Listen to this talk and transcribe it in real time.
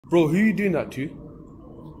Bro, who you doing that to?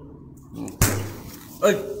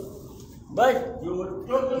 Hey, mate,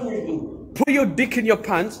 you Put your dick in your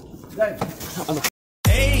pants.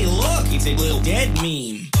 Hey, look, it's a little dead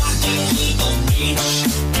meme.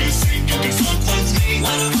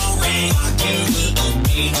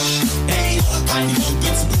 Hey, look, I'm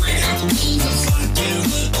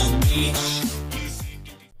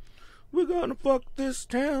We're gonna fuck this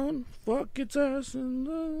town, fuck its ass in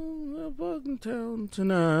the fucking town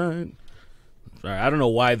tonight. Sorry, I don't know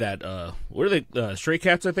why that, what are they, Stray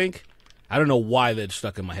Cats, I think? I don't know why that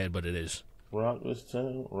stuck in my head, but it is. Rock this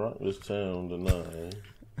town tonight.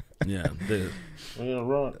 Yeah.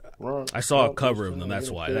 Rock. I saw a cover of them,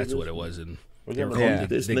 that's why, that's what it was. And we're they were gonna called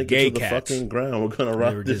this the nigga Gay to the Cats. fucking ground. We're gonna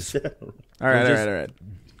rock this town. All right.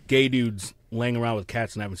 Gay dudes laying around with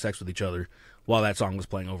cats and having sex with each other while that song was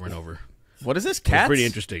playing over and over. What is this? It's Cats? pretty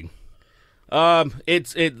interesting.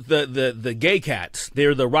 It's the Gay Cats.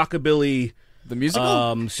 They're the rockabilly, the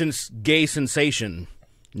musical, since gay sensation.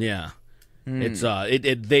 Yeah, it's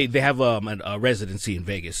they have a residency in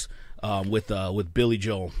Vegas, with Billy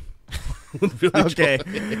Joel. Okay,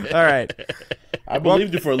 all right. I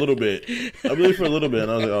believed you for a little bit. And I was like,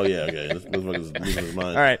 oh yeah, okay. This motherfucker's losing his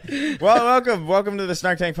mind. All right. Well, welcome to the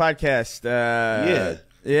Snark Tank podcast.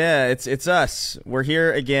 Yeah, it's us. We're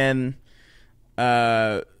here again.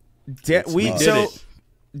 Derek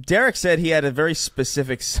said he had a very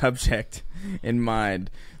specific subject in mind,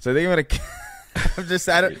 so I think I'm gonna.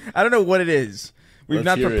 I don't know what it is. We've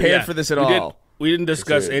not prepared for this at all. We didn't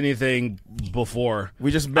discuss anything before. We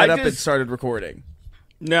just met up and started recording.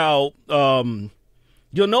 Now,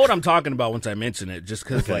 you'll know what I'm talking about once I mention it, just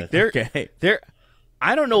because they're.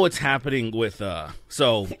 I don't know what's happening with.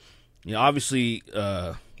 So, you know, obviously,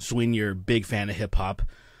 Sween, you're a big fan of hip hop.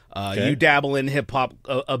 You dabble in hip hop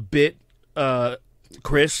a bit,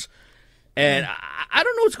 Chris, and I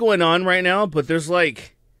don't know what's going on right now, but there's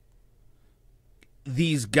like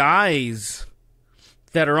these guys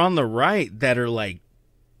that are on the right that are like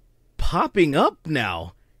popping up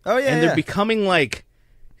now. Oh yeah, and they're becoming like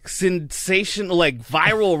sensational, like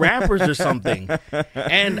viral rappers or something.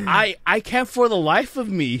 And I can't for the life of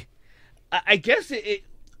me. I guess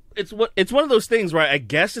it's one of those things, right? I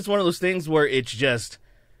guess it's one of those things where it's just.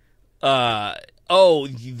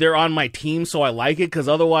 They're on my team, so I like it, because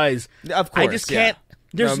otherwise, of course, I just can't.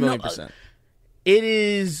 There's no. It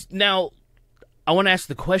is now. I want to ask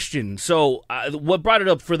the question. So, what brought it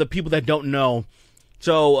up for the people that don't know?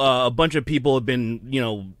 So, a bunch of people have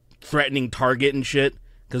been, threatening Target and shit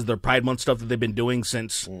because of their Pride Month stuff that they've been doing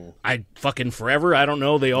since fucking forever. I don't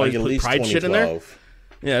know. They always put Pride shit in there.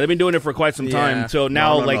 Yeah, they've been doing it for quite some time. So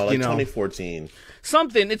now, like 2014.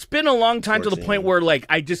 Something. It's been a long time 14. To the point where, like,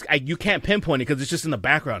 you can't pinpoint it because it's just in the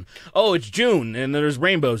background. Oh, it's June, and there's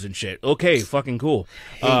rainbows and shit. Okay, fucking cool.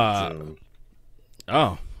 June.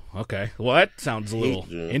 Oh, okay. Well, that sounds a little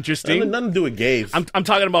interesting. Nothing to do with gays. I'm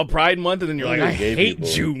talking about Pride Month, and then you're like, I hate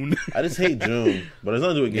June. I just hate June, but it's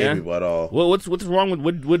nothing to do with gay people at all. Well, what's wrong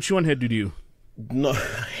with what shoe on head do to you? No,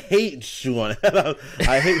 I hate shoe on head.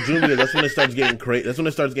 I hate June because that's when it starts getting crazy. That's when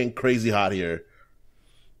it starts getting crazy hot here.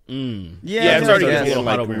 Yeah, it's already getting a little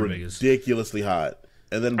hot over here in Vegas. Ridiculously hot,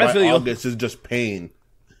 and then by August is just pain.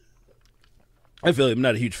 I feel like I'm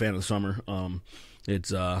not a huge fan of the summer.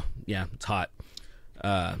 It's it's hot.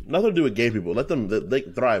 Nothing to do with gay people. Let them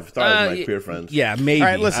thrive, my queer friends. Yeah, maybe. All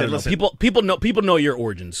right, listen. People know your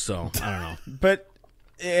origins, so I don't know. But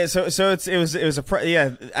so it was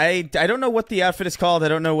I don't know what the outfit is called. I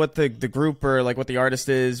don't know what the group or like what the artist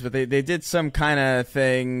is, but they did some kind of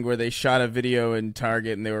thing where they shot a video in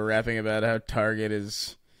Target and they were rapping about how Target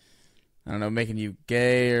is, I don't know, making you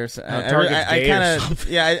gay or something. I kind of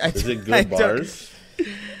is it good bars?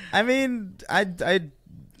 I mean, it's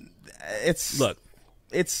I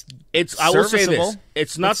will say this.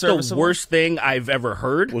 It's not the worst thing I've ever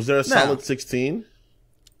heard. Was there a solid 16?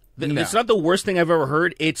 It's not the worst thing I've ever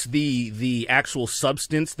heard. It's the actual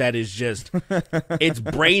substance that is just it's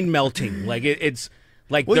brain melting. Like it's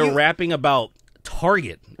like they're rapping about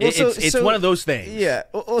Target. It's one of those things. Yeah.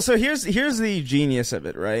 Well, so here's the genius of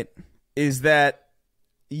it, right? Is that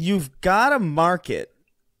you've got to market.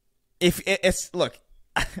 If it's look,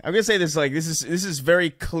 I'm gonna say this like this is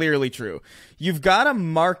very clearly true. You've got to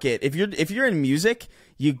market if you're in music.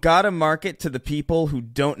 You got to market to the people who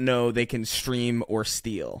don't know they can stream or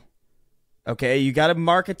steal. Okay, you got to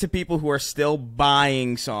market to people who are still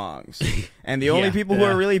buying songs, and the only people who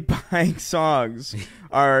are really buying songs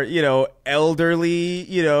are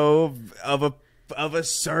elderly, of a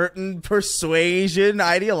certain persuasion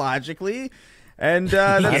ideologically, And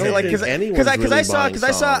that's I don't like think anyone's really I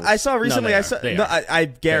saw recently. No, they are. I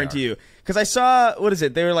guarantee you, because I saw, what is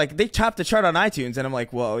it? They were like, they topped the chart on iTunes, and I'm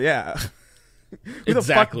like, well, yeah. Who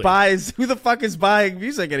Exactly. Who the fuck is buying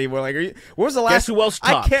music anymore? Like, what was the last? Guess who else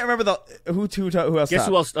I topped? can't remember who else. Guess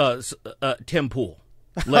topped? who else? Tim Pool.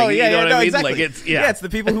 Oh yeah, you know what I mean? exactly. Like it's it's the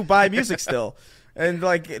people who buy music still. And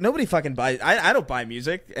like nobody fucking buys. I don't buy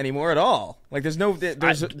music anymore at all. Like there's no. It's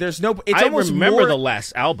I almost remember more, the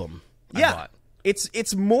last album. I bought.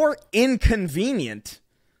 It's more inconvenient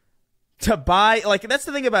to buy. Like that's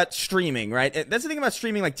the thing about streaming, right? That's the thing about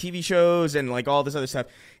streaming, like TV shows and like all this other stuff.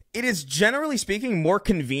 It is generally speaking more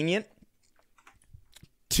convenient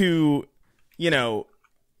to,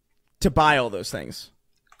 to buy all those things.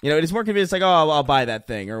 It is more convenient. It's like, oh, I'll buy that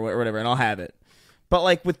thing or whatever, and I'll have it. But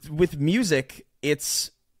like with music,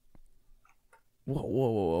 it's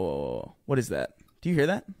whoa. What is that? Do you hear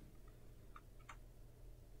that?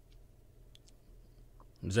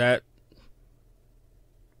 Is that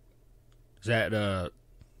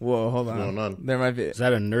Whoa, hold on. What's going on? There might be. is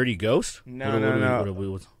that a nerdy ghost? No.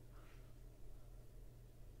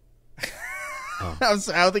 I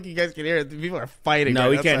don't think you guys can hear it. People are fighting. No, right?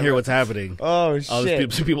 we That's can't not hear right. what's happening. Oh Oh, shit!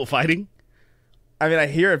 there's people fighting. I mean, I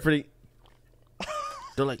hear it pretty.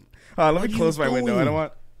 They're like, Let me close my window. I don't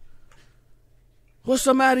want. "What's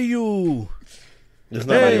the matter, you?" It's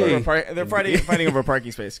not They're anyway. fighting over a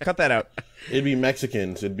parking space. Cut that out. It'd be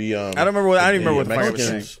Mexicans. It'd be I don't remember what. I don't even remember what the fuck I was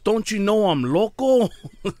saying. Mexicans. Don't you know I'm local?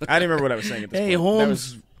 I didn't remember what I was saying at this Hey, point. Holmes. That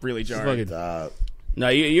was really jarring. Fucking- No,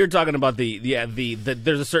 you're talking about the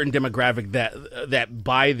there's a certain demographic that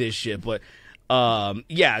buy this shit, but so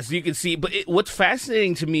you can see. But what's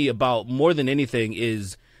fascinating to me about more than anything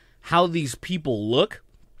is how these people look.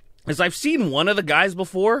 As I've seen one of the guys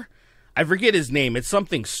before, I forget his name. It's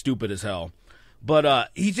something stupid as hell, but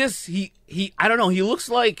he I don't know. He looks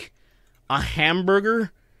like a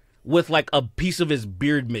hamburger with like a piece of his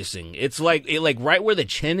beard missing. It's like right where the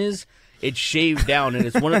chin is. It's shaved down, and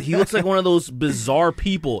he looks like one of those bizarre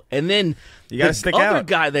people. And then You gotta stick other out.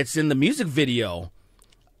 guy that's in the music video,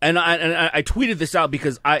 and I tweeted this out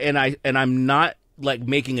because I'm not like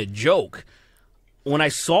making a joke. When I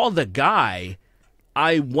saw the guy,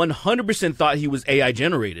 I 100% thought he was AI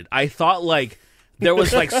generated. I thought like there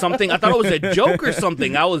was like something. I thought it was a joke or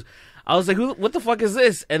something. I was like, what the fuck is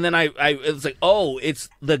this? And then it was like, oh, it's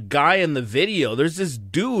the guy in the video. There's this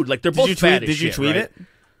dude. Like they're both fat as Did you shit, tweet right? it?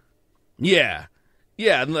 Yeah.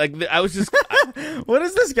 Like I was just. What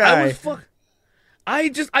is this guy? I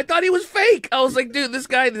thought he was fake. I was like, dude, this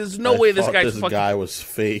guy. There's no way this thought guy's this fucking. guy was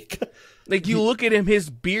fake. Like you look at him, his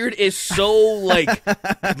beard is so like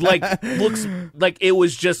looks like it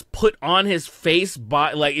was just put on his face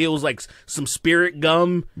by like it was like some spirit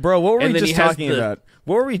gum. Bro, what were And we then just he has talking the- about?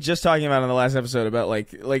 What were we just talking about in the last episode about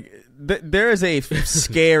there is a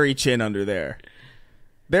scary chin under there.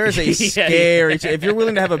 There is a scary chin. If you're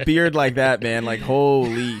willing to have a beard like that, man, like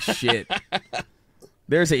holy shit.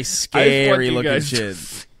 There's a scary looking chin.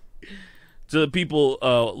 To the people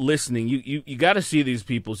listening, you got to see these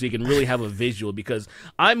people so you can really have a visual, because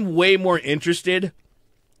I'm way more interested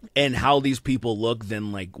in how these people look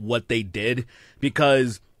than like what they did,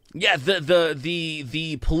 because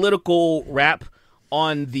the political rap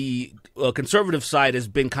on the conservative side has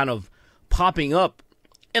been kind of popping up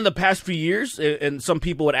in the past few years, and some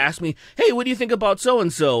people would ask me, hey, what do you think about so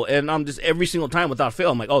and so? And I'm just every single time without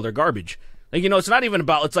fail, I'm like, oh, they're garbage. Like, it's not even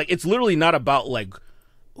about, it's literally not about like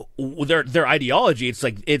their ideology. It's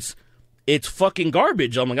like it's fucking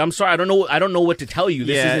garbage. I'm like, I'm sorry, I don't know what to tell you.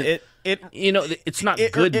 This isn't it's not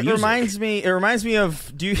good music. It reminds me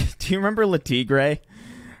of do you remember Le Tigre?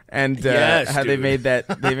 And Yes, how they dude. made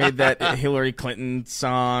that Hillary Clinton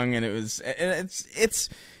song, and it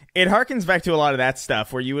harkens back to a lot of that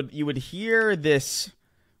stuff where you would hear this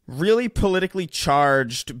really politically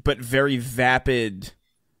charged but very vapid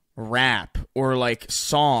rap or like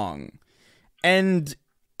song, and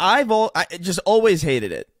I just always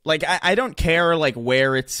hated it. Like I don't care like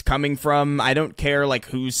where it's coming from. I don't care like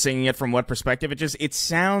who's singing it from what perspective. It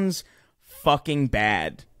sounds fucking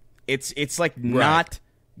bad. It's like not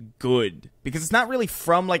good because it's not really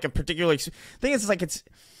from like a particular thing.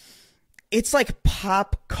 It's like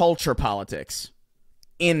pop culture politics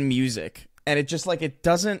in music, and it just like it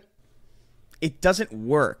doesn't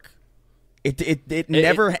work. It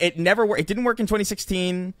never worked. It didn't work in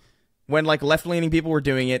 2016 when like left leaning people were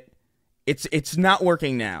doing it. It's not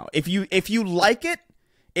working now. If you like it,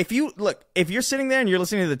 if you're sitting there and you're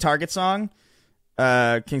listening to the Target song,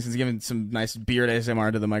 Kingston's giving some nice beard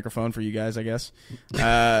ASMR to the microphone for you guys, I guess.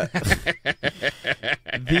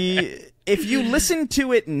 If you listen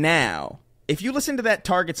to it now, if you listen to that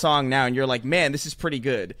Target song now and you're like, man, this is pretty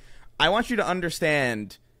good, I want you to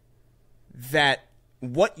understand that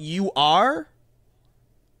what you are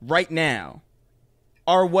right now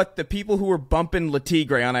are what the people who were bumping Le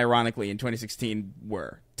Tigre unironically in 2016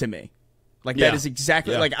 were to me. Like, that is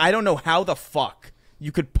exactly... Like, I don't know how the fuck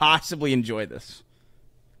you could possibly enjoy this.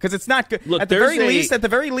 Because it's not good. Look, at the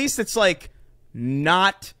very least, it's like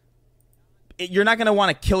not... You're not going to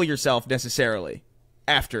want to kill yourself necessarily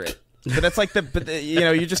after it. But that's like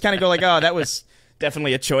you just kind of go like, oh, that was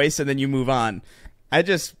definitely a choice, and then you move on.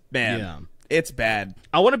 It's bad.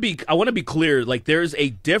 I want to be clear. Like, there's a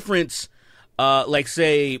difference. Like,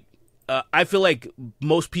 say, I feel like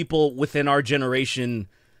most people within our generation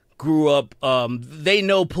grew up. They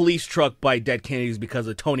know "Police Truck" by Dead Kennedys because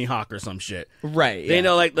of Tony Hawk or some shit. Right. They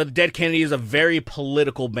know like the Dead Kennedys is a very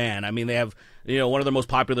political band. I mean, they have one of their most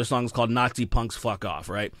popular songs called "Nazi Punks Fuck Off."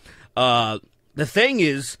 Right. The thing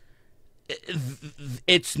is,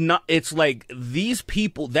 it's not. It's like these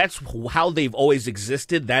people. That's how they've always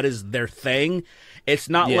existed. That is their thing. It's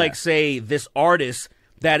not like, say, this artist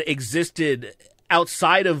that existed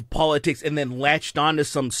outside of politics and then latched onto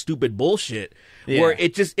some stupid bullshit where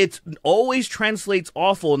it's always translates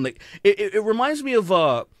awful. And it reminds me of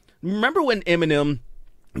remember when Eminem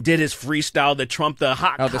did his freestyle, the Trump, the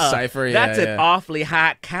hot, the cipher. That's an awfully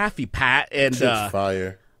hot coffee, Pat. And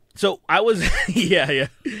fire. So I was,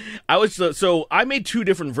 I was, so I made two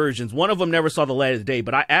different versions. One of them never saw the light of the day,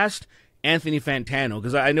 but I asked Anthony Fantano,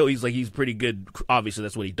 because I know he's pretty good. Obviously,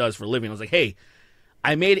 that's what he does for a living. I was like, hey,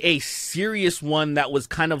 I made a serious one that was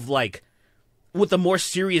kind of like with a more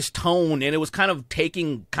serious tone, and it was kind of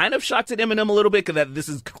taking kind of shots at Eminem a little bit because that this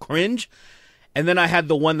is cringe. And then I had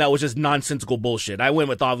the one that was just nonsensical bullshit. I went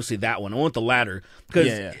with obviously that one. I went with the latter because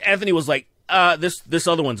Anthony was like, this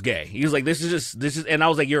other one's gay. He was like, this is, and I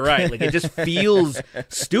was like, you're right. Like, it just feels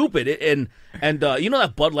stupid. And you know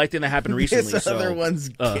that Bud Light thing that happened recently. This other one's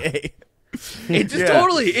gay. It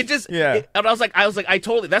just and I was like, I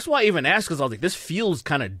totally. That's why I even asked, because I was like, this feels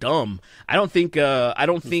kind of dumb. I don't think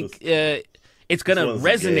it's gonna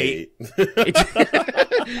resonate.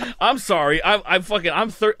 I'm sorry.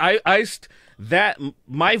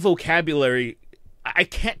 My vocabulary. I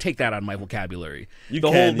can't take that out of my vocabulary. You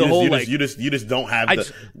just don't have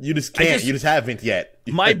you just haven't yet.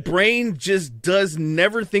 My brain just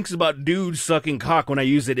never thinks about dudes sucking cock when I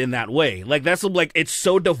use it in that way. Like, that's like, it's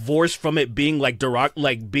so divorced from it being like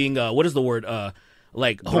being what is the word,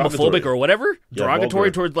 like homophobic or whatever,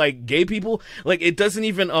 derogatory towards like gay people. Like, it doesn't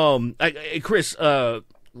even Chris,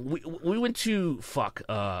 we went to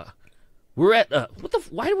we're at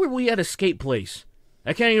why were we at a skate place?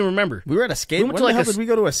 I can't even remember. We were at a skate. When the hell did we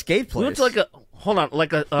go to a skate place? We went to like a. Hold on,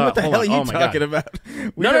 like a. What the hell are you talking about?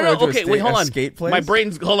 No. Okay, wait, hold on. Skate place? My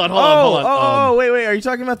brain's. Hold on. Wait. Are you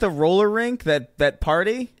talking about the roller rink? That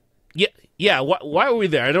party? Yeah. Why were we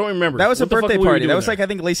there? I don't remember. That was a birthday party. That was like, I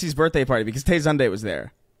think, Lacey's birthday party because Tay Sunday was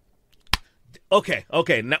there. Okay.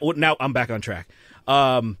 Now I'm back on track.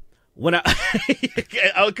 When it's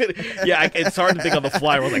hard to think on the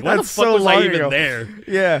fly. We're like, why the fuck was I even there?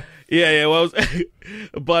 Yeah. Yeah. Well,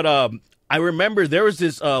 but I remember there was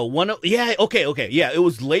this one. Yeah. Okay. Yeah, it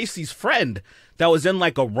was Lacey's friend that was in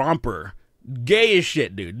like a romper, gay as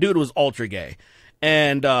shit, dude. Dude was ultra gay,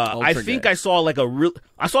 and I think I saw like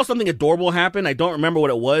I saw something adorable happen. I don't remember what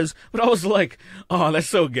it was, but I was like, oh, that's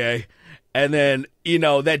so gay. And then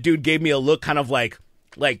that dude gave me a look, kind of like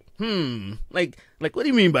what do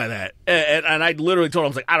you mean by that? And I literally told him, I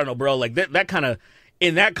was like, I don't know, bro. Like that kind of,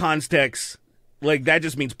 in that context, like that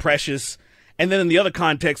just means precious. And then in the other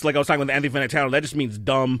context, like I was talking with Anthony Fantano, that just means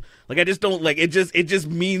dumb. Like, I just don't like it. Just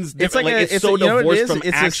means different. It's so divorced from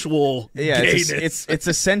actual gayness. It's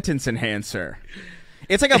a sentence enhancer.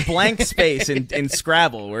 It's like a blank space in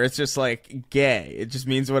Scrabble where it's just like gay. It just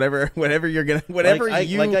means whatever you're gonna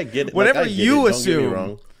I get it. Whatever you Don't assume. get me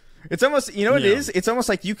wrong. It's almost, it is? It's almost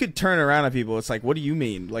like you could turn around on people. It's like, what do you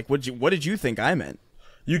mean? Like, what did you think I meant?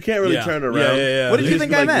 You can't really turn around. Yeah. What did you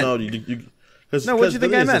think I meant? No, what did you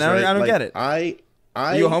think I meant? I don't get it. Are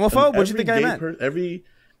you a homophobe? What did you think I meant?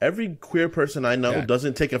 Every queer person I know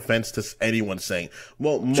doesn't take offense to anyone saying.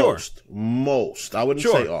 Well, most. I wouldn't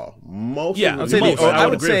say all. Most. Yeah, I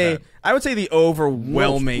would say the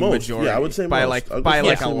overwhelming majority. Yeah, I would say by most. By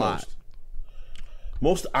like a lot.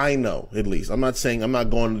 Most I know, at least. I'm not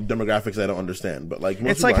going to demographics I don't understand, but like most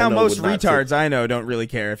it's like how most retards say, I know don't really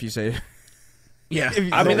care if you say. Yeah,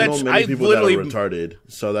 I don't know many people that are retarded,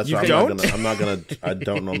 so that's why I don't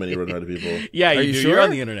know many retarded people. Yeah, you do. Sure? You're on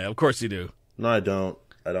the internet. Of course you do. No, I don't.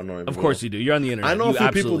 I don't know. Of course you do. You're on the internet. I know a few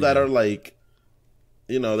people that are like,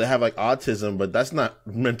 they have like autism, but that's not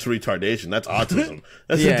mental retardation. That's autism.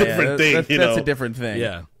 That's a different thing. That's a different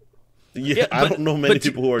thing. Yeah, I don't know many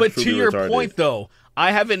people who are But truly to your retarded. point, though,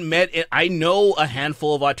 I haven't met. I know a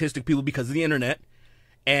handful of autistic people because of the internet,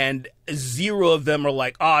 and 0 of them are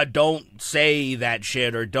like, don't say that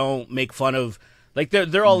shit or don't make fun of. Like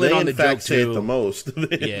they're all in on the joke say too. it the most.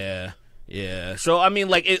 Yeah. So I mean,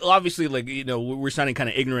 like, obviously, like, we're sounding kind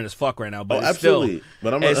of ignorant as fuck right now, but absolutely. Still,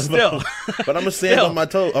 but I'm gonna stand still. on my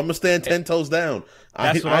toe. I'm gonna stand 10 toes down.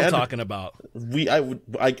 That's what I'm talking about.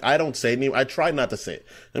 I don't say it. I try not to say it.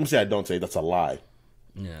 Let me say I don't say it. That's a lie.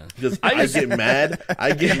 Yeah. Because I get mad.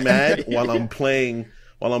 I get mad while I'm playing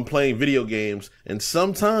video games, and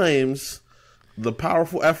sometimes the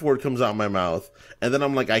powerful F word comes out my mouth, and then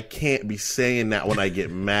I'm like, I can't be saying that when I get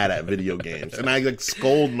mad at video games, and I like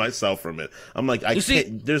scold myself from it. I'm like,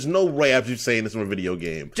 can't. There's no way I'm just saying this from a video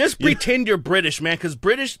game. Just pretend you're British, man, because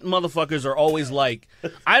British motherfuckers are always like,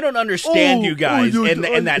 I don't understand you guys,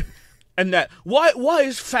 and that. Why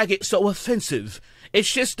is faggot so offensive? It's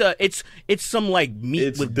just it's some like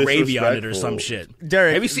meat with gravy on it or some shit.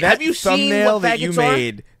 Derek, have you seen what that you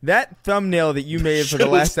made? That thumbnail that you made for the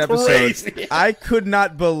last episode, crazy. I could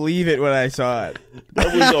not believe it when I saw it.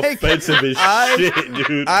 That was offensive as shit,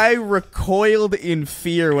 dude. I recoiled in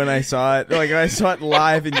fear when I saw it. Like, when I saw it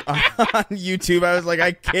live on YouTube, I was like,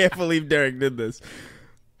 I can't believe Derek did this.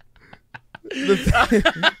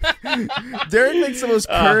 Derek makes the most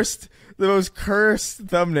cursed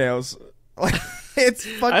thumbnails. Like, it's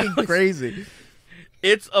fucking crazy.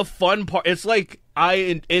 It's a fun part. It's like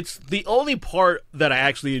it's the only part that I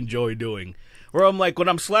actually enjoy doing. Where I'm like, when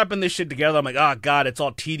I'm slapping this shit together, I'm like, oh god, it's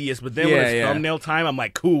all tedious. But then when it's thumbnail time, I'm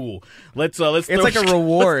like, cool. Let's. It's like a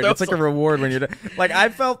reward. It's like a reward when you're done. Like, I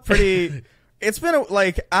felt pretty. It's been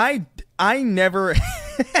I never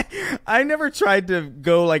I never tried to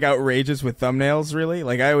go like outrageous with thumbnails. Really,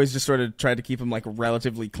 like, I always just sort of tried to keep them like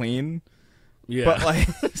relatively clean. Yeah. But like,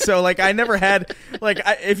 so like, I never had like,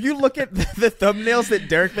 if you look at the thumbnails that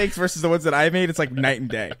Derek makes versus the ones that I made, it's like night and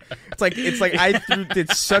day. It's like I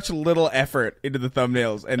did such little effort into the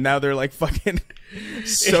thumbnails, and now they're like fucking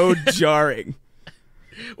so jarring.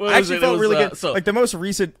 I actually felt really good. Like, the most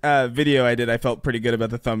recent video I did, I felt pretty good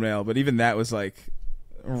about the thumbnail, but even that was like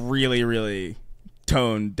really, really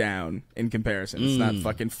toned down in comparison. It's not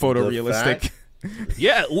fucking photorealistic.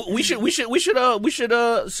 Yeah, we should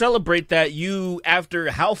celebrate that you, after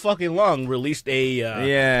how fucking long, released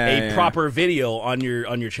a proper video on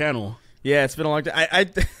your channel. Yeah, it's been a long time.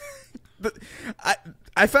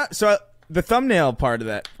 I found the thumbnail part of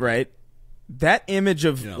that, right? That image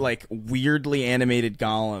of like weirdly animated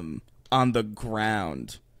Gollum on the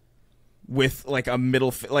ground with like a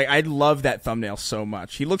middle like, I love that thumbnail so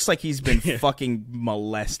much. He looks like he's been fucking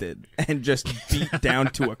molested and just beat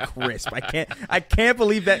down to a crisp. I can't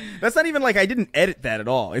believe that. That's not even like, I didn't edit that at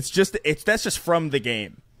all. That's just from the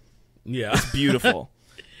game. Yeah, it's beautiful.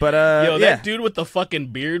 But that dude with the fucking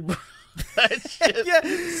beard, that shit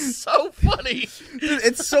so funny. Dude,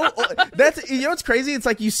 it's so that's, what's crazy? It's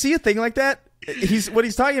like, you see a thing like that. What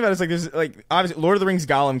he's talking about is like, there's like, obviously Lord of the Rings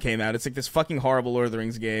Gollum came out. It's like this fucking horrible Lord of the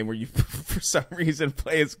Rings game where you for some reason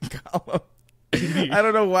play as Gollum. I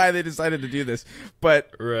don't know why they decided to do this,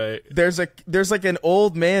 but there's like an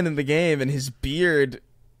old man in the game, and his beard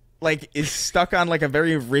like is stuck on like a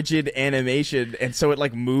very rigid animation, and so it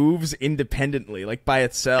like moves independently, like by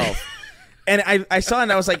itself. And I saw it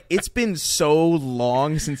and I was like, it's been so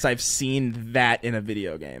long since I've seen that in a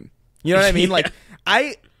video game. You know what I mean? Like,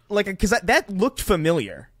 because that looked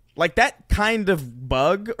familiar. Like, that kind of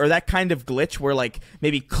bug or that kind of glitch where like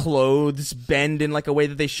maybe clothes bend in like a way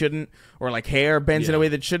that they shouldn't, or like hair bends in a way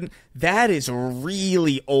that shouldn't. That is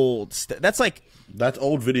really old. That's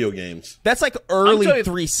old video games. That's like early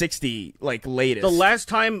 360, like latest. The last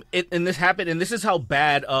time this happened, and this is how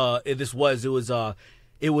bad this was. It was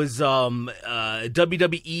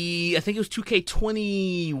WWE. I think it was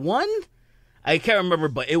 2K21. I can't remember,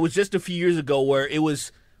 but it was just a few years ago where it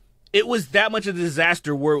was that much of a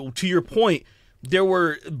disaster where, to your point, there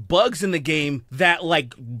were bugs in the game that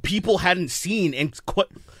like people hadn't seen in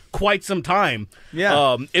quite some time.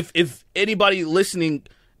 Yeah. If anybody listening,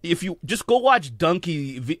 if you just go watch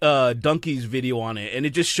Donkey's video on it, and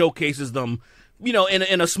it just showcases them,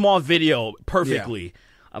 in a small video perfectly. Yeah.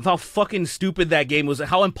 Of how fucking stupid that game was,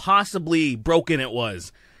 how impossibly broken it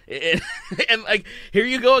was. And like, here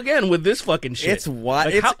you go again with this fucking shit. It's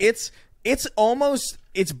what? Like, it's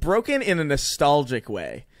broken in a nostalgic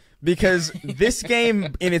way, because this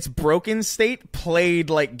game in its broken state played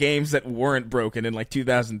like games that weren't broken in like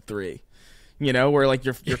 2003. Where like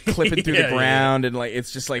you're clipping through the ground and like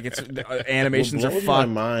it's just like, it's animations are fucked. My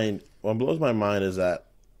mind what blows my mind is that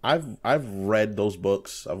I've read those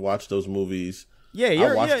books, I've watched those movies. Yeah,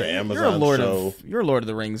 I watched the Amazon show. You're a Lord of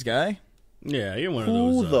the Rings guy. Yeah, you're one of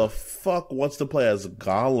Who those. the fuck wants to play as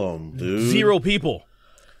Gollum, dude? 0 people.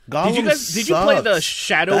 Gollum Did you play the sucks.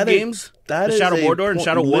 Shadow games? That the is Shadow a Mordor and point.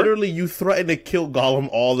 Shadow War? Literally, you threaten to kill Gollum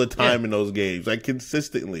all the time in those games, like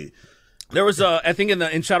consistently. There was I think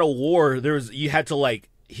in Shadow War, you had to like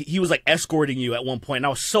he was like escorting you at one point, and I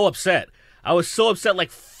was so upset. Like,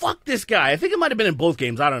 fuck this guy. I think it might have been in both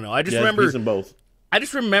games. I don't know. I just remember he's in both. I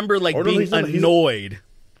just remember like being annoyed.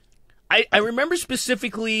 I remember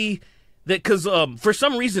specifically that because for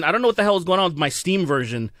some reason I don't know what the hell is going on with my Steam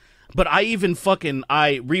version, but I even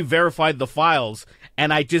I re-verified the files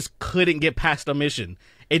and I just couldn't get past a mission.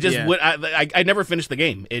 It just would. I never finished the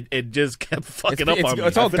game. It just kept fucking up on me.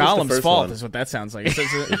 It's all Gollum's fault. one. Is what that sounds like. It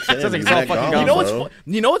sounds like it's all fucking Gollum. Gollum.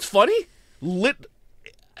 You know what's funny?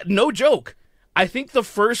 No joke. I think the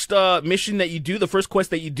first mission that you do, the first quest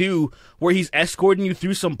that you do, where he's escorting you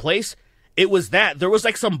through some place, it was that. There was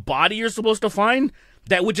like some body you're supposed to find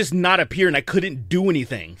that would just not appear, and I couldn't do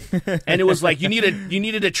anything. And it was like you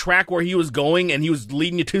needed to track where he was going, and he was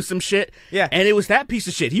leading you to some shit. Yeah. And it was that piece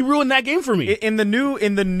of shit. He ruined that game for me. In the new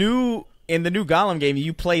Gollum game,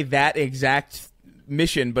 you play that exact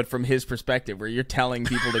mission, but from his perspective, where you're telling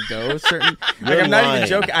people to go certain. I'm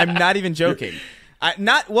not even joking. I'm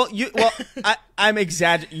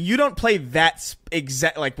exaggerating. You don't play that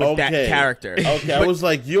exact with that character. Okay, I was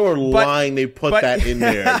like, you're lying. They put that in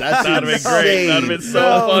there. That's That'd have been great. That'd have been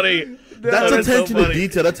so funny. That's attention to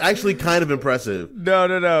detail. That's actually kind of impressive.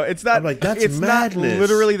 No. It's not. I'm like, that's it's madness. not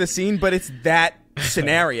literally the scene, but it's that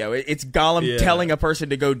scenario. It's Gollum telling a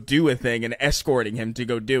person to go do a thing and escorting him to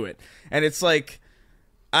go do it. And it's like,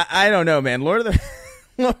 I don't know, man.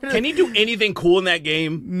 Can he do anything cool in that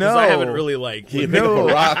game? No. I haven't really He can pick up a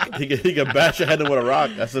rock. He can bash your head in with a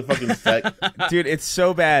rock. That's the fucking spec. Dude, it's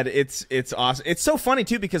so bad. It's awesome. It's so funny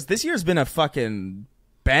too because this year's been a fucking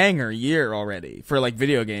banger year already for like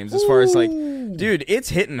video games. As far as like, dude, it's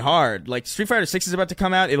hitting hard. Like Street Fighter 6 is about to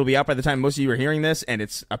come out. It'll be out by the time most of you are hearing this, and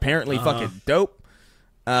it's apparently fucking dope.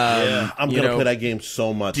 I'm gonna play that game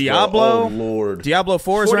so much. Diablo, bro. Oh Lord, Diablo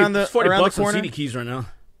 4 is around the $40 corner. on CD keys right now.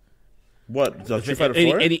 What? Street Fighter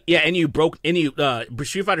 4?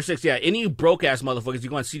 Street Fighter 6, any broke ass motherfuckers, you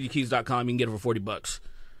go on cdkeys.com, you can get it for $40.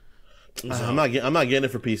 I'm not getting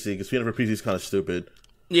it for PC because getting it for PC is kind of stupid.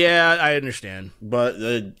 Yeah, I understand. But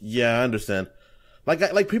I understand.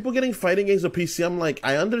 Like people getting fighting games on PC, I'm like,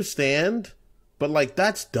 I understand, but like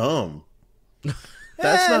that's dumb.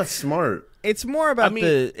 That's not smart. It's more about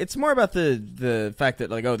the fact that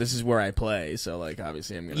like, oh, this is where I play, so like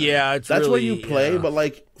obviously I'm gonna. Yeah, that's really, where you play, but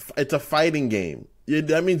like it's a fighting game.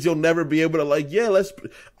 That means you'll never be able to like,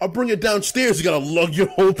 I'll bring it downstairs. You gotta lug your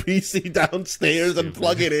whole PC downstairs and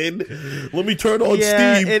plug it in. Let me turn on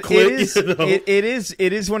Steam.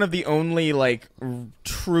 It is one of the only like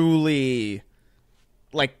truly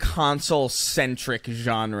like console centric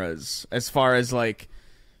genres as far as like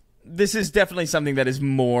this is definitely something that is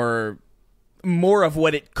more of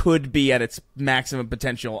what it could be at its maximum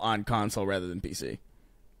potential on console rather than PC.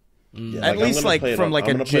 Yeah, at least like from like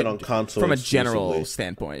from a general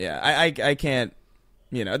standpoint. Yeah, I can't.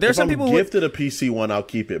 You know, there's some people gifted a PC one. I'll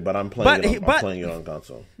keep it, but I'm playing it on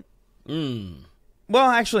console. Well,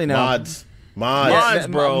 actually, no mods,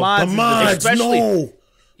 bro. The mods, especially, no.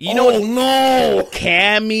 You know no,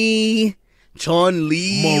 Cammy,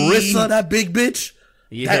 Chun-Li, Marissa, that big bitch,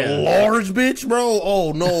 that large bitch, bro.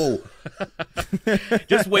 Oh no.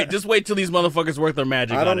 just wait till these motherfuckers work their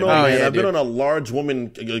magic. I don't know, man. man. I've been on a large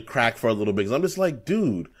woman crack for a little bit. 'Cause I'm just like,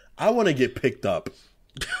 dude, I want to get picked up.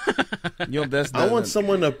 I want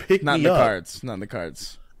someone to pick me up. Not in the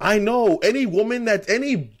cards. I know any woman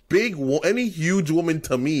any huge woman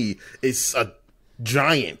to me is a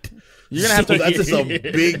giant. You're gonna have to. That's just a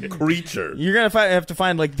big creature. You're gonna have to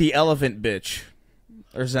find like the elephant bitch.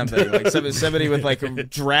 Or something like somebody with like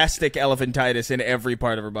drastic elephantitis in every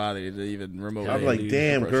part of her body to even remotely. I'm like,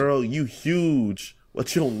 damn, girl, you huge.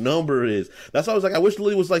 What your number is? That's why I was like, I wish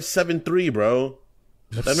Lily was like 7'3", bro.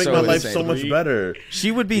 That make my life so much better.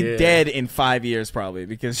 She would be dead in 5 years probably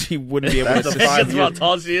because she wouldn't be able to. 5 years,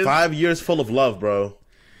 tall she is. 5 years full of love, bro.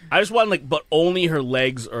 I just want but only her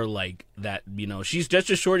legs are like that. You know, she's just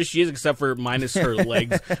as short as she is, except for minus her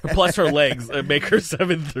legs, plus her legs make her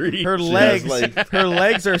 7'3". Her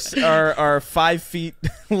legs are 5 feet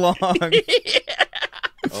long. Oh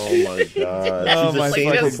my god! She's a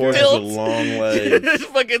same proportions with long legs.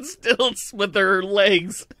 Fucking stilts with her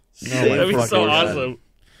legs. That'd be so awesome.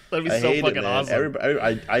 That'd be I so hate fucking it, man. awesome.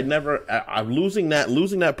 I'm losing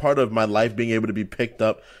that part of my life, being able to be picked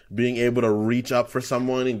up, being able to reach up for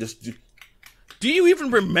someone and just. Do you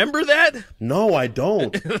even remember that? No, I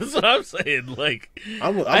don't. That's what I'm saying. Like,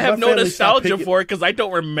 I have no nostalgia for it because I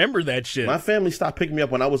don't remember that shit. My family stopped picking me up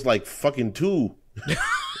when I was like fucking 2.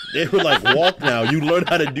 They were like, walk now. You learn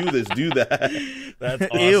how to do this. Do that. That's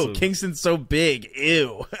awesome. Ew, Kingston's so big.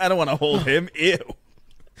 Ew. I don't want to hold him. Ew.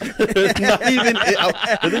 Not even.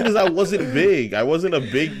 The thing is, I wasn't big. I wasn't a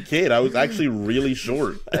big kid. I was actually really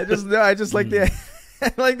short. I just like the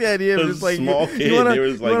I like the idea of just like small kid. They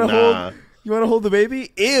was like, nah. You want to hold the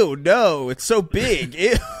baby? Ew, no, it's so big.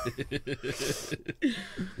 Ew.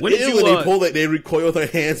 When did you, they pull it, they recoil their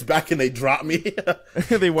hands back and they drop me.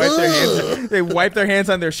 They wipe their hands. They wipe their hands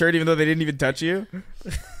on their shirt even though they didn't even touch you.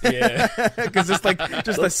 Yeah, because it's like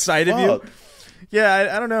just the sight of you. Yeah,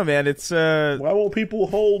 I don't know, man. It's why won't people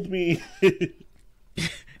hold me? Did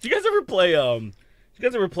you guys ever play? I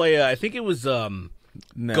think it was no.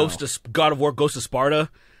 God of War, Ghost of Sparta.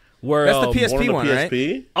 Where, that's the PSP one,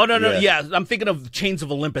 PSP? right? Oh no, yeah. I'm thinking of Chains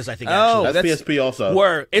of Olympus. I think. Oh, actually. that's PSP also.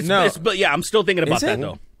 Where but yeah, I'm still thinking about that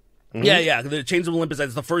though. Mm-hmm. Yeah. The Chains of Olympus.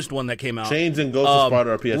 That's the first one that came out. Chains and Ghost of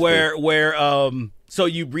Sparta are PSP. Where so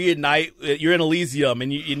you reignite. You're in Elysium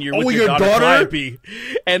and you're with your daughter? Calliope,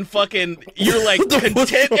 and fucking you're like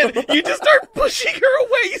content. And you just start pushing her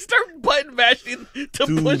away. You start button mashing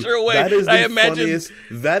to push her away. That is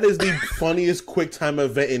that is the funniest quick time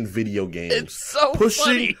event in video games. It's so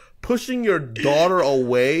funny. Pushing your daughter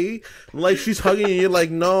away, like she's hugging you, you're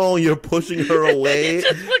like, no, you're pushing her away,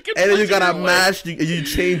 and then you gotta mash. You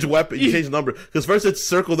change weapon, you change number, because first it's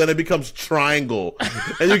circle, then it becomes triangle,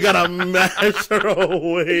 and you gotta mash her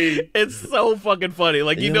away. It's so fucking funny.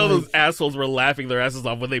 Like those assholes were laughing their asses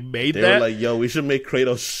off when they made that. They were like, yo, we should make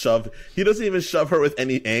Kratos shove. He doesn't even shove her with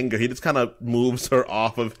any anger. He just kind of moves her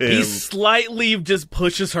off of him. He slightly just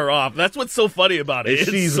pushes her off. That's what's so funny about it. And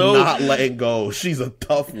she's not letting go. She's a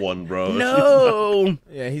tough one. Bro. No.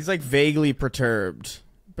 Yeah, he's like vaguely perturbed,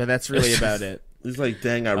 but that's really about it. He's like,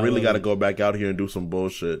 dang, I really got to go back out here and do some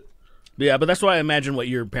bullshit. Yeah, but that's why I imagine what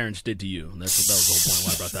your parents did to you. That was the whole point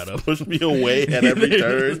why I brought that up. Push me away at every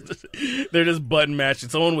turn. They're just button matching.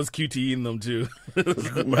 Someone was QTEing them too.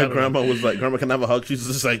 My grandma was like, "Grandma, can I have a hug?" She's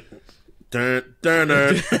just like, dun dun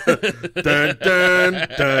dun dun dun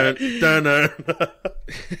dun dun.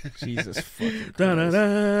 Jesus fucking dun, dun,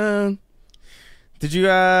 dun. Did you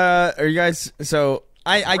are you guys so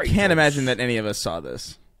I can't imagine that any of us saw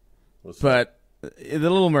this. But The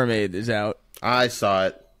Little Mermaid is out. I saw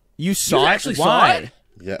it. You saw it? Actually Why? saw it?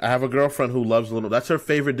 Yeah, I have a girlfriend who loves Little. That's her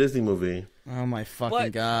favorite Disney movie. Oh my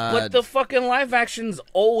fucking god. But the fucking live action's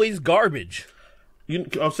always garbage.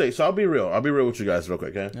 I'll be real. I'll be real with you guys real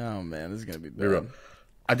quick, okay? Oh man, this is gonna be bad. Be real.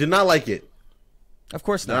 I did not like it. Of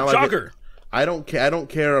course not. Shocker. I don't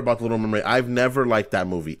care about The Little Mermaid. I've never liked that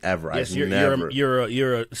movie ever. Yes, you're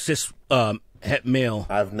a cis male.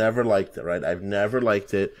 I've never liked it. Right? I've never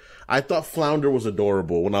liked it. I thought Flounder was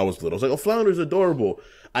adorable when I was little. I was like, oh, Flounder's adorable.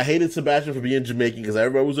 I hated Sebastian for being Jamaican because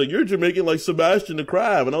everybody was like, you're Jamaican like Sebastian the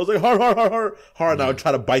Crab, and I was like, har har har har har. And I would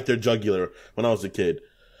try to bite their jugular when I was a kid.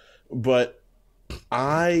 But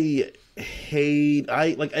it's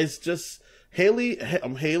just. Haley,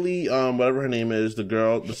 whatever her name is, the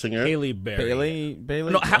girl, the singer. Halle Berry.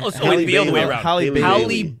 Bailey? No, the other way around. Halle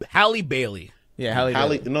Bailey. Yeah, Halle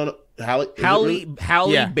Bailey. Halle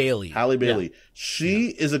Bailey. Halle Bailey. Yeah. She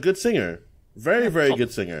is a good singer. Very, very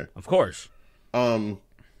good singer. Of course. The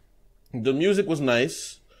music was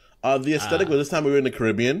nice. The aesthetic was this time we were in the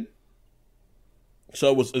Caribbean.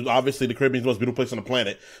 So it was obviously the Caribbean's the most beautiful place on the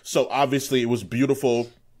planet. So obviously it was beautiful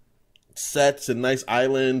sets and nice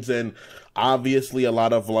islands and obviously a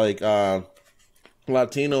lot of like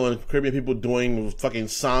Latino and Caribbean people doing fucking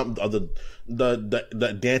the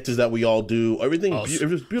dances that we all do. Everything it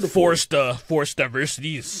was beautiful. Forced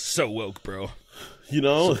diversity is so woke, bro. You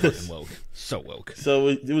know, so fucking woke. So woke. So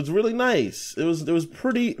it was really nice. It was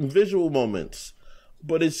pretty visual moments.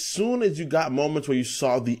 But as soon as you got moments where you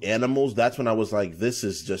saw the animals, that's when I was like, this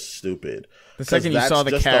is just stupid. The second you saw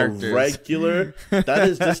the characters. That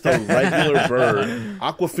is just a regular bird.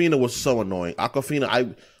 Aquafina was so annoying.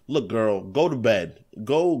 Look, girl, go to bed.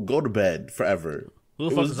 Go to bed forever. Who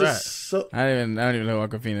the fuck is that? I don't even know who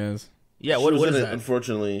Aquafina is. Yeah, what is that?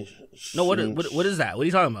 Unfortunately. No, what is that? What are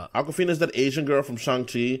you talking about? Aquafina is that Asian girl from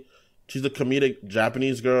Shang-Chi. She's the comedic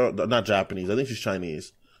Japanese girl. Not Japanese. I think she's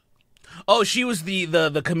Chinese. Oh, she was the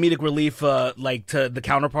comedic relief, like to the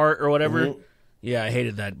counterpart or whatever. Mm-hmm. Yeah, I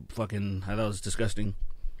hated that fucking. I thought it was disgusting.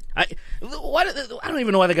 I don't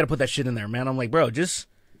even know why they gotta put that shit in there, man. I'm like, bro, just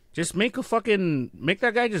Just make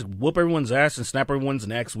that guy just whoop everyone's ass and snap everyone's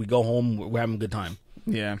necks. We go home. We're having a good time.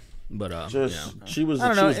 Yeah. But she was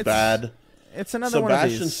I don't know, bad. It's another one of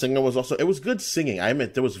Sebastian these. Singer was also. It was good singing. I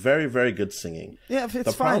admit there was very, very good singing. Yeah, it's the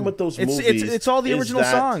fine. problem with those movies. It's all the is original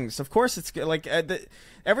that- songs. Of course, it's like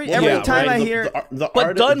every yeah, time right. I hear.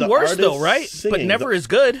 but done worse though, right? But never as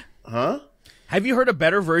good. Huh? Have you heard a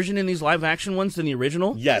better version in these live action ones than the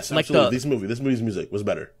original? Yes, like absolutely. This movie's music was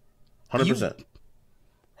better, 100%.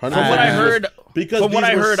 From what I heard, because from what these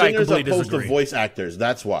I were heard, I singers completely opposed disagree. to voice actors.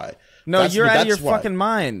 That's why. No, you're out of your why. fucking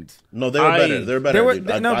mind. No, they were better. They were better. They were,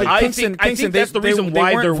 dude. no, but I Kingston, think Kingston, that's the reason they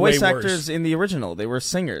why weren't they're way voice worse. actors in the original. They were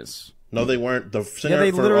singers. No, they weren't. The singer they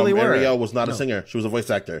for literally were. Ariel was not a singer. She was a voice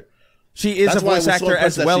actor. She is That's a why I voice was so actor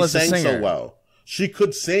as impressed that well she as a sang singer. so well. She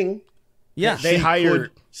could sing. Yeah, They She hire-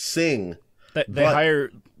 could sing. They but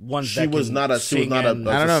hire ones She that was can not a. She was sing not a. and-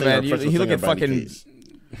 I don't know, man. You professional look singer at by any fucking- case.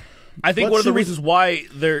 I think But one of the she was- reasons why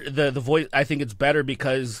the voice I think it's better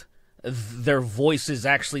because their voices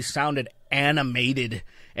actually sounded animated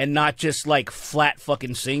and not just like flat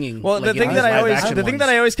fucking singing. Well, like the thing in that these I always live-action the thing that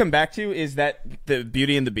ones. I always come back to is that the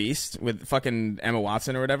Beauty and the Beast with fucking Emma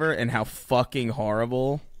Watson or whatever, and how fucking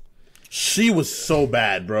horrible. She was so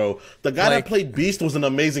bad, bro. The guy Like- that played Beast was an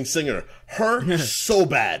amazing singer. Her, so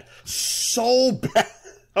bad. So bad.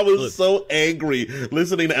 I was so angry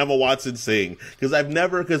listening to Emma Watson sing. Because I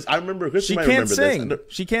remember, Chris She might can't remember sing. this.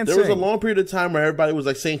 She can't There was a sing. long period of time where everybody was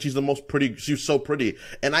like saying she's the most pretty, she was so pretty.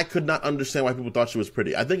 And I could not understand why people thought she was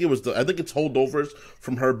pretty. I think it's holdovers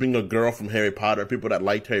from her being a girl from Harry Potter. People that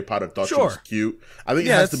liked Harry Potter thought she was Sure. cute. I think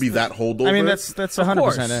Yeah, it has to that's- be that holdover. I mean, that's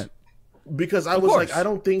 100% it. Because I was course. like, I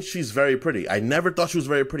don't think she's very pretty. I never thought she was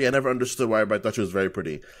very pretty. I never understood why everybody thought she was very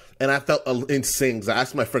pretty. And I felt insane. 'Cause I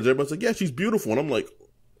asked my friends, everybody's like, yeah, she's beautiful. And I'm like,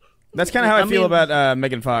 That's kind of how I feel mean- about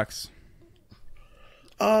Megan Fox.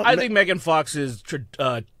 I think Megan Fox is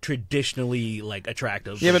traditionally like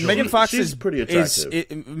attractive. Yeah, but for Megan sure. Fox she's is pretty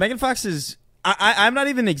attractive. Megan Fox is. I'm not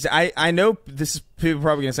even. I know this is people are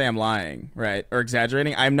probably gonna say I'm lying, right, or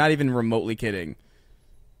exaggerating. I'm not even remotely kidding.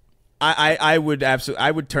 I would absolutely.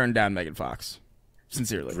 I would turn down Megan Fox.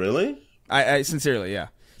 Sincerely, really? I sincerely, yeah.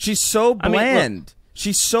 She's so I mean, look- bland.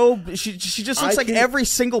 She's so she just looks I like can- every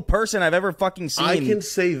single person I've ever fucking seen. I can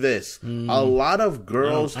say this. A lot of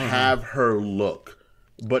girls have her look,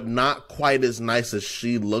 but not quite as nice as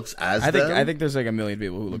she looks as them. I think there's like a million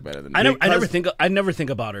people who look better than me. I never think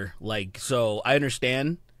about her like so. I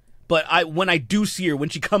understand, but when I do see her when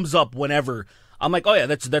she comes up whenever. I'm like, oh yeah,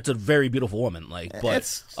 that's a very beautiful woman. Like, but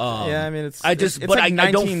It's yeah, I mean, it's I just it's but like I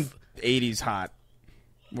don't 1980s hot,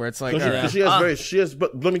 where it's like, Because all right. she has.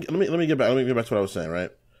 But let me get back. Let me get back to what I was saying. Right.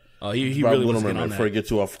 Oh, he About really Little was getting Mermaid on before I that. get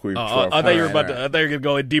too off. I thought you were about to. I thought you were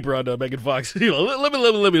going deeper on Megan Fox. You know, let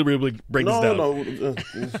me break this down. No,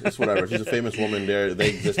 it's whatever. She's a famous woman. They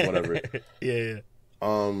exist. Whatever. Yeah.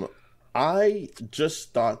 I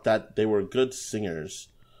just thought that they were good singers,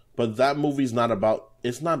 but that movie's not about.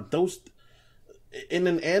 It's not those. In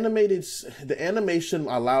an animated, the animation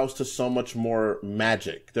allows to so much more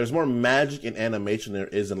magic. There's more magic in animation than there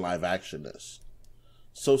is in live actionness.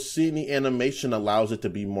 So seeing the animation allows it to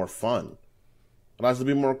be more fun. Allows it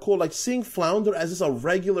to be more cool. Like seeing Flounder as just a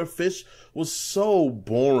regular fish was so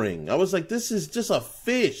boring. I was like, this is just a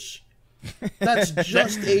fish. That's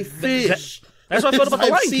just a fish. That's what I thought about the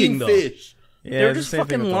I've Lion seen King, though. fish. Yeah, They're it's the just same thing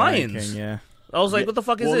fucking with the Lion lions. King, yeah. I was like, what the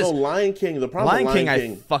fuck is Well, this? no, Lion King. The problem Lion with King, Lion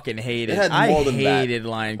King, I fucking hated. It had I more than that. hated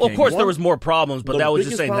Lion King. Well, of course, there One- was more problems, but the that was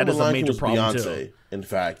just biggest saying that problem is with a Lion King major was problem Beyonce, too. in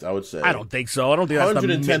fact, I would say. I don't think so. I don't think that's the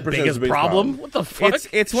 110% biggest is the biggest problem. problem. What the fuck?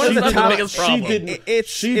 It's one of She's the not top- biggest She problem. did. It's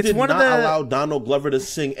She did one not of the- allow Donald Glover to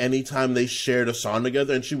sing anytime they shared a song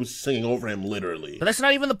together, and she was singing over him literally. But that's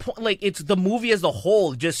not even the point. Like, it's the movie as a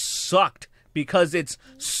whole just sucked because it's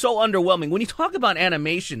so underwhelming. When you talk about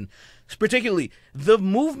animation, particularly, the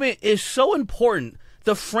movement is so important.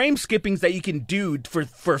 The frame skippings that you can do for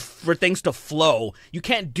things to flow, you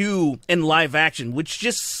can't do in live action, which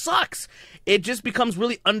just sucks. It just becomes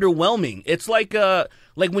really underwhelming. It's like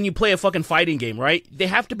when you play a fucking fighting game, right? They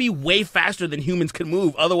have to be way faster than humans can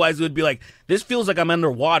move. Otherwise, it would be like, this feels like I'm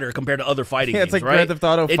underwater compared to other fighting Yeah, games, it's like right? Grand Theft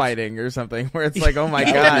Auto It's- fighting or something, where it's like, oh my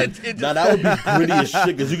Yeah, god, it's Now that would be pretty as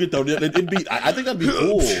shit because you get it'd be. I think that'd be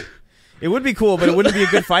cool. it would be cool, but it wouldn't be a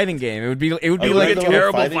good fighting game. It would be Oh, like a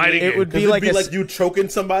terrible fighting It would Because be it'd like be a, like you choking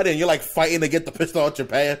somebody and you're like fighting to get the pistol out your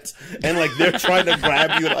pants, and like they're trying to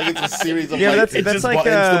grab you. Like it's a series of Yeah, like that's it's just like,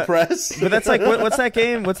 buttons to press. But that's like what's that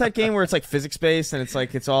game? What's that game where it's like physics based and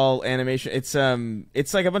it's all animation? It's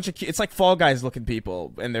like a bunch of it's like Fall Guys looking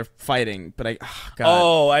people and they're fighting. But God.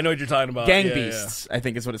 Oh, I know what you're talking about. Gang Yeah, Beasts, I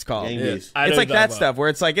think is what it's called. Gang Yeah. Beasts. I know It's like what you're that talking stuff where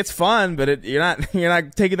it's like it's fun, but you're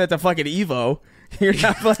not taking that to fucking Evo. You're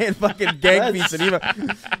not playing fucking Gang Beasts and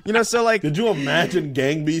Evo. So like, Could you imagine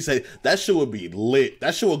Gang Beasts? That shit would be lit.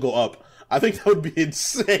 That shit would go up. I think that would be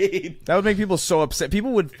insane. That would make people so upset.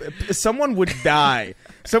 Someone would die.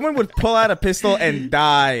 Someone would pull out a pistol and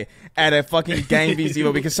die at a fucking Gang Beasts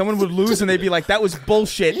Evo because someone would lose and they'd be like, that was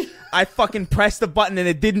bullshit. I fucking pressed the button and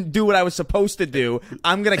it didn't do what I was supposed to do.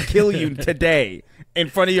 I'm going to kill you today in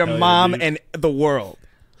front of your mom and the world.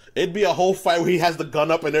 It'd be a whole fight where he has the gun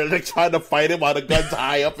up and they're like trying to fight him while the gun's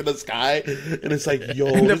high up in the sky. And it's like, yo,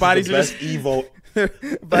 and this is the best Evo.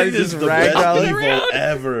 Bodies This just is the best ragdolling Evo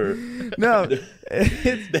ever. No.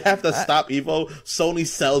 They have to stop Evo. Sony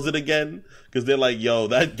sells it again because they're like, yo,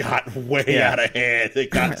 that got way out of hand.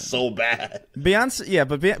 It got so bad. Beyonce,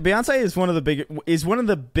 but Beyonce is one of the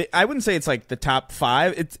big. I wouldn't say it's like the top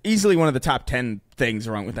 5. It's easily one of the top 10 things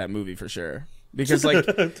wrong with that movie for sure. Because like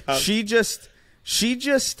she just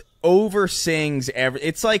oversins every.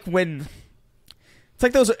 It's like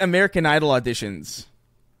those American Idol auditions.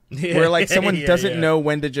 Where like someone doesn't know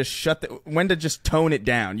when to just tone it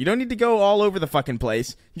down. You don't need to go all over the fucking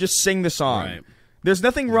place. You just sing the song. Right. There's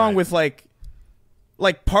nothing wrong with like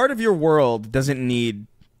part of your world doesn't need,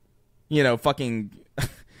 fucking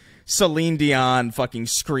Celine Dion fucking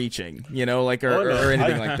screeching, or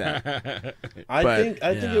anything like that. I think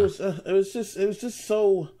it was just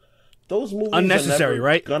so. Those movies unnecessary, are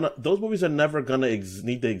right? Those movies are never gonna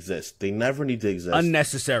need to exist. They never need to exist.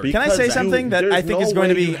 Unnecessary. Can I say something that I think is going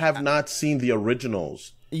to be? You have not seen the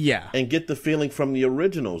originals, yeah, and get the feeling from the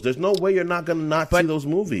originals. There's no way you're not gonna see those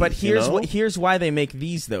movies. But here's why they make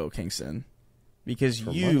these though, Kingston, because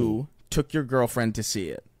you took your girlfriend to see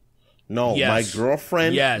it. No, my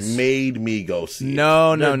girlfriend made me go see it.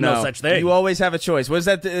 No such thing. You always have a choice. What is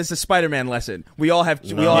that? It's a Spider-Man lesson. We all have a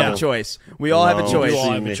choice. We all have a choice.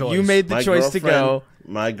 You made the choice to go.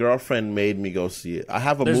 My girlfriend made me go see it. I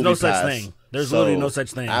have a There's movie no pass. such thing. There's literally no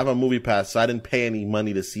such thing. I have a movie pass, so I didn't pay any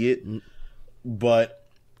money to see it. But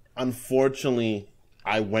unfortunately,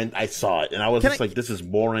 I saw it, and I was like, this is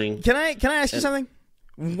boring. Can I ask you something?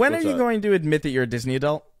 When are you going to admit that you're a Disney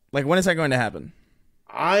adult? Like, when is that going to happen?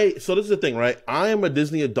 So this is the thing, right? I am a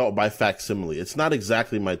Disney adult by facsimile. It's not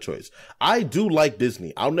exactly my choice. I do like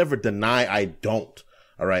Disney. I'll never deny I don't.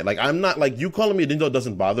 All right. Like, I'm not like you calling me a Disney adult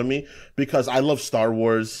doesn't bother me because I love Star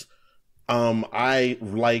Wars. I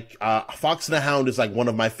like, Fox and the Hound is like one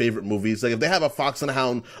of my favorite movies. Like if they have a Fox and the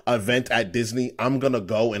Hound event at Disney, I'm going to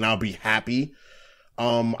go and I'll be happy.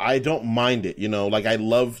 I don't mind it, like I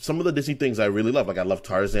love some of the Disney things I really love. Like I love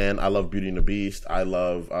Tarzan. I love Beauty and the Beast. I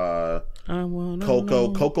love,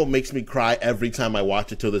 Coco. Coco makes me cry every time I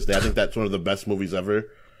watch it till this day. I think that's one of the best movies ever.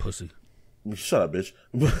 Pussy. Shut up, bitch.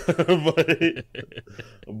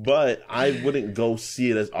 but I wouldn't go see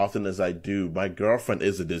it as often as I do. My girlfriend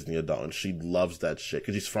is a Disney adult and she loves that shit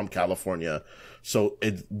because she's from California. So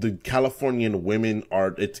the Californian women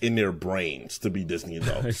it's in their brains to be Disney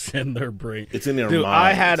adults. It's in their brain. It's in their minds.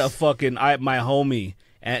 I had my homie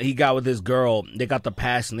and he got with this girl. They got the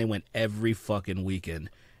pass and they went every fucking weekend.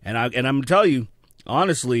 And I'm gonna tell you,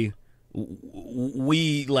 honestly,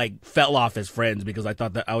 we like fell off as friends because I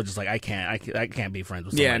thought that I was just like I can't be friends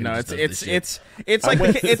with somebody. Yeah, no, it's I like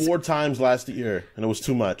went 4 times last year and it was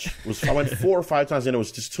too much. I went 4 or 5 times and it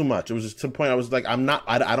was just too much. It was just to the point I was like I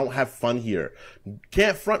don't have fun here.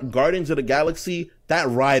 Can't front Guardians of the Galaxy. That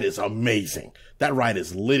ride is amazing. That ride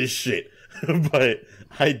is lit as shit. But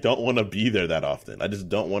I don't want to be there that often. I just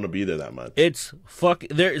don't want to be there that much.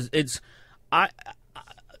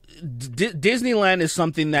 Disneyland is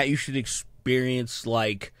something that you should experience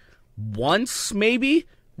like once, maybe.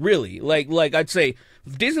 Really, like I'd say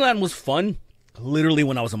Disneyland was fun, literally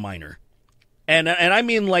when I was a minor, and I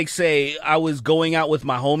mean like say I was going out with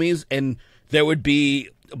my homies and there would be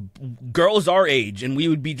girls our age and we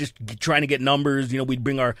would be just trying to get numbers. We'd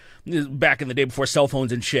bring our back in the day before cell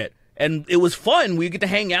phones and shit, and it was fun. We'd get to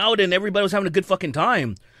hang out and everybody was having a good fucking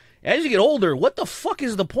time. As you get older, what the fuck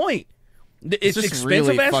is the point? It's expensive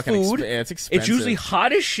really ass fucking food. It's expensive. It's usually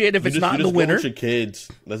hot as shit if it's not in the winter. You go with your kids.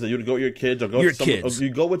 That's it. You go with your kids, or go with kids. You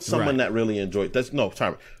go with someone that really enjoys.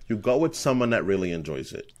 You go with someone that really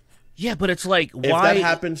enjoys it. Yeah, but it's like why? If that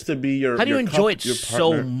happens to be your, how do you enjoy it your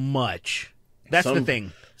so much? That's the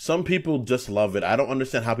thing. Some people just love it. I don't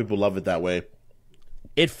understand how people love it that way.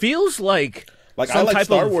 It feels like I like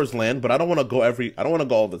Star Wars Land, but I don't want to go I don't want to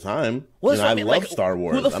go all the time. I love Star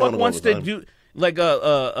Wars. Who the fuck wants to do? Like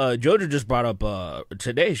Jojo just brought up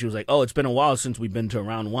today. She was like, "Oh, it's been a while since we've been to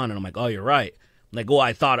round one," and I'm like, "Oh, you're right." Like, well,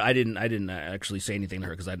 I thought I didn't actually say anything to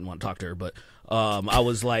her because I didn't want to talk to her, but I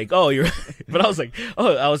was like, oh, you're, but I was like,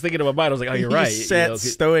 oh, I was thinking in my mind, I was like, oh, you're right. He sat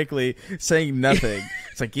stoically saying nothing.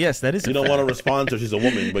 It's like, yes, that is. You don't want to respond to her. She's a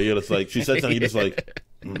woman, but you're just like, she said something. You're just like,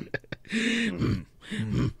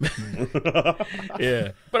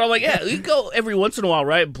 yeah. But I'm like, yeah, we go every once in a while,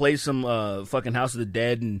 right? Play some fucking House of the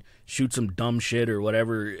Dead and shoot some dumb shit or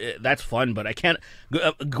whatever. That's fun, but I can't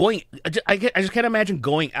I just can't imagine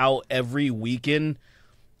going out every weekend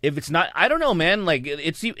if it's not. I don't know, man. Like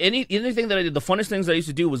it's anything that I did. The funnest things I used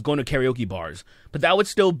to do was going to karaoke bars, but that would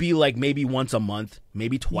still be like maybe once a month,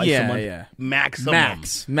 maybe twice a month, max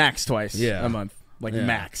twice a month, like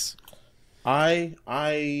max. I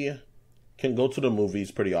can go to the movies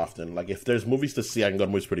pretty often. Like if there's movies to see, I can go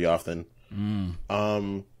to movies pretty often.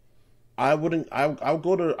 I'll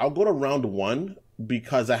go to round one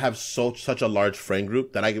because I have such a large friend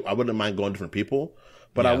group that I wouldn't mind going to different people,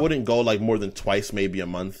 but I wouldn't go like more than twice, maybe a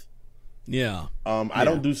month. Yeah. I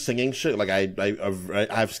don't do singing shit. Like I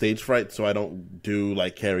have stage fright, so I don't do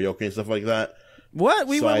like karaoke and stuff like that. What?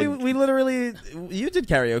 We literally, you did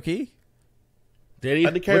karaoke. Did he?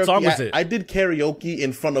 I did karaoke. What song was it? I did karaoke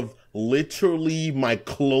in front of literally my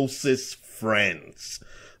closest friends.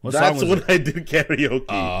 That's when I did karaoke.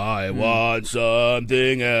 I want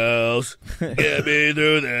something else. Get me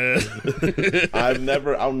through this. I'll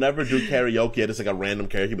never do karaoke. Just like a random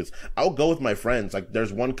karaoke, but I'll go with my friends. Like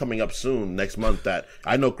there's one coming up soon next month that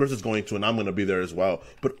I know Chris is going to, and I'm going to be there as well.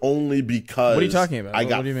 But only because what are you talking about? I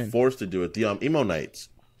got what do you mean? Forced to do it. The emo nights.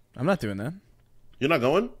 I'm not doing that. You're not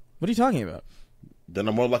going? What are you talking about? Then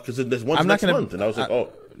I'm more like, because there's one next month, and I was like,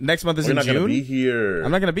 oh, next month is in June. You're not going to be here.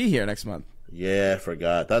 I'm not going to be here next month. Yeah, I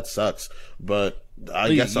forgot. That sucks. But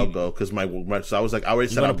I guess I'll go because my so I was like, I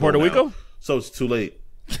already said I'm Puerto Rico, now, so it's too late.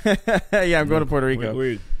 Yeah, I'm going to Puerto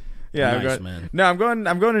Rico. Yeah, nice, man. No, I'm going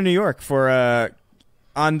to New York for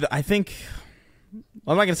I think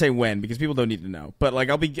I'm not gonna say when because people don't need to know. But like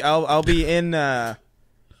I'll be in. I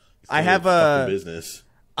have a business.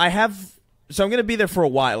 So I'm gonna be there for a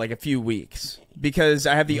while, like a few weeks, because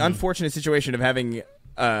I have the unfortunate situation of having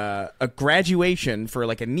a graduation for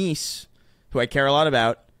like a niece who I care a lot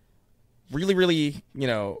about, really, really,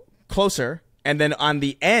 closer. And then on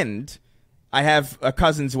the end, I have a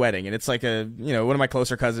cousin's wedding, and it's like one of my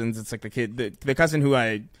closer cousins. It's like the cousin who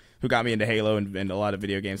got me into Halo and a lot of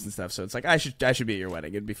video games and stuff. So it's like I should be at your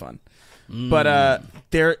wedding. It'd be fun. But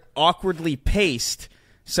they're awkwardly paced,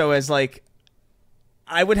 so as like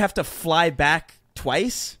I would have to fly back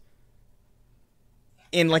twice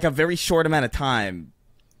in like a very short amount of time.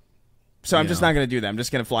 So I'm just not going to do that. I'm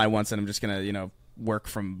just going to fly once, and I'm just going to, work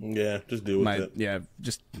from just do it. Yeah,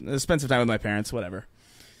 just spend some time with my parents, whatever.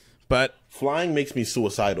 But flying makes me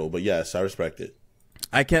suicidal, but yes, I respect it.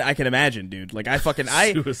 I can imagine, dude. Like I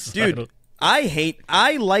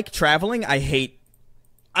like traveling. I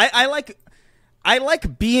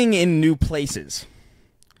like being in new places.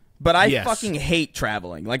 But I fucking hate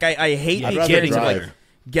traveling. Like I hate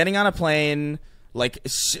getting on a plane,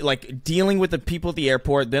 like dealing with the people at the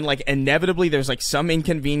airport. Then like inevitably there's like some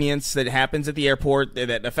inconvenience that happens at the airport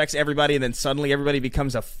that affects everybody, and then suddenly everybody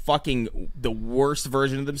becomes the worst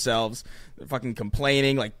version of themselves. They're fucking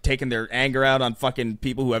complaining, like taking their anger out on fucking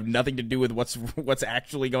people who have nothing to do with what's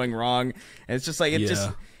actually going wrong. And it's just like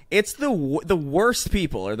it's the worst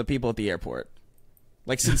people are the people at the airport.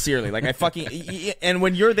 Like, sincerely. Like, I fucking... And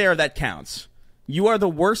when you're there, that counts. You are the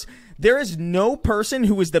worst. There is no person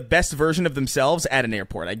who is the best version of themselves at an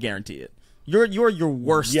airport. I guarantee it. You're your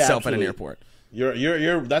worst self at an airport.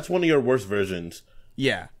 You're that's one of your worst versions.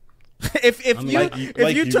 Yeah. If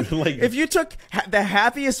you took the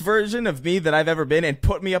happiest version of me that I've ever been and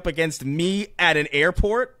put me up against me at an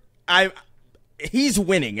airport, he's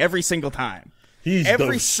winning every single time. He's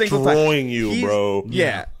destroying you, bro.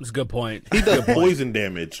 Yeah. That's a good point. He does poison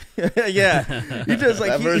damage. Yeah. He does like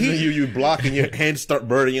that version of you block and your hands start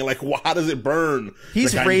burning. You're like, well, how does it burn?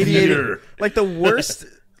 He's like, radiating like the worst,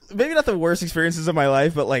 maybe not the worst experiences of my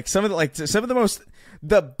life, but like some of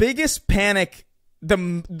the biggest panic,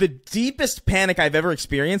 the deepest panic I've ever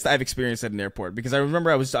experienced, I've experienced at an airport. Because I remember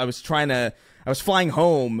I was flying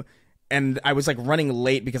home, and I was like running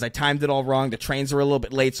late because I timed it all wrong. The trains were a little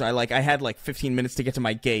bit late, so I had like 15 minutes to get to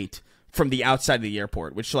my gate from the outside of the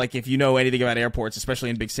airport. Which, like, if you know anything about airports, especially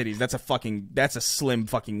in big cities, that's a slim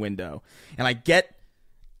fucking window. And I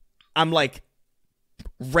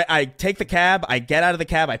take the cab, I get out of the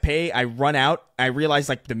cab, I pay, I run out, I realize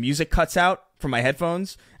like the music cuts out from my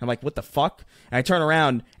headphones. I'm like, what the fuck? And I turn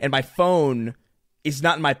around, and my phone is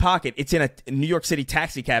not in my pocket. It's in a New York City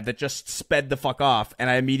taxi cab that just sped the fuck off.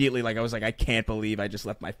 And I immediately, I was like, I can't believe I just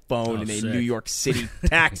left my phone in a New York City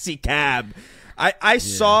taxi cab. I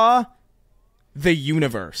saw the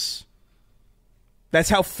universe. That's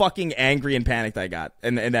how fucking angry and panicked I got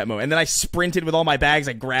in that moment. And then I sprinted with all my bags.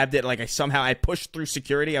 I grabbed it. Like I pushed through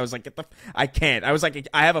security. I was like, I can't. I was like,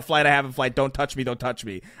 I have a flight. Don't touch me. Don't touch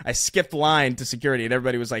me. I skipped line to security, and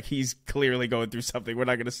everybody was like, he's clearly going through something. We're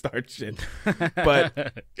not going to start shit.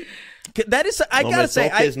 But that is, I gotta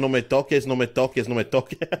say, no me toques. I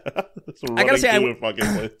gotta say,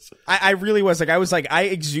 I really was like, I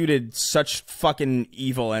exuded such fucking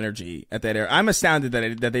evil energy at that era. I'm astounded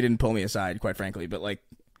that they didn't pull me aside, quite frankly. But like,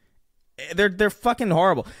 they're fucking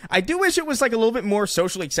horrible. I do wish it was like a little bit more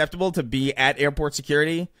socially acceptable to be at airport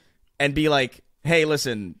security and be like, hey,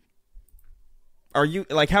 listen, are you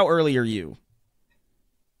like, how early are you?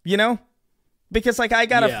 You know? Because like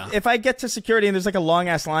if I get to security and there's like a long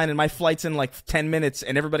ass line and my flight's in like 10 minutes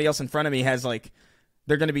and everybody else in front of me has like,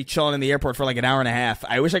 they're going to be chilling in the airport for like an hour and a half.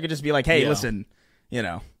 I wish I could just be like, hey, listen, you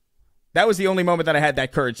know. That was the only moment that I had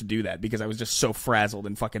that courage to do that because I was just so frazzled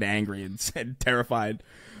and fucking angry and terrified.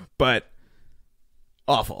 But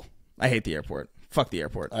awful. I hate the airport. Fuck the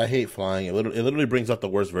airport. I hate flying. It literally brings out the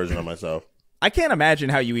worst version of myself. I can't imagine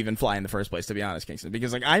how you even fly in the first place, to be honest, Kingston.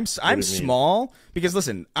 Because like I'm small. Because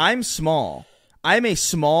listen, I'm small. I'm a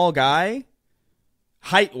small guy,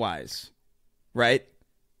 height-wise, right?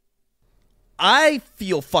 I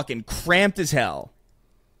feel fucking cramped as hell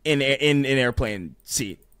in an airplane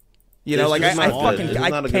seat. You know, like I can't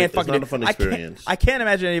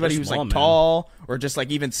imagine anybody who's like tall or just like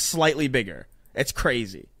even slightly bigger. It's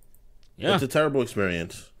crazy. Yeah, it's a terrible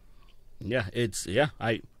experience. Yeah, it's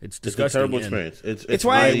disgusting. It's a terrible experience. It's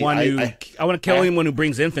why I want to kill anyone who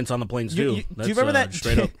brings infants on the planes too. Do you remember that?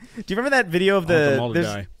 Straight up. Do you remember that video of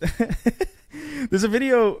the? There's a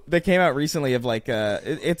video that came out recently of like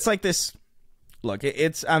it's like this. Look,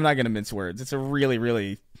 I'm not gonna mince words. It's a really,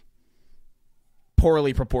 really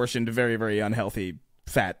poorly proportioned, very, very unhealthy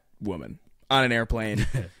fat woman on an airplane,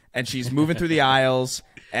 and she's moving through the aisles,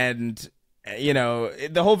 and you know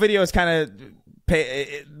the whole video is kind of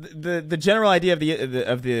the general idea of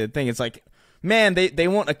the thing. It's like, man, they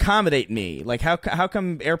won't accommodate me. Like how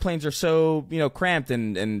come airplanes are so cramped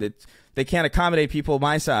and they can't accommodate people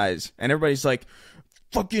my size? And everybody's like,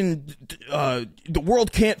 fucking the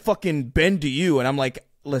world can't fucking bend to you. And I'm like,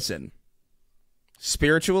 listen,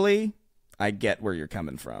 spiritually, I get where you're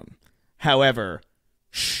coming from. However,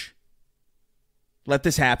 let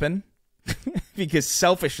this happen because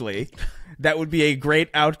selfishly, that would be a great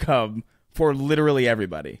outcome for literally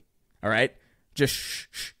everybody. All right, just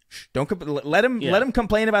don't let him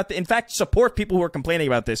complain about in fact, support people who are complaining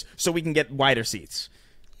about this so we can get wider seats.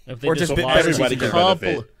 Or just better seats.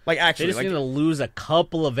 Like actually, they just need to lose a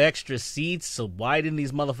couple of extra seats. So widen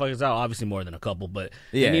these motherfuckers out. Obviously more than a couple, but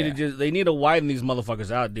they need to widen these motherfuckers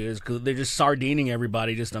out, dude. Because they're just sardining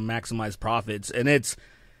everybody just to maximize profits, and it's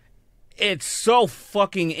so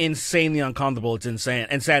fucking insanely uncomfortable. It's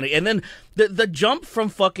insanity. And then the jump from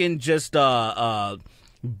fucking just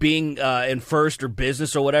being in first or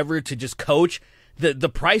business or whatever to just coach, the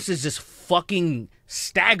price is just fucking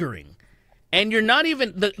staggering. And you're not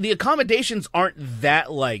even the accommodations aren't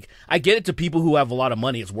that like, I get it to people who have a lot of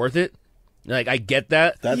money, it's worth it. Like I get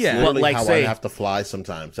that. That's literally how I have to fly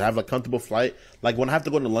sometimes. To have a comfortable flight. Like when I have to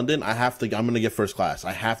go to London, I'm gonna get first class.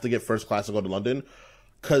 I have to get first class to go to London.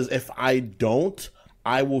 Cause if I don't,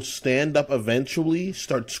 I will stand up eventually,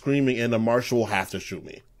 start screaming, and the marshal will have to shoot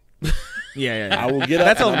me. Yeah. I will get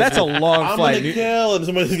up. That's a long flight. I'm gonna kill, and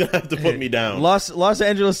somebody's gonna have to put me down. Los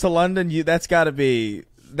Angeles to London, that's gotta be.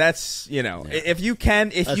 That's if you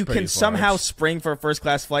can somehow spring for a first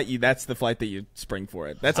class flight, that's the flight that you spring for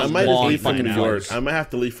it. That's I might leave from New York. I might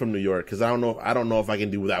have to leave from New York because I don't know if I can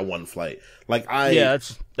do that one flight. Like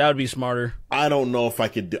that would be smarter. I don't know if I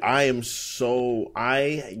could do. I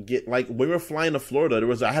get like we were flying to Florida.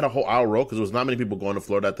 I had a whole hour row because there was not many people going to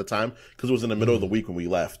Florida at the time because it was in the middle of the week when we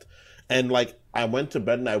left. And like I went to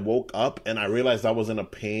bed and I woke up and I realized I was in a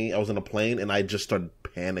plane and I just started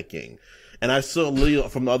panicking. And I saw Leo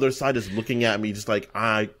from the other side just looking at me, just like,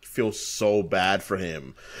 I feel so bad for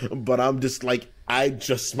him. But I'm just like,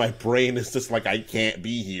 my brain is just like, I can't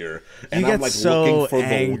be here. And I'm like looking for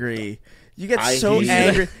angry. You get so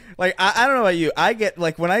angry. Like, I don't know about you. I get,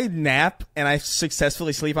 like, when I nap and I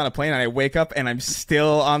successfully sleep on a plane and I wake up and I'm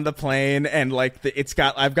still on the plane and, like,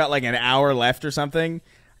 I've got, like, an hour left or something.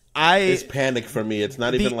 It's panic for me. It's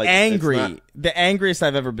not even, like... The angriest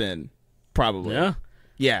I've ever been, probably. Yeah?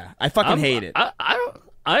 Yeah, I fucking hate it.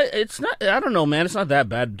 It's not. I don't know, man. It's not that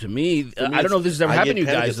bad to me. I don't know if this has ever happened to you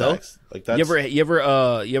guys though. Like you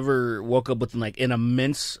ever woke up with like an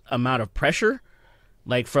immense amount of pressure,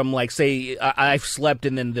 Like from like say I've slept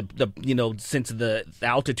and then the you know since the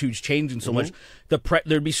altitude's changing so much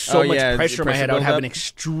there'd be so much pressure in my head I would have an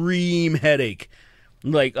extreme headache.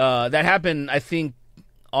 Like that happened I think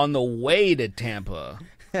on the way to Tampa.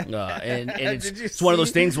 And it's one of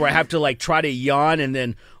those things where I have to like try to yawn and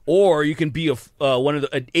then or you can be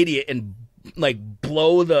an idiot and like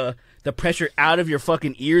blow the pressure out of your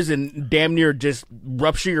fucking ears and damn near just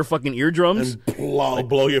rupture your fucking eardrums and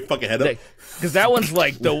blow your fucking head up. Because that one's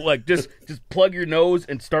like just plug your nose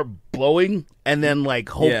and start blowing, and then like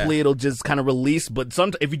hopefully it'll just kind of release. But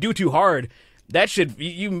if you do too hard, that should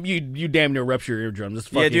you damn near rupture your eardrums. It's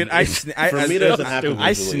fucking, dude. For me, that doesn't happen.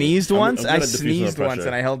 I sneezed once. I sneezed once,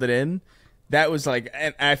 and I held it in. That was like,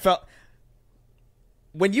 and I felt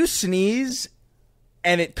when you sneeze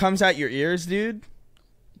and it comes out your ears, dude.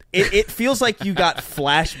 It feels like you got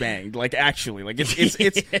flashbanged, like actually, like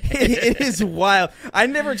it is wild. I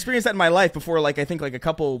never experienced that in my life before. Like I think like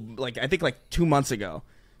 2 months ago,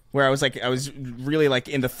 where I was really like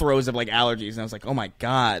in the throes of like allergies, and I was like, oh my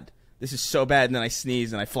god, this is so bad. And then I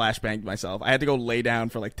sneezed and I flashbanged myself. I had to go lay down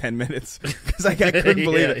for like 10 minutes because I couldn't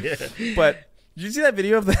believe it. Yeah. But did you see that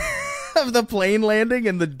video of the plane landing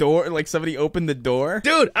and the door, like somebody opened the door?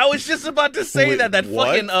 Dude, I was just about to say that what?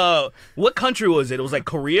 fucking what country was it? It was like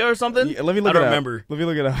Korea or something? Yeah, let me look I don't remember. Let me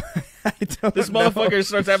look it up. This motherfucker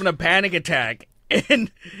starts having a panic attack,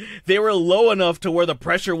 and they were low enough to where the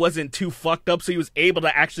pressure wasn't too fucked up, so he was able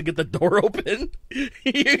to actually get the door open.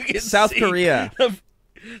 South Korea.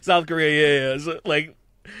 South Korea, yeah. So, like,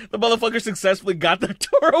 the motherfucker successfully got the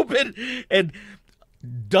door open, and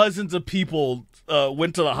dozens of people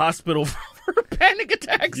went to the hospital for panic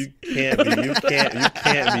attacks. You can't be.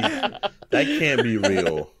 That can't be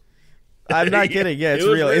real. I'm not kidding. Yeah, it's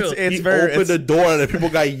real. It's He very. opened the door and then people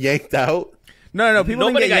got yanked out. No. People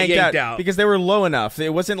Nobody didn't get got yanked yanked out out because they were low enough. They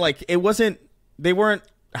weren't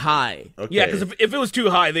high. Okay. Yeah, because if it was too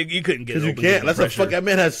high, you couldn't get it. Because you open can't. with That's the a fuck. That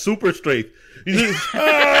man has super strength. He just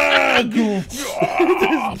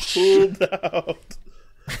pulled out.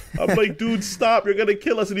 I'm like, dude, stop! You're gonna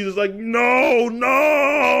kill us. And he's just like, no.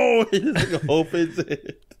 He just like, opens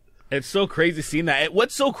it. It's so crazy seeing that.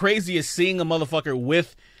 What's so crazy is seeing a motherfucker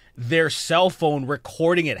with their cell phone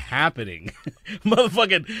recording it happening.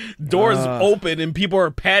 Motherfucking doors open and people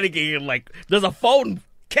are panicking and like there's a phone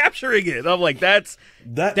capturing it. I'm like, that's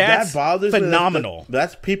bothers phenomenal. Me.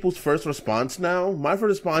 That's people's first response now. My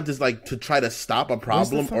first response is like to try to stop a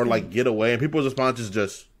problem or like get away, and people's response is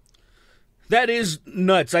just that is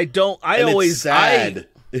nuts. I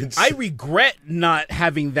regret not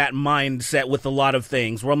having that mindset with a lot of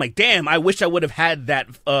things where I'm like, damn, I wish I would have had that.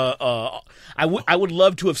 I would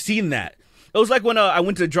love to have seen that. It was like when I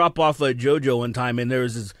went to drop off JoJo one time, and there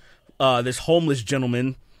was this homeless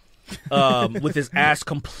gentleman with his ass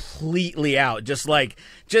completely out, just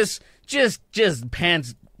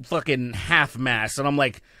pants fucking half mast, and I'm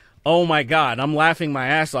like, oh my god, I'm laughing my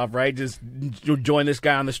ass off, right? Just join this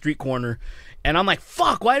guy on the street corner, and I'm like,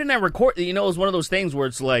 fuck, why didn't I record? You know, it was one of those things where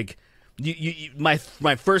it's like, my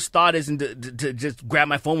first thought isn't to just grab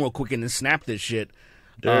my phone real quick and then snap this shit.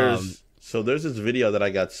 There's this video that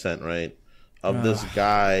I got sent, right, of this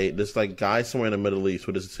guy somewhere in the Middle East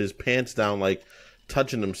with his pants down, like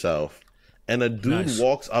touching himself, and a dude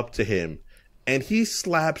walks up to him and he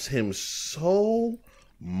slaps him so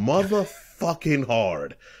motherfucking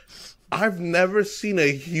hard. I've never seen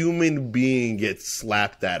a human being get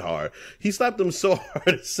slapped that hard. He slapped him so hard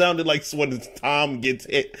it sounded like when Tom gets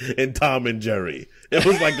hit in Tom and Jerry. It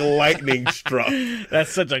was like lightning struck.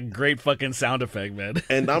 That's such a great fucking sound effect, man.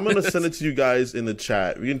 And I'm going to send it to you guys in the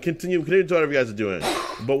chat. We can continue to whatever you guys are doing.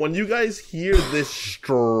 But when you guys hear this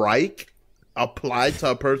strike applied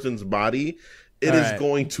to a person's body, it is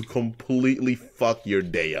going to completely fuck your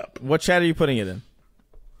day up. What chat are you putting it in?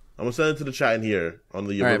 I'm gonna send it to the chat in here on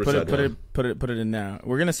the Riverside. Put it in now.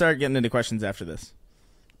 We're gonna start getting into questions after this.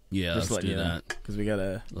 Yeah, let's do that. Because we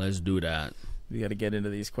gotta. Let's do that. We gotta get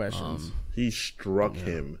into these questions. He struck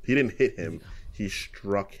him. He didn't hit him. He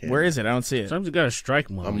struck him. Where is it? I don't see it. Sometimes you gotta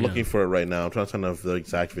strike one. I'm looking for it right now. I'm trying to find the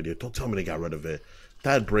exact video. Don't tell me they got rid of it.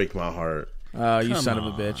 That'd break my heart. Oh, you son of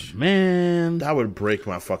a bitch, man! That would break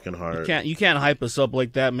my fucking heart. You can't hype us up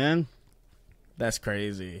like that, man. That's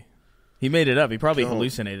crazy. He made it up. He probably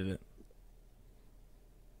hallucinated it.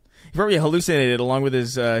 He probably hallucinated it along with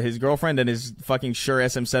his girlfriend and his fucking Shure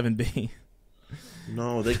SM7B.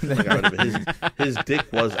 No, they got rid of it. His dick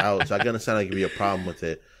was out, so I can understand there could be a problem with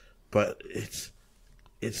it. But it's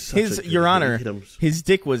such Your Honor, his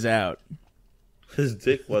dick was out. His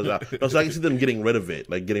dick was out. No, so I can see them getting rid of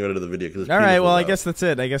it, like getting rid of the video. Cause all right, well, I guess that's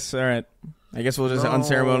it. I guess, all right. I guess we'll just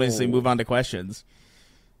unceremoniously move on to questions.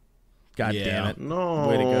 God Yeah. damn it. No.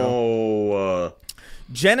 Way to go.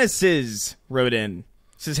 Genesis wrote in.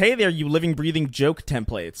 Says, hey there, you living, breathing joke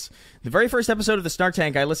templates. The very first episode of the Snark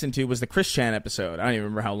Tank I listened to was the Chris Chan episode. I don't even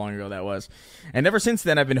remember how long ago that was. And ever since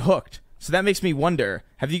then, I've been hooked. So that makes me wonder,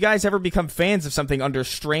 have you guys ever become fans of something under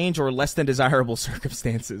strange or less than desirable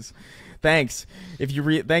circumstances? Thanks if you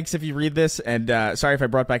read this, and sorry if I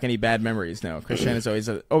brought back any bad memories. No, Chris Chan is always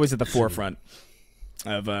at the forefront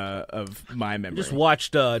of my memory. Just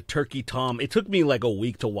watched Turkey Tom. It took me like a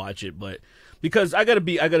week to watch it, but because I gotta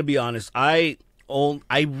be honest, I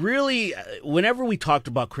really, whenever we talked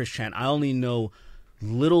about Chris Chan, I only know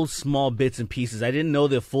little small bits and pieces. I didn't know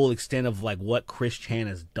the full extent of like what Chris Chan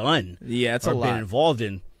has done. Yeah, it's or a lot. been involved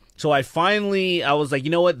in. So I was like, you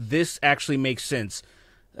know what, this actually makes sense.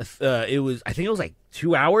 I think it was like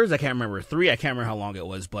 2 hours. I can't remember 3. I can't remember how long it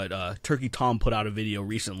was. But Turkey Tom put out a video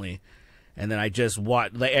recently, and then I just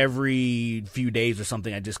watched like every few days or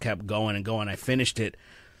something. I just kept going and going. I finished it.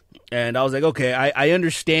 And I was like, okay, I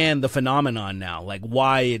understand the phenomenon now, like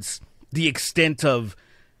why it's the extent of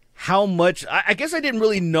how much. I guess I didn't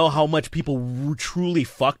really know how much people truly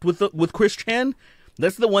fucked with Chris Chan.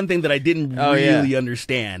 That's the one thing that I didn't really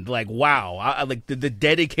understand. Like, wow, I like the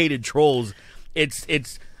dedicated trolls. It's.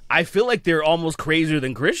 I feel like they're almost crazier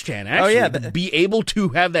than Chris Chan. Actually, to be able to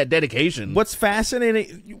have that dedication. What's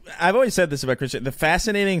fascinating, I've always said this about Chris Chan, the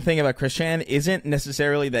fascinating thing about Chris Chan isn't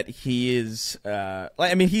necessarily that he is,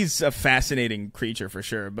 he's a fascinating creature for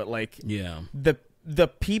sure, but like, the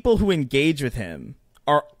people who engage with him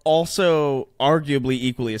are also arguably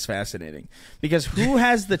equally as fascinating, because who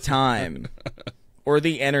has the time or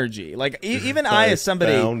the energy? Like, even I as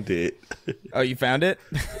somebody... found it. Oh, you found it?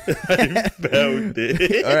 I found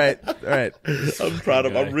it. All right.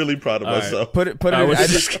 I'm really proud of myself. Put it.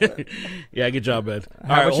 Yeah, good job, Ed. All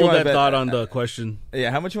How right, much you hold wanna that bet? thought on the question.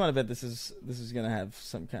 Yeah, how much you want to bet this is gonna have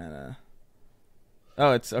some kind of?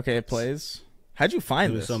 Oh, it's okay. It plays. How'd you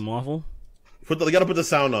find this? Something awful. You gotta put the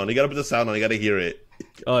sound on. You gotta hear it.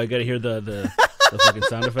 Oh, I gotta hear the fucking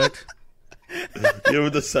sound effect. You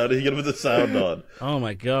gotta put the sound on. Oh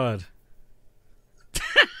my god.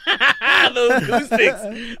 Those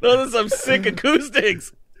acoustics. Those are some sick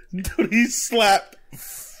acoustics. Dude, he slapped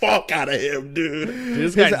fuck out of him, dude.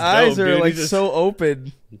 This His guy's eyes dope, are dude. like He just- so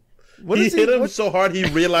open. What He is hit him what- so hard he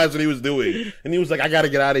realized what he was doing, and he was like, "I gotta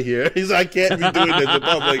get out of here." He's like, "I can't be doing this in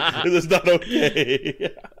public. This is not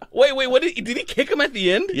okay." Wait, what did he kick him at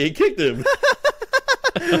the end? Yeah, he kicked him.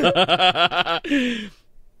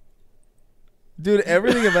 Dude,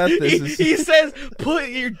 everything about this is. He says, "Put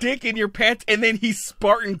your dick in your pants," and then he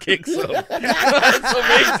Spartan kicks him.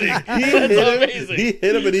 That's amazing. He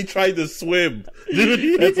hit him and he tried to swim.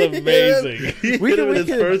 Dude, That's amazing. He hit him and his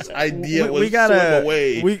first idea was swim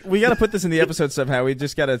away. We gotta put this in the episode somehow. We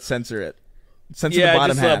just gotta censor it. Censor the Yeah,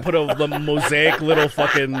 bottom just half. put a mosaic little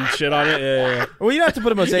fucking shit on it. Yeah. Well, you don't have to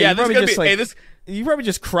put a mosaic. Yeah, you this probably is gonna just be- like hey, this- you probably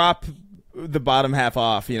just crop the bottom half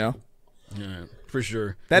off. You know, Yeah, for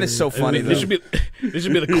sure. that is so funny. This though.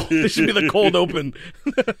 should be the cold open.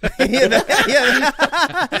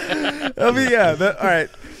 All right.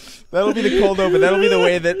 That'll be the cold open. That'll be the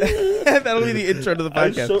way that. That'll be the intro to the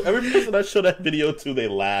podcast. Every person I show that video to, they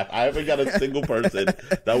laugh. I haven't got a single person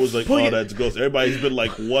that was like, "Oh, that's gross." Everybody's been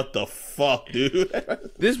like, "What the fuck, dude?"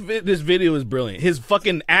 This video is brilliant. His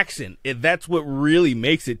fucking accent, that's what really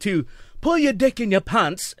makes it too. Pull your dick in your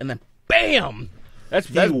pants, and then bam. That's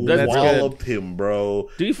He good. walloped him, bro.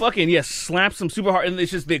 Dude, he fucking slaps him super hard, and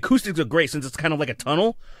it's just the acoustics are great since it's kind of like a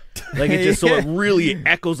tunnel. Like it just so it really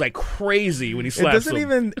echoes like crazy when he It slaps doesn't him.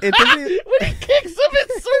 even. It doesn't. e- When he kicks him,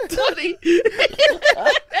 it's so funny.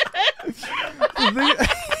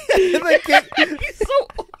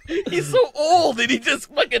 He's so old, and he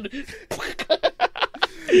just fucking. It's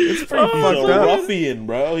pretty He's fucked a up. ruffian,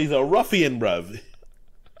 bro. He's a ruffian, bruv.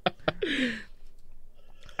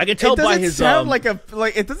 I can tell It by doesn't his sound like a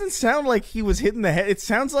like. It doesn't sound like he was hitting the head. It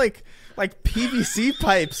sounds like PVC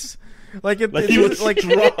pipes. Like it. Like it he was like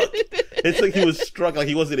struck. It's like he was struck. Like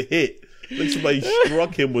he wasn't hit. Like somebody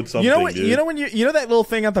struck him with something. you know. Dude. You know when you know that little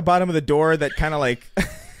thing at the bottom of the door that kind of like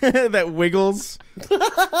that wiggles. That's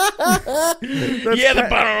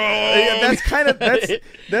kind of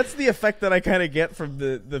that's the effect that I kind of get from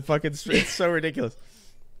the fucking. It's so ridiculous.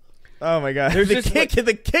 Oh my god!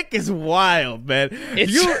 The kick is wild, man.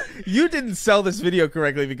 You didn't sell this video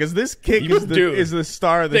correctly because this kick is the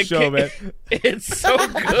star of the show, man. It's so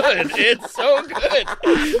good. It's so good.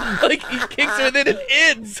 Like he kicks her and then it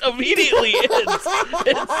ends immediately. It's so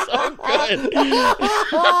good.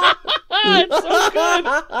 It's so good.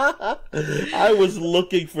 I was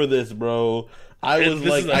looking for this, bro. I was This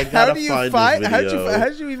like, is I How gotta do you find find? this video.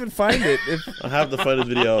 How'd you even find it? If, I have to find this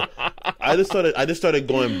video. I just started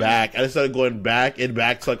going back. I just started going back and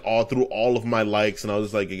back to like all through all of my likes, and I was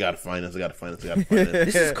just like, I gotta find this. I gotta find this. I gotta find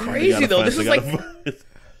this. This is crazy though. This is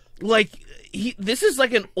this is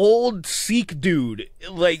like an old Sikh dude.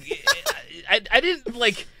 Like, I didn't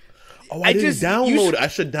like. Oh, I didn't just download it. I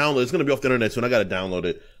should download it. It's gonna be off the internet soon. I gotta download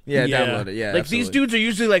it. yeah, download it. Yeah, like these dudes are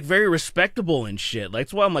usually like very respectable and shit. Like,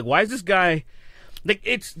 that's why I'm like, why is this guy? Like,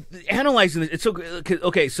 it's analyzing it. It's so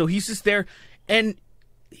okay. So he's just there, and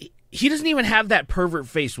he doesn't even have that pervert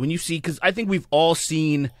face when you see. Because I think we've all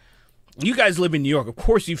seen. You guys live in New York. Of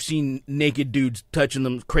course, you've seen naked dudes touching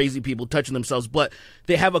them, crazy people touching themselves, but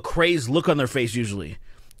they have a crazed look on their face usually.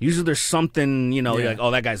 Usually, there's something you're like,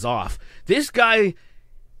 oh, that guy's off. This guy,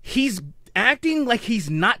 he's acting like he's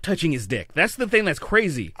not touching his dick. That's the thing that's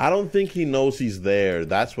crazy. I don't think he knows he's there.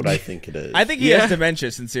 That's what I think it is. I think he has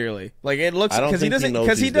dementia. Sincerely, like it looks I don't because he think he doesn't knows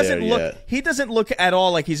because he he's doesn't there look yet. he doesn't look at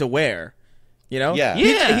all like he's aware. You know?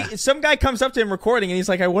 Yeah. Some guy comes up to him recording and he's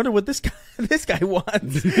like, I wonder what this guy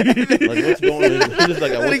wants. Like, what's going on? He's just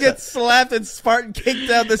like, Then he gets slapped and Spartan kicked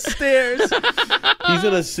down the stairs.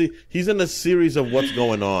 he's in a series of what's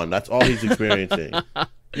going on. That's all he's experiencing.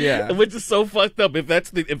 Yeah. Which is so fucked up. If that's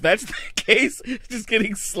the case, just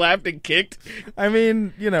getting slapped and kicked. I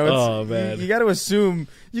mean, it's, Oh, man. you got to assume.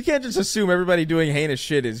 You can't just assume everybody doing heinous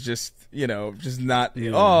shit is just not.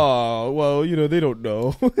 Yeah. Oh, well, they don't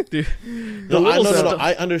know. No,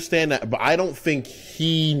 I understand that, but I don't think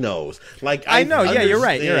he knows. Like I know. Yeah, you're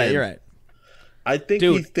right. understand. You're right. I think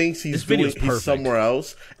Dude, he thinks this he's video's perfect. somewhere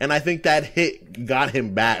else, and I think that hit got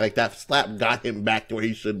him back. Like that slap got him back to where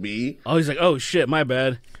he should be. Oh, he's like, oh shit, my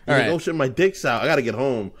bad. He's All like, right. oh shit, my dick's out. I gotta get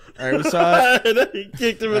home. All right, we saw. And then he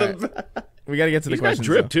kicked him in the back. We got to get to the He's got questions.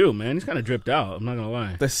 dripped too, man. He's kind of dripped out. I'm not gonna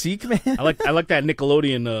lie. The Sikh man. I like that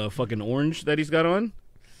Nickelodeon fucking orange that he's got on.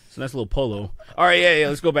 It's a nice little polo. All right, yeah.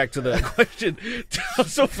 Let's go back to the question. I'm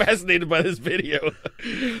so fascinated by this video.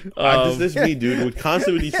 This me, dude. We're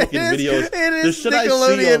constantly with these fucking videos. It is The shit I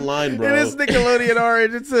see online, bro. It is Nickelodeon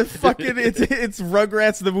orange. It's a fucking. It's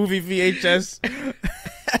Rugrats the movie VHS.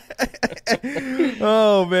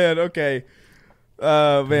 Oh man. Okay.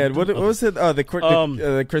 Man, what was it? Oh, the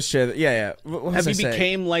Christian. Yeah. What was Have I you saying?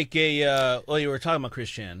 became like a? Well, you were talking about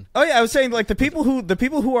Christian. Oh yeah, I was saying like the people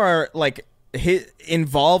who are like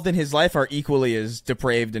involved in his life are equally as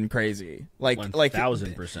depraved and crazy. Like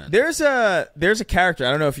 1000%. There's a character,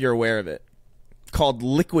 I don't know if you're aware of it, called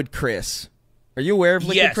Liquid Chris. Are you aware of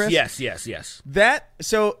Liquid Chris? Yes.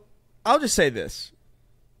 So I'll just say this.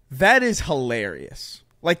 That is hilarious.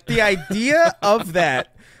 Like the idea of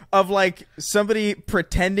that, of like somebody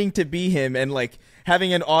pretending to be him and like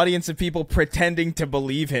having an audience of people pretending to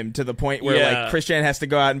believe him to the point where like Christian has to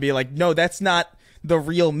go out and be like, no, that's not the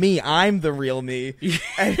real me. I'm the real me.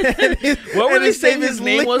 What were they saying his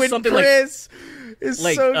name was? Something Chris is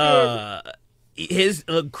like so good. His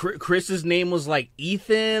Chris's name was like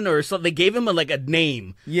Ethan or something. They gave him a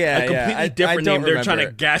name. Yeah, a completely different don't name. They're remember trying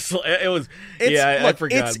to gaslight. It was. Look, I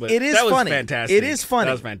forgot. But it is that was funny. fantastic. It is funny.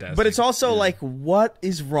 That was fantastic. But it's also like, what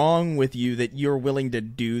is wrong with you that you're willing to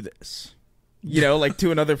do this? Like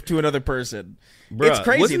to another person. Bruh, it's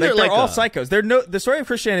crazy. wasn't Like there they're like all a- psychos. The story of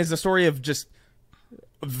Christian is the story of just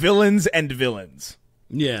villains and villains.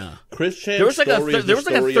 Yeah. Christian. There was like a story is the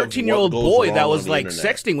 13-year-old story of what boy goes that wrong was on the like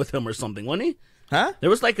internet. sexting with him or something, wasn't he? Huh? There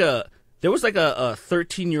was like a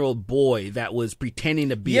 13-year-old boy that was pretending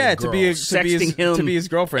to be a girl, to be sexting him to be his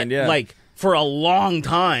girlfriend. Yeah, like for a long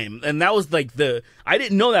time, and that was like I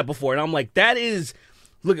didn't know that before, and I'm like, that is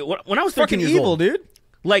when I was 13 fucking years evil, old, dude.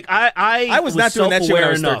 Like I was not doing that shit when I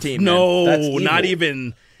was self-aware 13, enough. man. No, That's evil. not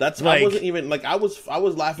even. That's like, I wasn't even like I was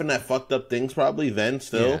laughing at fucked up things probably then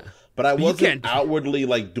still, Yeah. but I But you wasn't can't- outwardly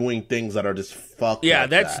like doing things that are just fucked. Yeah, like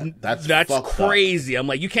that's fucked up. crazy. I'm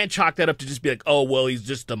like, you can't chalk that up to just be like, oh well, he's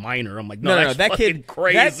just a minor. I'm like, no, No, that's that fucking kid,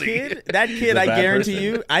 crazy. that kid, a I bad guarantee person.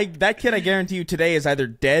 you, that kid, I guarantee you today is either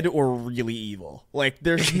dead or really evil. Like,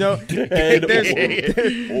 there's no, Dead there's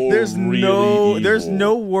or really no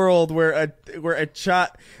evil. world where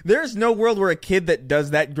there's no world where a kid that does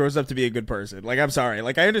that grows up to be a good person. Like, I'm sorry,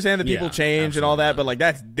 like I understand that people Yeah, change and all that, but like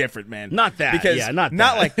that's different, man. Not that, because yeah, not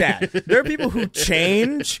like that. There are people who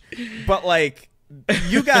change, but like.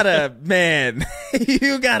 You gotta, man.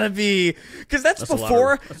 You gotta be, because that's a lot of-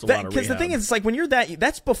 before. that's a lot of Because the thing rehab. is, it's like when you're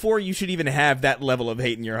that's before you should even have that level of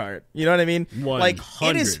hate in your heart. You know what I mean? 100. Like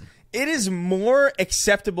it is more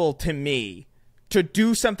acceptable to me to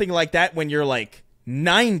do something like that when you're like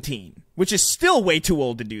 19, which is still way too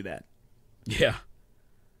old to do that. Yeah.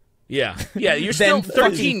 Yeah, you're still Then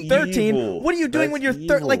 13. 13. Evil. What are you doing That's when you're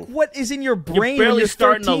evil. like? What is in your You're brain? barely when you're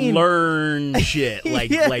starting 13? to learn shit. Like,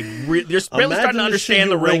 Yeah. you're barely starting to Imagine the shit understand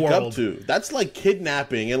you the real rank world. up to. That's like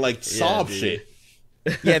kidnapping and like sob dude. shit.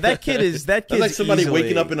 Yeah, that kid's That's like somebody easily,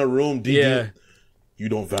 waking up in a room. Yeah. You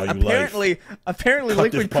don't value Apparently, life. Cut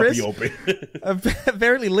Liquid this Chris. puppy open.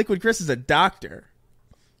 Apparently, Liquid Chris is a doctor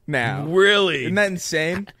now. Really? Isn't that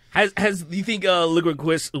insane? Has do you think Liquid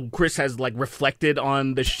Chris has like reflected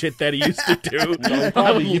on the shit that he used to do? No,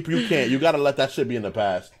 probably you can't. You gotta let that shit be in the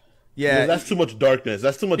past. Yeah, Because that's too much darkness.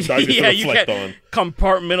 That's too much darkness yeah, to you reflect can't on.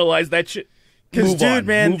 compartmentalize that shit. because Move dude, on.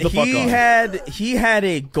 man, Move the fuck on. he had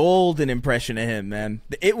a golden impression of him, man.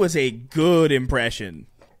 It was a good impression.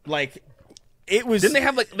 Like it was. Didn't they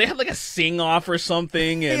had like a sing off or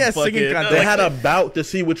something? And Yeah, fucking, singing contest. They had a bout to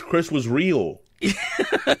see which Chris was real.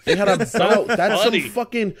 They had a bout. That's funny. some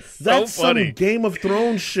fucking. That's funny. some Game of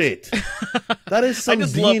Thrones shit. That is some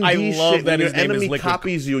just D&D love- I love shit. that When your his name is enemy Liquid.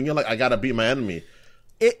 copies you, and you're like, I gotta beat my enemy.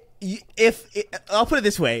 I'll put it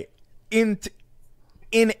this way, in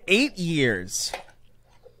 8 years,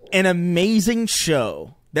 an amazing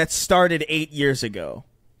show that started 8 years ago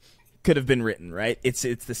could have been written, right? It's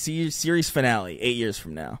the series finale 8 years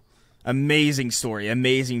from now. Amazing story,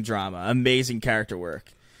 amazing drama, amazing character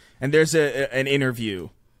work. And there's an interview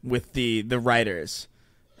with the writers,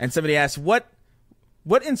 and somebody asked, what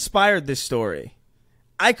inspired this story?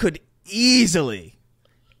 I could easily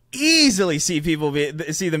see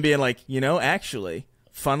see them being like, actually,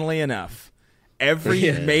 funnily enough,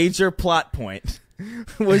 every major plot point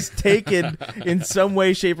was taken in some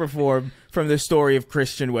way, shape, or form from the story of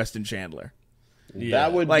Christian Weston Chandler.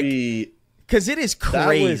 That would Like, be. Because it is That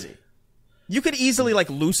crazy. was- You could easily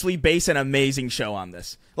loosely base an amazing show on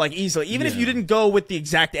this. Like easily, even if you didn't go with the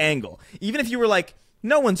exact angle. Even if you were like,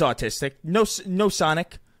 no one's autistic, no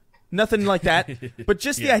Sonic, nothing like that. But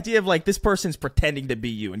just the idea of this person's pretending to be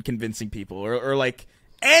you and convincing people, or like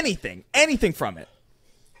anything from it.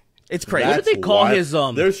 It's crazy. What did they call wild. his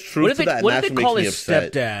There's truth what did to that, and What did that's they what call makes me his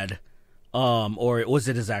upset. stepdad? Or was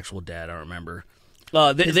it his actual dad? I don't remember.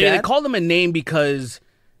 They dad? called him a name because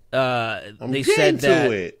I'm they getting said to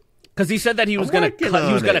that it. because he said that he was I'm gonna working cut,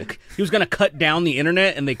 he was on gonna it. he was gonna cut down the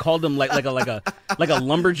internet, and they called him like a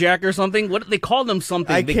lumberjack or something. What they called him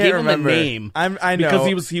something? I They can't gave remember. him a name. I know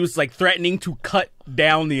because he was like threatening to cut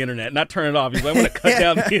down the internet, not turn it off. He's like, I'm gonna cut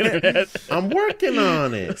down the internet. I'm working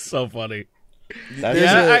on it. So funny. That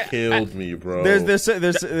Yeah, shit killed me, bro.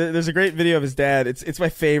 There's a great video of his dad. It's my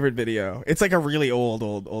favorite video. It's like a really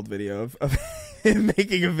old video of him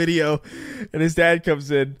making a video, and his dad comes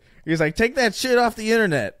in. He's like, take that shit off the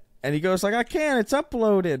internet. And he goes like, I can't, it's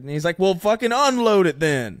uploaded. And he's like, well, fucking unload it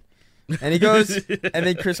then. And he goes, and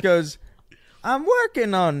then Chris goes, I'm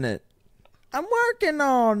working on it. I'm working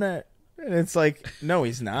on it. And it's like, no,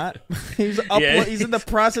 he's not. He's in the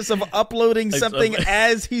process of uploading something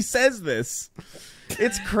as he says this.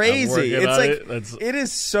 It's crazy. I'm It's working like on it. it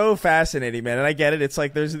is so fascinating, man. And I get it. It's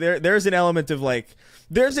like there's an element of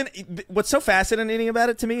what's so fascinating about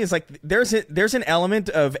it to me is there's an element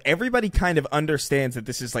of everybody kind of understands that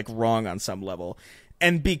this is wrong on some level.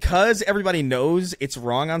 And because everybody knows it's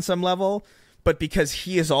wrong on some level, but because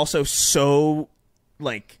he is also so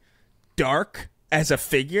dark as a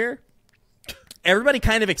figure, everybody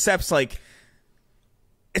kind of accepts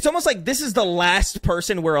it's almost like this is the last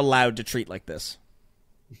person we're allowed to treat like this.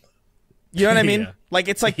 You know what I mean? Yeah.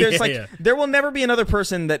 It's like there's Yeah. there will never be another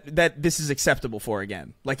person that this is acceptable for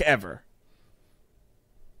again, ever.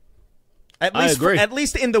 At I least agree. at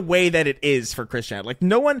least in the way that it is for Christian.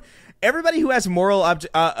 No one, everybody who has moral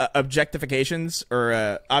objectifications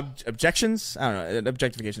or objections. I don't know.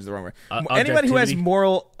 Objectification is the wrong word. Anybody who has Objectivity.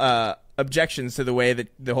 moral objections to the way that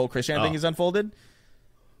the whole Christian thing is unfolded,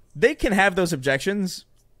 they can have those objections,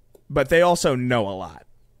 but they also know a lot.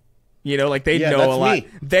 They know that's a lot. me.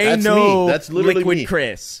 They That's know me. That's literally Liquid me.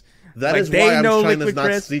 Chris. That is they why I'm know trying to Liquid not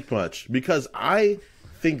Chris. speak much, because I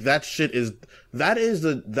think that shit is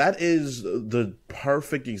the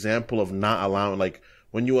perfect example of not allowing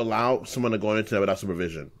when you allow someone to go on the internet without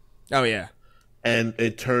supervision, Oh yeah. and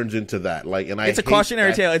it turns into that. It's a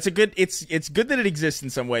cautionary tale. It's good that it exists in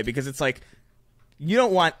some way, because it's you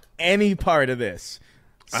don't want any part of this.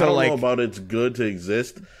 I So don't know about it's good to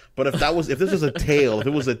exist, but if this was a tale, if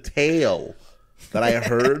it was a tale that I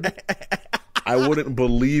heard, I wouldn't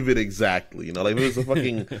believe it exactly. If it was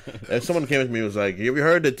if someone came to me and was like, "Have you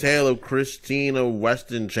heard the tale of Christina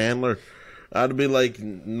Weston Chandler?" I'd be like,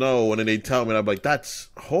 "No," and then they tell me, and I'd be like, "That's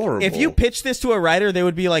horrible." if you pitch this to a writer, they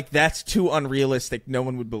would be like, "That's too unrealistic. No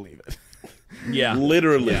one would believe it." Yeah.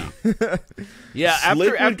 Literally. Yeah,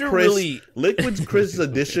 after really Liquid Chris's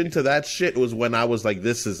addition to that shit was when I was like,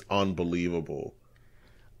 this is unbelievable.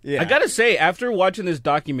 Yeah. I gotta say, after watching this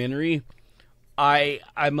documentary, I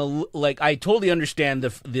totally understand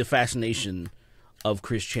the fascination of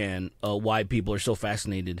Chris Chan, why people are so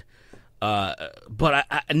fascinated. But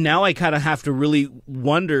now I kind of have to really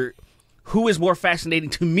wonder who is more fascinating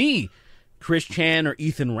to me, Chris Chan or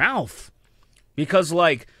Ethan Ralph, because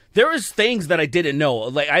like there was things that I didn't know.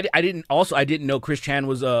 Like I didn't know Chris Chan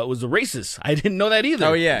was a racist. I didn't know that either.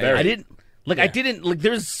 Oh yeah, I didn't. Like I didn't like.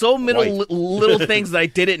 There's so many little things that I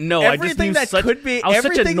didn't know. Everything I just knew that could be. I was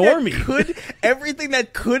such a normie. Everything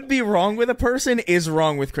that could be wrong with a person is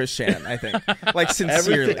wrong with Chris Chan. I think, like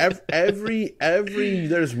sincerely, every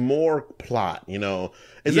there's more plot. You know,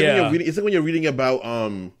 it's like when you're reading about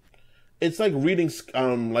it's like reading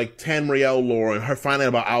like Tamriel lore and her finding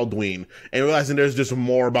out about Alduin and realizing there's just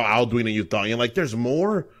more about Alduin than you thought. You're like, there's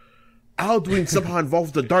more. Alduin somehow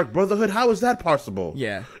involved with the Dark Brotherhood. How is that possible?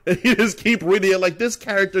 Yeah, and you just keep reading it like this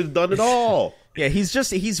character's done it all. Yeah, he's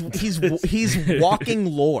walking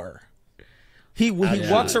lore. He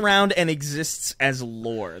walks around and exists as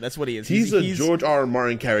lore. That's what he is. He's a George R.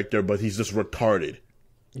 Martin character, but he's just retarded.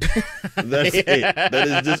 That's it. That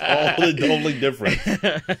is just all the only difference.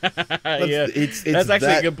 That's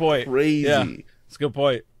actually a good point. Crazy. Yeah, it's a good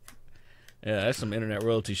point. Yeah, that's some internet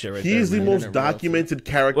royalty shit right there. He's the most documented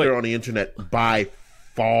character on the internet by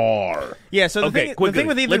far. Yeah, so the thing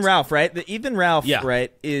with Ethan Ralph, right? The Ethan Ralph,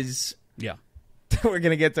 right, is... Yeah. We're going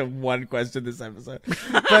to get to one question this episode.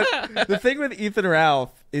 But the thing with Ethan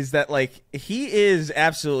Ralph is that, like, he is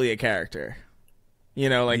absolutely a character. You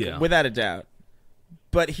know, like, without a doubt.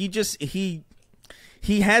 But he just... He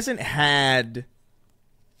hasn't had...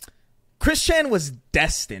 Chris Chan was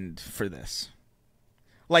destined for this.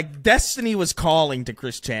 Like, destiny was calling to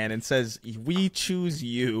Chris Chan and says, we choose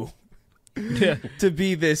you to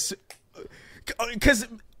be this. Because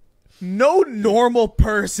no normal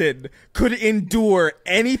person could endure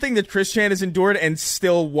anything that Chris Chan has endured and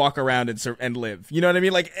still walk around and live. You know what I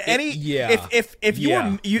mean? Like, if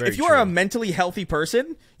you are a mentally healthy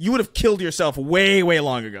person, you would have killed yourself way, way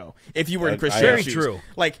long ago if you were in Chris Chan's shoes. Very true.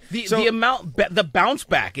 Like, the bounce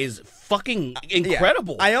back is fucking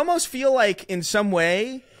incredible. I almost feel like in some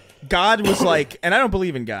way God was like, and I don't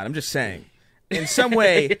believe in God, I'm just saying, in some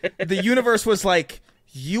way the universe was like,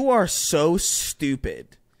 you are so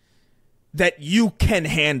stupid that you can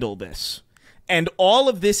handle this, and all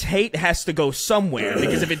of this hate has to go somewhere,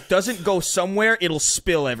 because if it doesn't go somewhere, it'll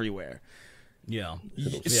spill everywhere. Yeah.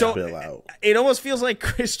 So it almost feels like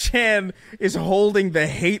Chris Chan is holding the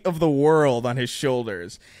hate of the world on his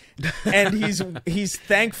shoulders. And he's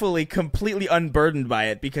thankfully completely unburdened by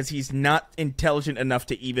it, because he's not intelligent enough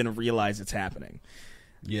to even realize it's happening.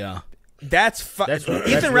 Yeah. That's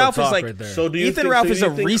Ethan Ralph is like, right, so do you Ethan think, Ralph so is a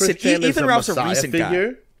recent Ethan Ralph's a recent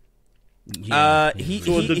figure? guy. Yeah.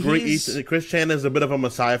 To a degree, Chris Chan is a bit of a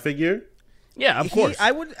messiah figure. Yeah, of course.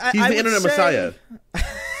 He's the internet messiah.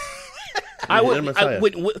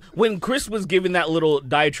 When Chris was giving that little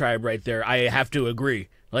diatribe right there, I have to agree.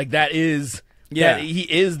 Like, that is... Yeah, he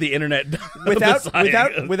is the internet.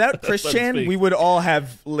 Without Chris Chan, we would all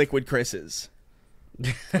have Liquid Chris's.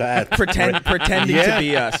 Pretending to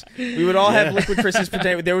be us. We would all have Liquid Chris's.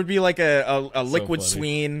 There would be like a Liquid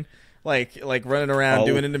Sween, like running around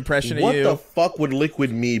doing an impression of you. What the fuck would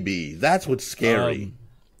Liquid Me be? That's what's scary.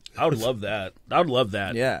 I would love that. I would love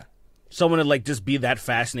that. Yeah, someone to like just be that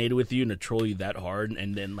fascinated with you and to troll you that hard,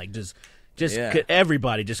 and then like just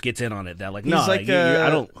everybody just gets in on it. That like, no, like, I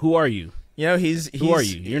don't. Who are you? You know, who are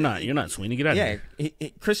you? You're not Sweeney. Get out of here. Yeah,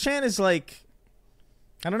 Chris Chan is like,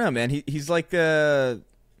 I don't know, man. He's like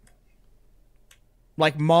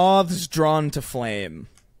moths drawn to flame.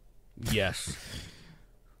 Yes.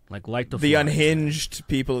 Like the unhinged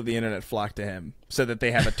people of the internet flock to him so that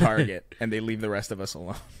they have a target and they leave the rest of us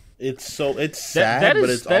alone. It's sad, but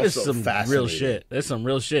it's also some fascinating. Real shit. That's some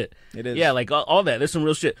real shit. It is. Yeah, like all that. There's some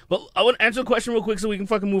real shit. But I want to answer the question real quick so we can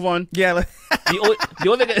fucking move on. Yeah. The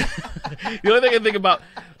only thing I think about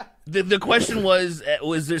the question was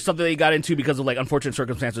there something they got into because of like unfortunate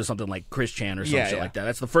circumstances or something like Chris Chan or some shit like that.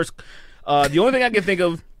 That's the first. The only thing I can think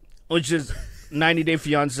of, which is 90 Day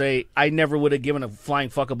Fiancé. I never would have given a flying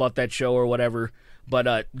fuck about that show or whatever.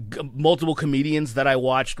 But multiple comedians that I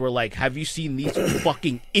watched were like, "Have you seen these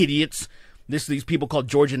fucking idiots? These people called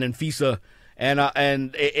George and Nfisa,"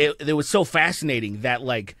 and it was so fascinating that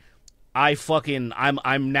like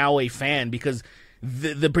I'm now a fan because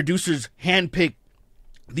the producers handpick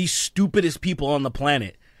these stupidest people on the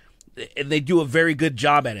planet, and they do a very good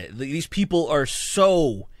job at it. These people are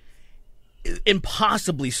so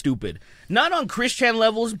impossibly stupid. Not on Christian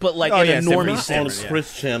levels, but like Oh, in yeah, a it's different. normie Not on sense.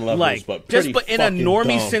 Christian levels, Like but just pretty but in a fucking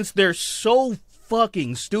normie dumb. sense, they're so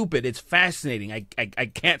fucking stupid. It's fascinating. I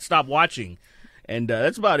can't stop watching, and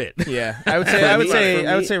that's about it. Yeah, I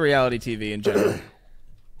would say reality TV in general.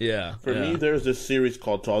 Yeah, For me, there's this series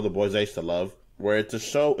called To All the Boys I Used to Love, where it's a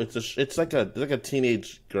show. It's like a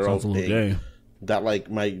teenage girl Sounds a little thing gay. that like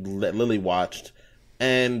my Lily watched,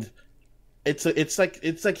 and it's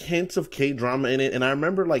like hints of K-drama in it. And I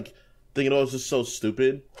remember like thinking, oh, this is so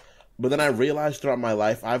stupid. But then I realized throughout my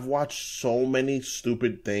life, I've watched so many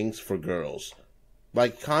stupid things for girls.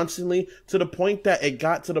 Like, constantly, to the point that it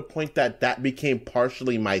got to the point that became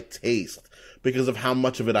partially my taste because of how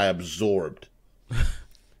much of it I absorbed.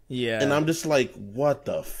 Yeah, And I'm just like, what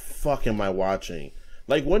the fuck am I watching?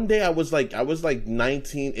 Like, one day I was like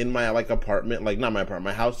 19 in my like apartment, like not my apartment,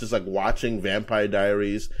 my house, just like watching Vampire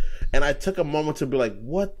Diaries. And I took a moment to be like,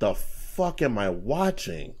 what the fuck am I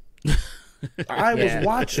watching? I was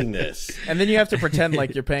watching this. and then you have to pretend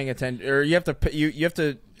like you're paying attention, or you have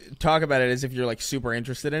to talk about it as if you're like super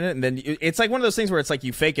interested in it, and then it's like one of those things where it's like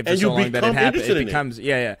you fake it for And so you long that it become happens. interested It in it. becomes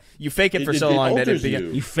you fake it for It so long that it alters becomes.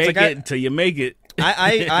 you. You fake like it until you make it.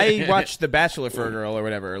 I watched The Bachelor for a Girl or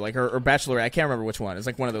whatever, like or Bachelorette. I can't remember which one. It's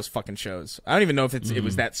like one of those fucking shows. I don't even know if it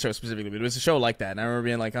was that show specifically, but it was a show like that. And I remember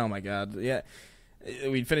being like, oh my god, yeah.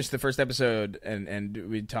 We'd finish the first episode and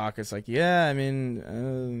we'd talk. It's like, yeah, I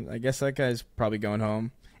mean, I guess that guy's probably going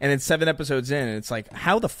home. And then 7 episodes in, and it's like,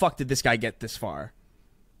 how the fuck did this guy get this far?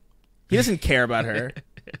 He doesn't care about her.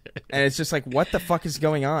 And it's just like, what the fuck is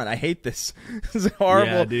going on? I hate this. This is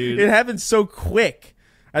horrible. Yeah, dude. It happens so quick.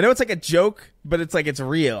 I know it's like a joke, but it's like it's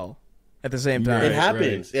real at the same time. It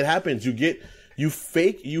happens. It happens. You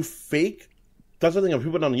fake. That's the thing of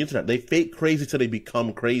people on the internet. They fake crazy till they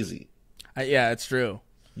become crazy. Yeah, it's true.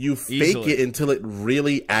 You fake Easily. it until it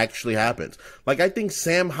really actually happens. Like, I think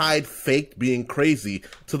Sam Hyde faked being crazy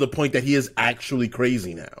to the point that he is actually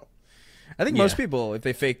crazy now. I think most people, if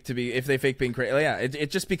they fake being crazy, yeah, it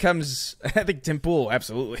just becomes. I think Tim Pool,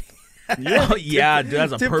 absolutely. Oh, yeah, dude,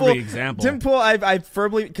 that's a Tim perfect Pool, example. Tim Pool, I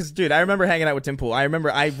firmly, because dude, I remember hanging out with Tim Pool. I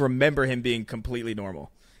remember him being completely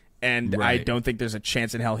normal, and I Right. don't think there's a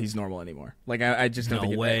chance in hell he's normal anymore. Like I just don't No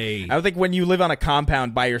think. way. I don't think when you live on a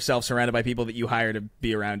compound by yourself, surrounded by people that you hire to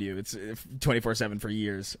be around you, it's 24/7 for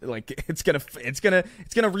years. Like it's gonna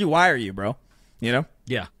rewire you, bro. You know?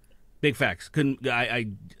 Yeah, big facts. Couldn't I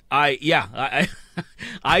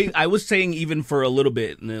was saying even for a little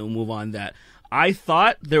bit, and then we'll move on. That I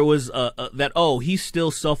thought there was that he's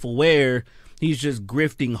still self-aware, he's just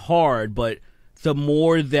grifting hard. But the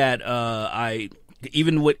more that I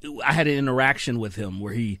had an interaction with him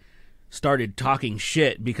where he started talking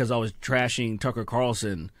shit because I was trashing Tucker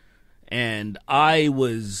Carlson, and I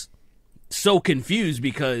was so confused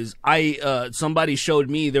because somebody showed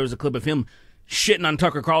me there was a clip of him shitting on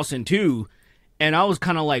Tucker Carlson too, and I was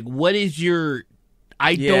kind of like, what is your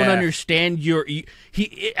I don't understand I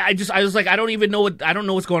was like, I don't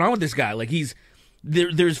know what's going on with this guy. Like,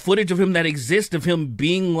 there's footage of him that exists of him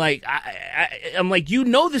being like, I'm like,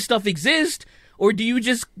 this stuff exists, or do you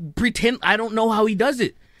just pretend? I don't know how he does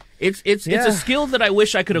it. It's a skill that I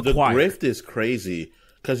wish I could acquire. The grift is crazy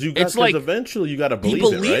because eventually you got to He believe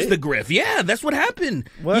it, believes right? the grift. Yeah, that's what happened.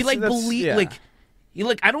 Well, He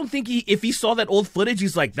I don't think if he saw that old footage,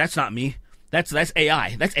 he's like, that's not me. That's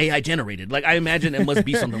AI. That's AI generated. Like, I imagine it must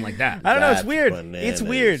be something like that. I don't know. It's That's weird. bananas. It's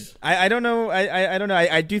weird. I don't know. I don't know.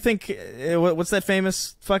 I do think what's that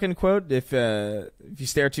famous fucking quote? If you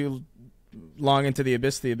stare too long into the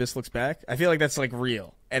abyss looks back. I feel like that's like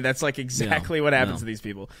real, and that's like exactly what happens to these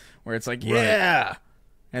people. Where it's like, yeah,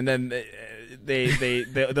 and then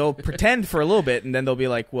they'll pretend for a little bit, and then they'll be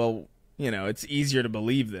like, well, it's easier to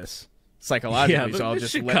believe this psychologically. Yeah, so I'll this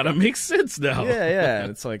just shit kind of makes sense now. Yeah.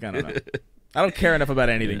 It's like, I don't know. I don't care enough about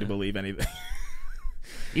anything to believe anything.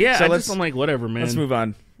 Yeah, So I'm like, whatever, man. Let's move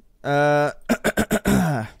on.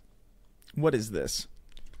 What is this?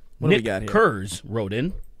 What Nick do we got here? Kurz wrote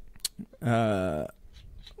in.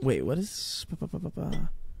 Wait, what is? All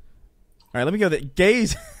right, let me go.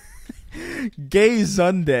 Gays, Gay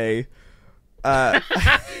Sunday. That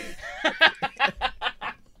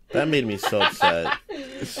made me so upset.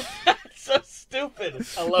 So stupid.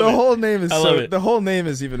 I love The whole name is I love it. The whole name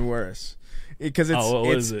is even worse because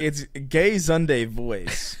what is it? it's Gay Sunday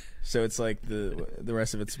voice. So it's like the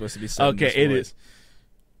rest of it's supposed to be Sunday's Okay, it voice. is.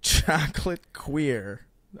 Chocolate queer.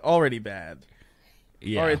 Already bad.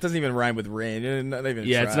 Yeah. Or it doesn't even rhyme with rain. Not even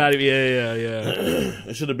Yeah, it's try. not even. Yeah.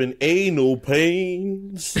 It should have been anal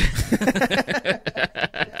pains.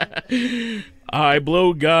 I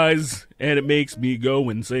blow guys, and it makes me go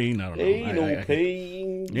insane. I don't know. Anal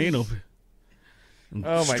pains. Anal. Oh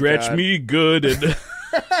my Stretch God. me good and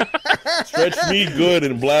Stretch me good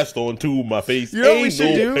and blast onto my face. You know what we Ain't should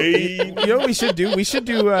no do? pain. You know what we should do? We should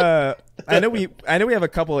do. I know we have a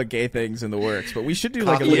couple of gay things in the works, but we should do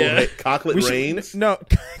like a little. Cocklet we should- Rains. No,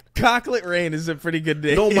 Cocklet Rain is a pretty good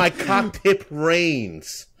name. No, my cock tip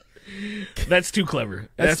rains. that's too clever.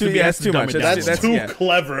 That's too- to be, that's to too dumb much. it down. That's- That's too yeah.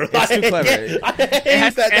 clever. It's too clever. I hate It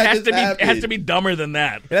has, that it has just to be. It has happened. to be dumber than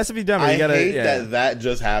that. It has to be dumber. You I gotta. hate Yeah. that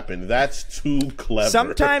just happened. That's too clever.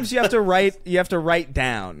 Sometimes you have to write. You have to write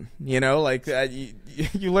down. You know, like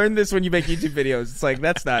you learn this when you make YouTube videos. It's like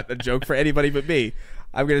that's not a joke for anybody but me.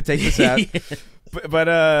 I'm gonna take this out.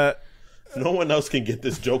 But no one else can get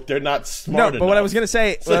this joke. They're not no. smart But what I was gonna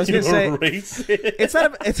say. What I was gonna say. Erase it. It's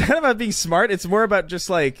not about being smart. It's more about just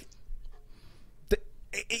like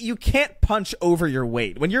you can't punch over your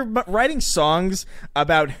weight when you're writing songs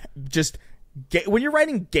about just when you're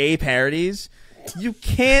writing gay parodies. You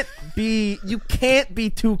can't be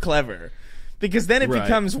too clever because then it Right.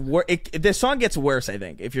 becomes the song gets worse. I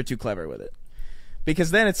think if you're too clever with it,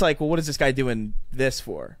 because then it's like, well, what is this guy doing this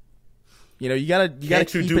for? You know, you gotta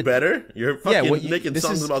Can't you keep do it, better? You're fucking well, making this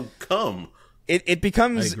songs is- about cum. It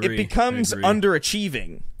becomes I agree.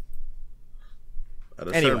 underachieving. At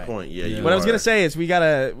a Anyway. certain point, yeah. You What I was are. gonna say is we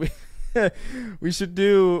should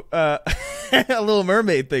do a Little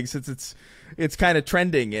Mermaid thing since it's kind of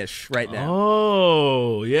trending-ish right now.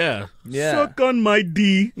 Oh yeah. Yeah. Suck on my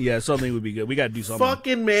D. Yeah, something would be good. We gotta do something.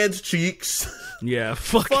 Fucking man's cheeks. Yeah,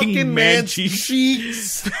 fucking, Fucking man man's cheeks.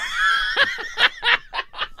 cheeks.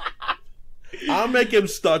 I'll make him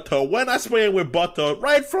stutter when I spray it with butter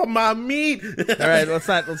right from my meat. All right, let's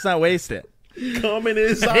not waste it. Come in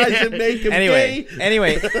his eyes and make him Anyway,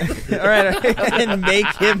 gay. all right, and make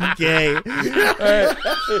him gay. All right.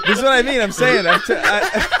 This is what I mean. I'm saying.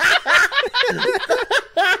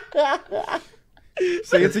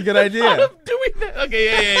 So it's a good idea. Doing that. Okay,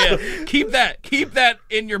 yeah. Keep that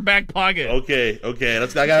in your back pocket. Okay.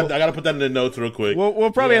 I gotta put that in the notes real quick.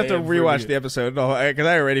 We'll probably Yeah, have to yeah, rewatch for- the episode because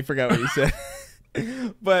I already forgot what you said.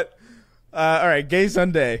 But all right, Gay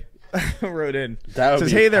Sunday wrote in. That would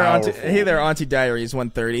Says, be hey there, powerful. Auntie Diaries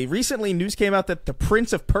 130. Recently, news came out that the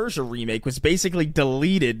Prince of Persia remake was basically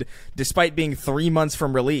deleted despite being 3 months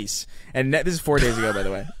from release. And this is 4 days ago, by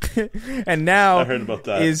the way. And now I heard about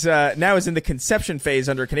that. is in the conception phase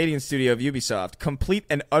under a Canadian studio of Ubisoft. Complete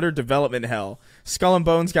and utter development hell. Skull and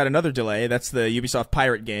Bones got another delay. That's the Ubisoft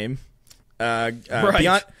pirate game.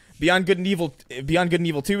 Right. Beyond Good and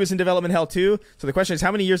Evil 2 is in development hell too. So the question is,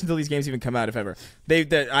 how many years until these games even come out, if ever?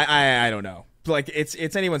 I don't know. Like it's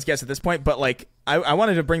anyone's guess at this point. But like I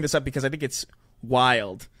wanted to bring this up because I think it's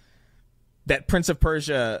wild that Prince of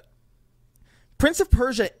Persia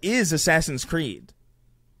is Assassin's Creed.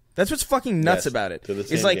 That's what's fucking nuts Yes, about it. they're the It's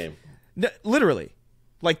same like game. literally.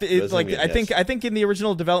 Like They're the same game, I yes. think in the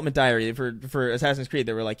original development diary for Assassin's Creed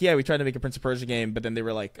they were like, yeah, we tried to make a Prince of Persia game, but then they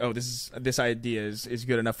were like, oh, this idea is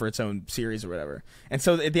good enough for its own series or whatever. And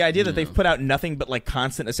so the idea that they've put out nothing but like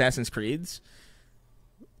constant Assassin's Creeds,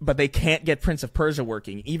 but they can't get Prince of Persia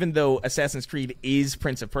working, even though Assassin's Creed is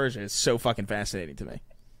Prince of Persia, is so fucking fascinating to me.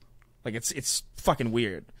 Like it's fucking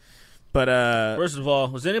weird. But First of all,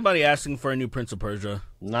 was anybody asking for a new Prince of Persia?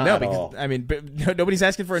 Not no, at because all. I mean, nobody's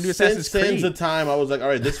asking for a new Assassin's Since Creed. the time I was like, all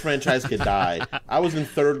right, this franchise could die. I was in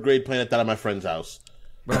 3rd grade playing that at my friend's house.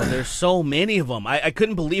 Bro, there's so many of them. I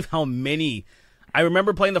couldn't believe how many. I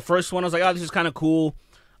remember playing the first one. I was like, oh, this is kind of cool.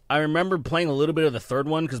 I remember playing a little bit of the third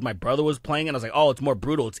one because my brother was playing it. And I was like, oh, it's more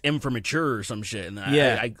brutal. It's M for mature or some shit. And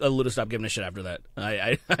Yeah. I literally stopped giving a shit after that.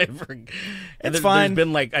 And It's fine. There's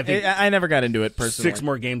been like, I think, I never got into it personally. 6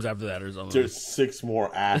 more games after that or something. There's 6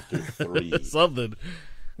 more after 3. Something.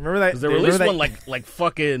 Remember that? They released one like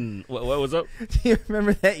fucking, what was up? Do you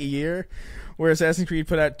remember that year where Assassin's Creed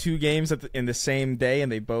put out 2 games in the same day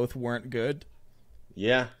and they both weren't good?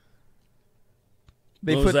 Yeah.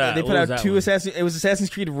 They What put was that? they What put was out that 2 one? It was Assassin's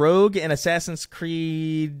Creed Rogue and Assassin's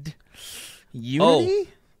Creed Unity.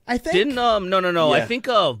 I think Didn't no. I Yeah. think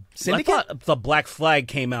Syndicate? I thought the Black Flag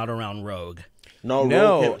came out around Rogue. No.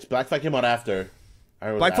 Black Flag came out after.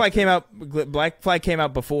 Black Flag came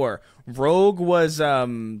out before. Rogue was I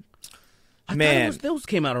thought man. those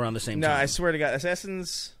came out around the same No, time. I swear to God,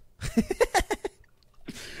 Assassins.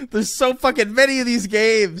 There's so fucking many of these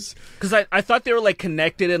games. Because I thought they were like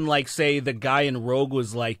connected, and like say the guy in Rogue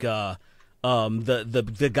was like the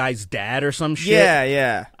guy's dad or some shit.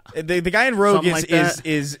 Yeah. The guy in Rogue Something like that.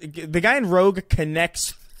 is the guy in Rogue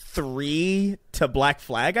connects 3 to Black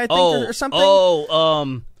Flag, I think, or something.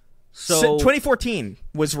 So 2014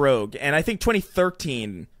 was Rogue, and I think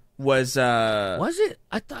 2013 was was it?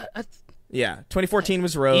 I thought 2014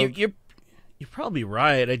 was Rogue. you're probably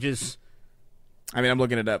right. I mean, I'm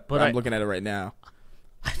looking it up. But I'm looking at it right now.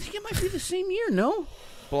 I think it might be the same year. No.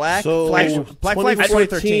 Black So Flag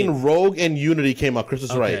 2013. Rogue and Unity came out. Chris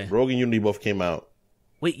is Okay. right. Rogue and Unity both came out.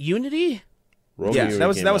 Wait, Unity? Rogue Yeah, and Unity that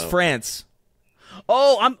was came that was out. France.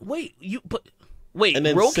 Oh, wait, And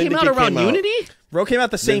then Rogue came out Syndicate around came out. Unity? Rogue came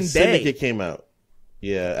out the same Then day. Syndicate came out.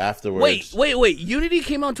 Yeah, afterwards. Wait. Unity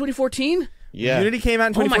came out in 2014? Yeah. Unity came out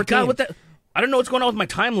in Oh 2014. my god, what the? I don't know what's going on with my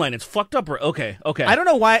timeline. It's fucked up. Okay. I don't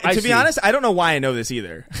know why. I To be see. honest, I don't know why I know this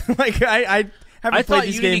either. Like I haven't I played thought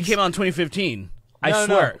these Unity games. came out in 2015. I No,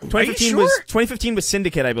 swear. no. Are you 2015 sure? was 2015 was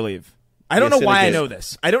Syndicate, I believe. I don't know why I Syndicate. know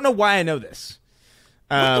this. I don't know why I know this.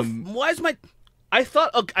 Why is my? I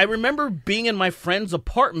thought. Okay, I remember being in my friend's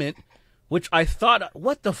apartment, which I thought.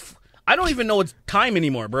 What the? I don't even know it's time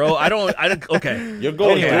anymore, bro. I don't. Okay. You're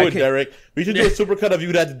going Okay, through I it, can't- Derek. We should do a supercut of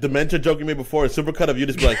you that dementia joke you made before. A supercut of you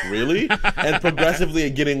just be like, really? And progressively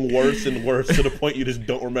it getting worse and worse to the point you just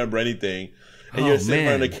don't remember anything. And you're sitting in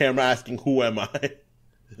front of the camera asking, who am I?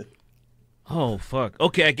 Oh fuck.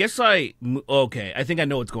 Okay, I guess Okay, I think I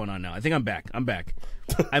know what's going on now. I think I'm back. I'm back.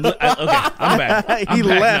 Okay, I'm back. He I'm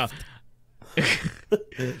back left. now.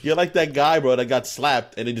 You're like that guy, bro, that got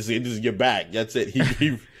slapped and it just you're back. That's it.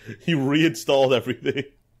 He reinstalled everything.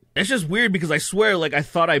 It's just weird because I swear, like, I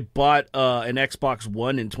thought I bought an Xbox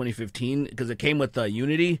One in 2015 because it came with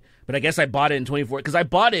Unity, but I guess I bought it in 2014 because I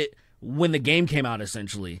bought it when the game came out,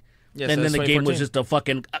 essentially. Yeah, And so then that's the game was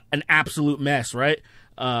 2014. just an absolute mess, right?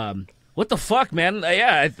 What the fuck, man?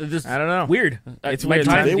 I don't know. Weird. It's My weird,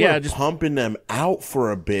 time, man. They yeah, were just pumping them out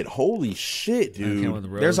for a bit. Holy shit, dude.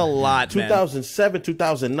 There's a lot, man. 2007,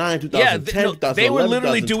 2009, yeah, 2010, 2011, they were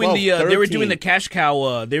literally doing the they were 13. doing the cash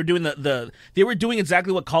cow. They were doing they were doing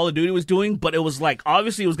exactly what Call of Duty was doing, but it was like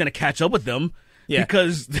obviously it was going to catch up with them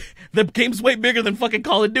because the game's way bigger than fucking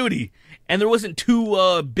Call of Duty, and there wasn't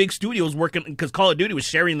two big studios working because Call of Duty was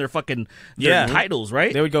sharing their fucking titles,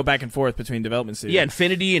 right? They would go back and forth between development studios. Yeah,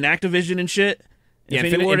 Infinity and Activision and shit. Yeah,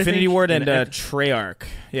 Infinity Ward and Act- Treyarch.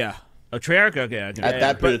 Yeah. Treyarch. Okay, At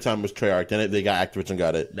that period of time it was Treyarch. Then they got Activision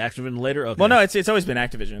got it. Activision later. Okay. Well, no, it's always been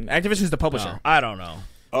Activision. Activision's the publisher. Oh, I don't know.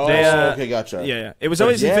 Oh, They, okay, gotcha. Yeah. It was But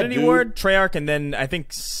always yeah, Infinity dude. Ward, Treyarch, and then I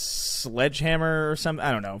think Sledgehammer or something.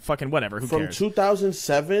 I don't know. Fucking whatever. Who From cares?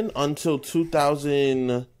 2007 until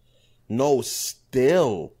 2000,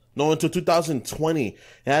 until 2020. It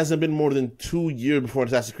hasn't been more than 2 years before an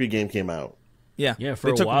Assassin's Creed game came out. Yeah. Yeah, for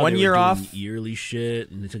they a took while, one they were year doing off. yearly shit,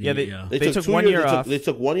 and they took Yeah, they They took 2 1 years, year off. They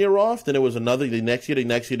took 1 year off. Then it was another. The next year, the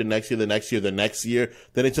next year, the next year, the next year, the next year.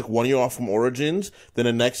 Then they took 1 year off from Origins. Then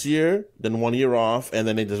the next year, then 1 year off, and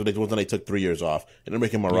then they took 3 years off. And they're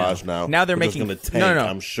making Mirage now. Now they're which is making gonna tank, no.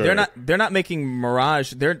 I'm sure They're not making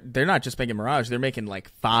Mirage. They're not just making Mirage. They're making like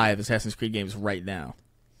 5 Assassin's Creed games right now.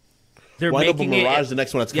 They're Why not making Mirage it. the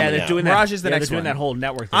next one that's Yeah, coming they're out? doing that. Mirage is the yeah, next they're doing one. that whole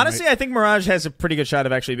network thing. Honestly, right? I think Mirage has a pretty good shot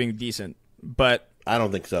of actually being decent, but I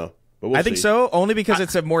don't think so. But we'll I think see. so only because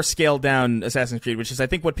it's a more scaled down Assassin's Creed, which is I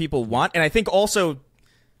think what people want, and I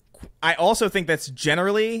also think that's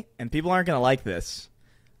generally, and people aren't going to like this.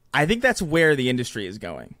 I think that's where the industry is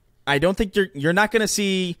going. I don't think you're not going to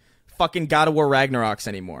see fucking God of War Ragnaroks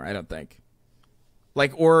anymore. I don't think.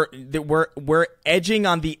 Like, or we're edging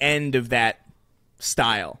on the end of that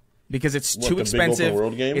style because it's What, too the big expensive. open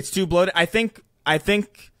world game? It's too bloated. I think.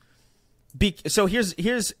 So here's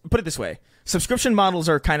put it this way: subscription models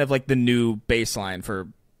are kind of like the new baseline for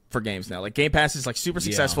games now. Like Game Pass is like super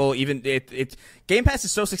successful. Even Game Pass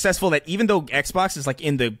is so successful that even though Xbox is like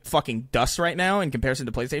in the fucking dust right now in comparison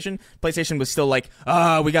to PlayStation was still like,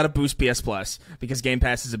 we got to boost PS Plus because Game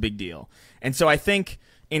Pass is a big deal. And so I think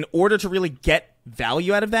in order to really get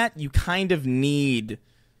value out of that, you kind of need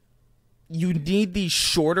these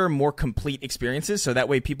shorter, more complete experiences, so that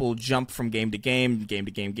way people jump from game to game.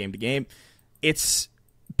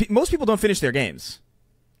 Most people don't finish their games.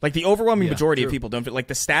 Like the overwhelming majority of people don't. Like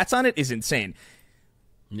the stats on it is insane.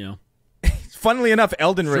 Yeah. Funnily enough,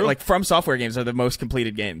 Elden Ring, like From Software games, are the most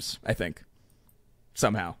completed games. I think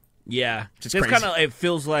somehow. Yeah, Just it's crazy. kind of. It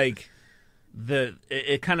feels like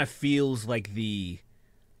it kind of feels like the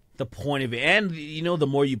point of it, and the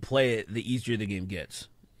more you play it, the easier the game gets.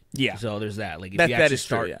 Yeah. So there's that. Like if That you actually is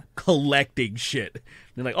true, start yeah. collecting shit,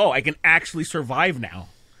 you're like, oh, I can actually survive now.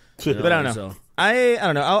 But I don't know. So- I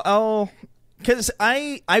don't know. I'll because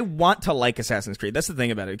I want to like Assassin's Creed. That's the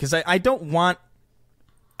thing about it. Because I don't want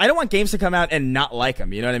games to come out and not like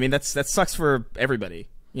them. You know what I mean? That sucks for everybody.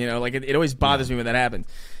 Like it always bothers me when that happens.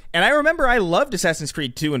 And I remember I loved Assassin's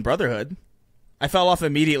Creed 2 and Brotherhood. I fell off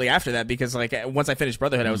immediately after that because like once I finished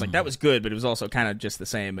Brotherhood, I was like, that was good, but it was also kind of just the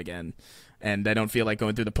same again. And I don't feel like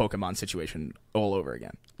going through the Pokemon situation all over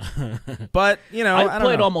again. But I I don't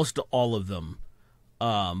played know. almost all of them.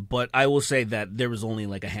 But I will say that there was only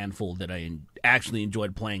like a handful that I actually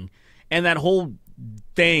enjoyed playing, and that whole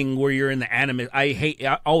thing where you're in the anime,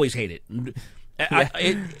 I always hate it.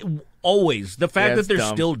 Always the fact that they're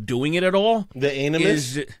dumb. still doing it at all. The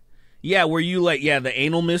animus? Where you the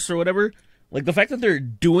anal miss or whatever. Like the fact that they're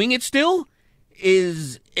doing it still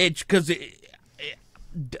is because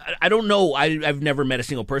I don't know. I've never met a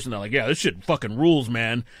single person that like, yeah, this shit fucking rules,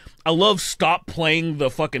 man. I love stop playing the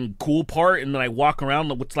fucking cool part and then I walk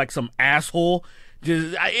around with like some asshole.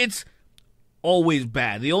 It's always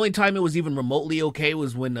bad. The only time it was even remotely okay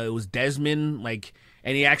was when it was Desmond, like,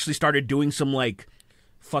 and he actually started doing some like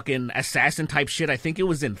fucking assassin type shit. I think it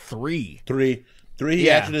was in 3. Three.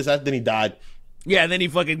 He actually did that, then he died. Yeah, and then he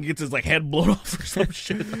fucking gets his like head blown off or some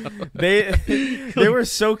shit. They were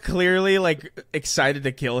so clearly like excited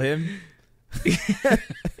to kill him.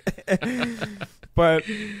 But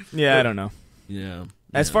yeah, I don't know. Yeah.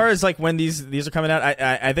 As far as like when these are coming out,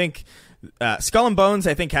 I think Skull and Bones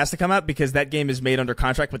I think has to come out because that game is made under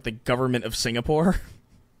contract with the government of Singapore.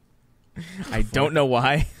 I don't know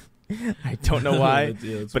why.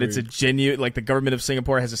 But it's a genuine, like the government of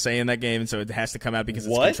Singapore has a say in that game, and so it has to come out because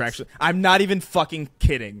it's contractual. I'm not even fucking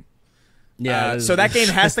kidding. Yeah. So that game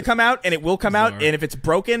has to come out, and it will come out, and if it's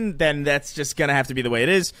broken, then that's just gonna have to be the way it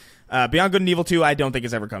is. Beyond Good and Evil 2, I don't think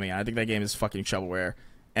is ever coming out. I think that game is fucking shovelware,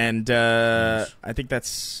 and I think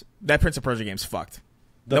that Prince of Persia game's fucked.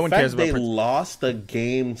 No one cares about They lost the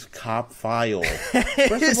game's cop file.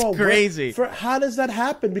 It's crazy. How does that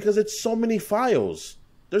happen? Because it's so many files.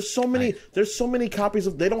 There's so many copies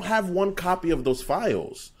of. They don't have one copy of those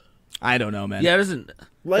files. I don't know, man. Yeah, it doesn't.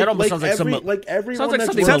 That almost sounds like everyone that's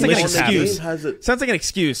sounds like an working on that excuse. game has it. Sounds like an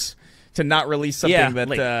excuse to not release something that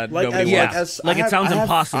nobody wants. It sounds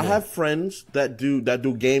impossible. I have friends that do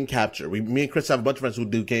game capture. Me and Chris have a bunch of friends who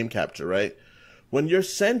do game capture. Right? When you're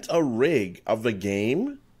sent a rig of a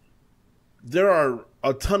game, there are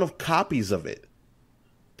a ton of copies of it.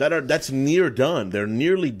 That's near done. They're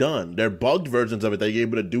nearly done. They're bugged versions of it that you're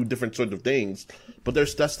able to do different sorts of things, but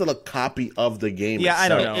that's still a copy of the game. Yeah, itself. I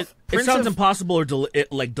don't know. It sounds impossible or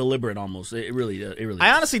deliberate almost. It really.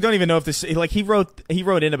 I honestly don't even know if this. Like he wrote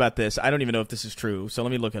in about this. I don't even know if this is true. So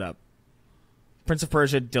let me look it up. Prince of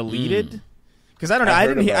Persia deleted because I don't know. I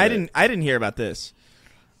didn't hear about this.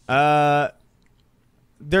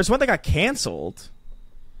 There's one that got canceled.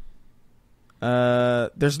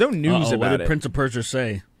 There's no news about what did it. Prince of Persia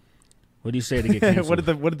say? What do you say to get canceled?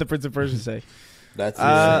 what did the Prince of Persia say? That's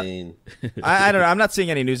insane. I don't know. I'm not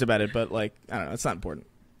seeing any news about it, but like I don't know. It's not important.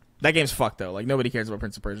 That game's fucked though. Like nobody cares about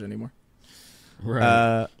Prince of Persia anymore.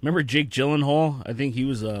 Right. Remember Jake Gyllenhaal? I think he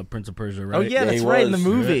was Prince of Persia, right? Oh yeah, that's right in the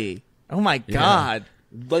movie. Yeah. Oh my god.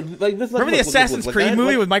 Remember the Assassin's Creed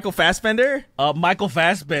movie with Michael Fassbender? Michael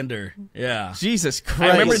Fassbender. Yeah. Jesus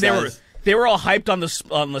Christ. I remember they were all hyped on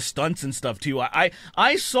the stunts and stuff too. I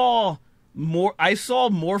saw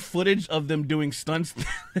more footage of them doing stunts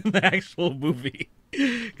than the actual movie.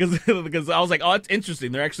 Because I was like, oh, it's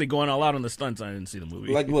interesting. They're actually going all out on the stunts. I didn't see the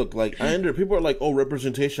movie. People are like, oh,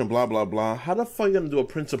 representation, blah blah blah. How the fuck are you gonna do a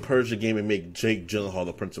Prince of Persia game and make Jake Gyllenhaal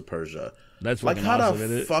the Prince of Persia? That's like how awesome,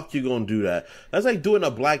 the fuck you gonna do that? That's like doing a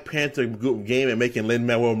Black Panther game and making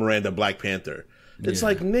Lin-Manuel Miranda Black Panther. It's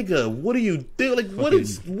like, nigga, what are you doing? Like,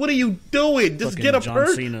 what are you doing? Just get a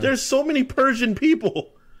Persian. There's so many Persian people.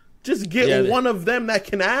 Just get one of them that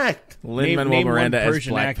can act. Lin-Manuel Miranda as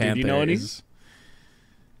Persian Black actor. Panther. Do you know any?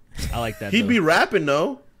 I like that. He'd be rapping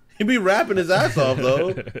though. He'd be rapping his ass off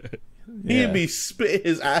though. He'd be spitting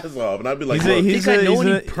his ass off, and I'd be like, "I know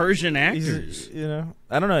any Persian actors?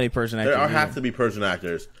 I don't know any Persian actors. There have to be Persian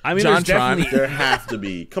actors. I mean, there have to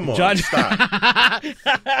be. Come on, stop.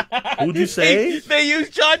 Who'd you say? They use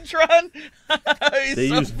JonTron. They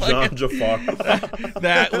use John Jafar.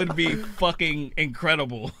 That would be fucking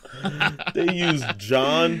incredible. They use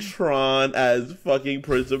JonTron as fucking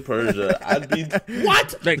Prince of Persia. I'd be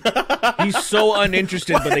what? Like, he's so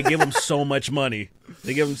uninterested, but they give him so much money.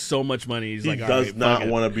 He's He like, does not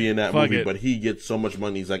want to be in that movie, but he gets so much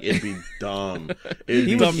money. He's like, it'd be dumb.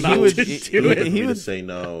 He would say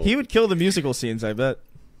no. He would kill the musical scenes, I bet.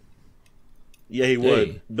 Yeah, he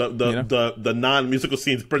would. The non-musical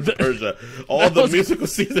scenes of Prince of Persia. All the musical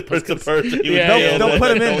scenes of Prince of Persia. They'll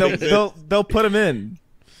put him in. They'll put him in.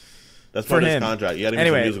 That's part of his contract. You got to get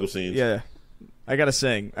some musical scenes. Yeah. I got to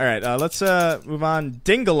sing. All right, let's move on.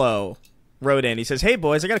 Dingalo wrote in. He says, hey,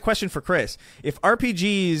 boys, I got a question for Chris. If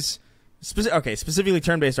RPGs, specifically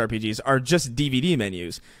turn-based RPGs, are just DVD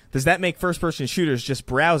menus, does that make first-person shooters just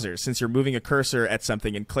browsers since you're moving a cursor at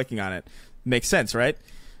something and clicking on it? Makes sense, right?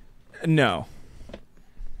 No.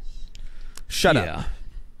 Shut up.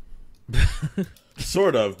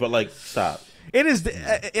 Sort of, but like, stop. It is.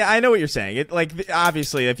 I know what you're saying. It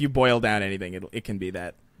obviously, if you boil down anything, it can be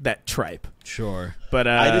that tripe. Sure. But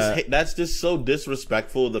I just hate, that's just so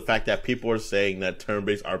disrespectful. The fact that people are saying that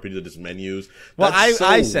turn-based RPGs are just menus. Well, That's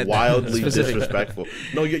I said wildly that disrespectful.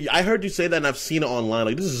 No, I heard you say that, and I've seen it online.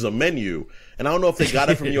 Like, this is a menu, and I don't know if they got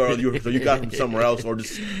it from you or you got it from somewhere else, or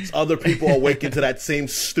just other people awakened to that same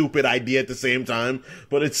stupid idea at the same time.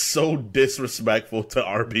 But it's so disrespectful to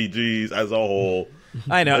RPGs as a whole.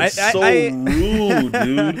 I know. It's so rude,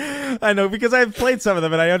 dude. I know, because I've played some of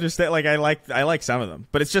them and I understand. Like I like some of them,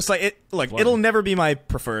 but it's just like it. Like it'll never be my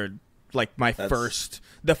preferred. Like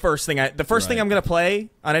the first thing I'm gonna play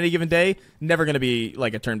on any given day. Never gonna be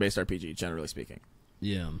like a turn-based RPG, generally speaking.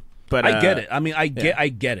 Yeah. But I get it. I mean, I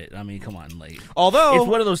get it. I mean, come on, like, although it's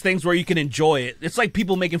one of those things where you can enjoy it. It's like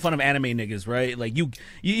people making fun of anime niggas, right? Like you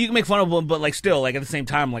can make fun of them, but like still, like at the same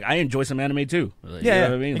time, like I enjoy some anime too. Like, yeah, you know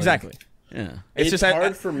what I mean? exactly. Like, yeah, It's just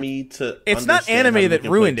hard for me to. It's not anime that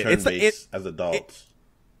ruined it. It's as adults.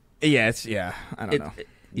 Yeah. I don't know.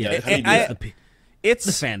 It's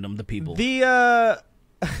the fandom, the people. I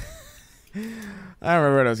don't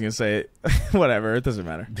remember what I was gonna say. Whatever, it doesn't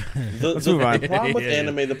matter. Let's move on. The problem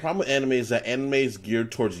with anime is that anime is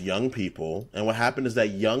geared towards young people, and what happened is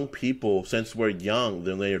that young people, since we're young,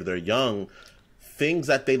 they're young. Things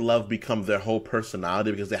that they love become their whole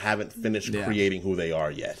personality because they haven't finished creating who they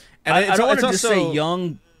are yet. And I don't want to just also say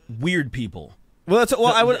young, weird people. Well,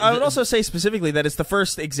 I would also say specifically that it's the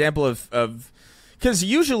first example of because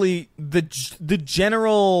usually the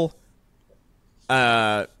general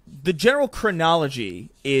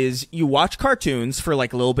chronology is you watch cartoons for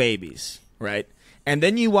like little babies, right? And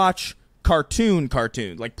then you watch cartoon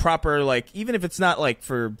like proper, like, even if it's not like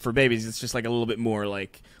for babies, it's just like a little bit more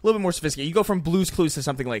sophisticated. You go from Blue's Clues to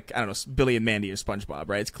something like, I don't know, Billy and Mandy or SpongeBob,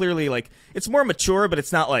 right? It's clearly like it's more mature, but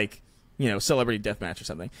it's not like, you know, Celebrity Deathmatch or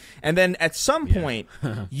something. And then at some point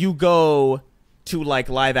you go to like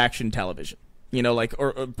live action television, you know, like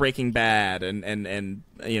or Breaking Bad and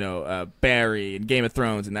you know, Barry and Game of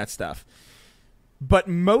Thrones and that stuff. But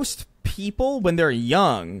most people, when they're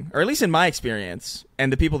young, or at least in my experience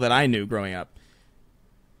and the people that I knew growing up,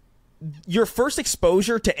 your first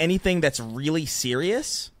exposure to anything that's really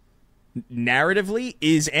serious narratively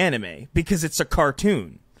is anime, because it's a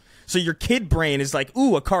cartoon. So your kid brain is like,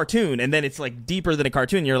 ooh, a cartoon, and then it's like deeper than a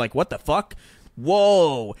cartoon. You're like, what the fuck?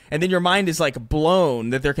 Whoa. And then your mind is like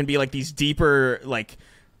blown that there can be like these deeper like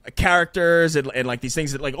characters and like these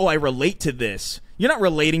things that like, oh, I relate to this. You're not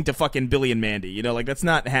relating to fucking Billy and Mandy, you know, like that's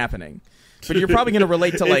not happening. But you're probably going to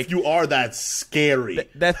relate to like, if you are, that's scary.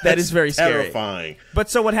 That is very terrifying. Scary. But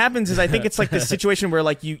so what happens is, I think it's like this situation where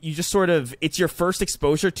like you just sort of, it's your first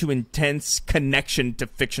exposure to intense connection to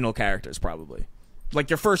fictional characters, probably like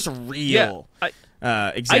your first real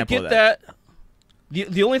example. I get that.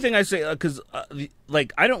 The only thing I say, because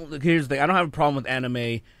like here's the thing, I don't have a problem with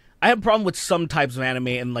anime. I have a problem with some types of anime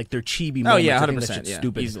and like their chibi moments. Oh yeah, 100%. I think that shit's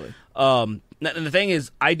stupid. Easily. And the thing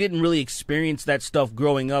is, I didn't really experience that stuff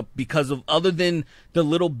growing up because of, other than the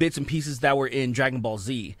little bits and pieces that were in Dragon Ball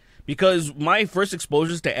Z. Because my first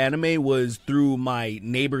exposures to anime was through my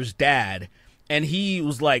neighbor's dad, and he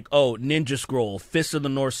was like, "Oh, Ninja Scroll, Fist of the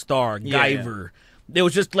North Star, Guyver." It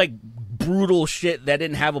was just like brutal shit that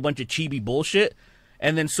didn't have a bunch of chibi bullshit.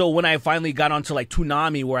 And then so when I finally got onto like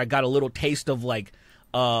Toonami, where I got a little taste of like,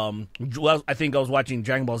 well, I think I was watching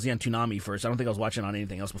Dragon Ball Z on Toonami first. I don't think I was watching on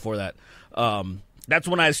anything else before that. That's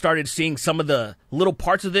when I started seeing some of the little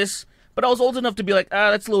parts of this, but I was old enough to be like,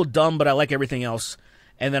 that's a little dumb, but I like everything else.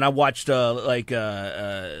 And then I watched what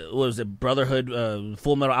was it, Brotherhood,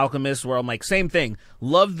 Full Metal Alchemist, where I'm like, same thing.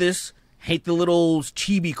 Love this, hate the little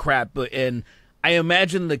chibi crap, and I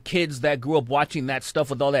imagine the kids that grew up watching that stuff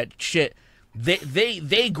with all that shit,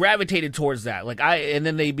 they gravitated towards that. Like and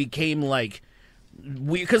then they became like,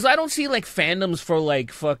 because I don't see like fandoms for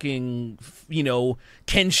like fucking, you know,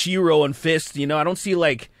 Kenshiro and Fist, you know. I don't see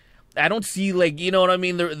like, you know what I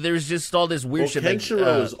mean. There's just all this weird shit.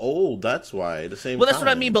 Kenshiro is old. That's why. The same. Well, that's what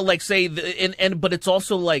I mean. But like, say, but it's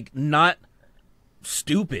also like not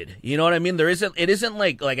stupid. You know what I mean? It isn't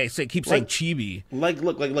like I say, keep saying chibi.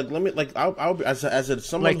 Look, let me I'll as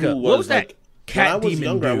someone like who what was that? When I was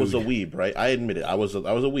younger, dude. I was a weeb, right? I admit it. I was a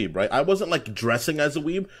weeb, right? I wasn't like dressing as a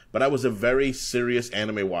weeb, but I was a very serious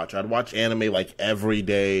anime watcher. I'd watch anime like every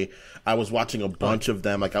day. I was watching a bunch of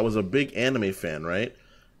them. Like I was a big anime fan, right?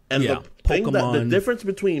 And the thing the difference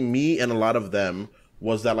between me and a lot of them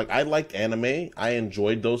was that like I liked anime. I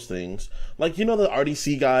enjoyed those things. Like, you know, the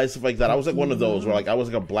RDC guys, stuff like that. I was like one of those where like I was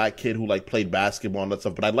like a black kid who like played basketball and that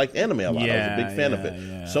stuff, but I liked anime a lot. I was a big fan of it.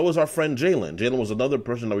 Yeah. So was our friend Jalen. Jalen was another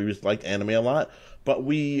person that we just liked anime a lot. But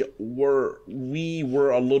we were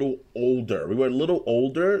a little older. We were a little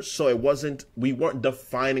older, so we weren't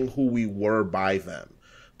defining who we were by them.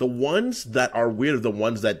 The ones that are weird are the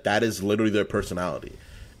ones that is literally their personality.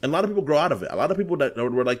 And a lot of people grow out of it. A lot of people that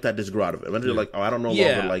were like that just grow out of it. Eventually, like, oh, I don't know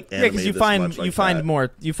longer like anime. Yeah, because you find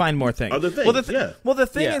more things. Other things. Well, the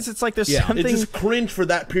thing is, it's like there's something. It's just cringe for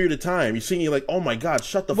that period of time. You're like, oh my god,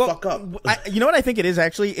 shut the fuck up. You know what I think it is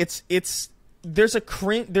actually? It's there's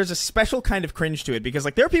a special kind of cringe to it because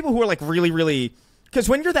like there are people who are like really because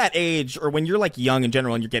when you're that age or when you're like young in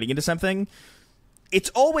general and you're getting into something, it's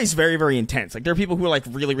always very, very intense. Like, there are people who are, like,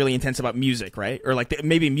 really, really intense about music, right? Or, like,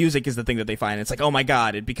 maybe music is the thing that they find. It's like, oh, my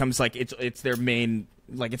God. It becomes, like, it's their main,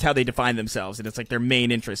 like, it's how they define themselves. And it's, like, their main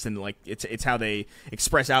interest. And, like, it's how they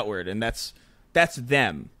express outward. And that's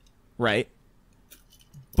them, right?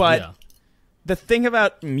 But the thing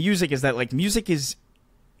about music is that, like, music is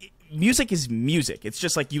music. It's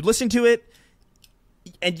just, like, you listen to it,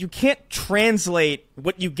 and you can't translate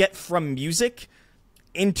what you get from music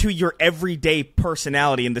into your everyday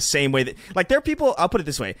personality in the same way that, like, there are people, I'll put it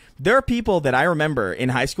this way, there are people that I remember in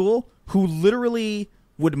high school who literally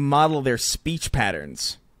would model their speech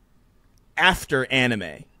patterns after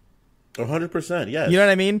anime. 100%, yes. You know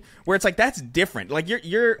what I mean? Where it's like, that's different. Like,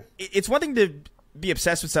 it's one thing to be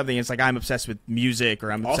obsessed with something. It's like, I'm obsessed with music,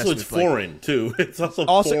 or I'm obsessed with... Also, it's foreign, too. It's also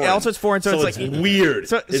foreign. Also, it's foreign, so it's like... weird.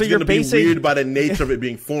 So it's you're going to be weird by the nature of it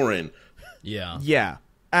being foreign. Yeah. Yeah.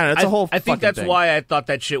 I don't know, it's a whole I think that's thing. why I thought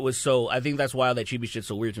that shit was so... I think that's why all that chibi shit's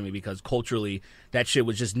so weird to me, because culturally, that shit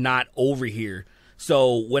was just not over here.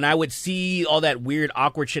 So when I would see all that weird,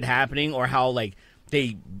 awkward shit happening, or how, like,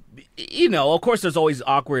 they... You know, of course there's always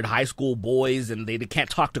awkward high school boys, and they can't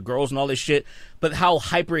talk to girls and all this shit, but how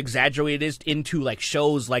hyper-exaggerated it is into, like,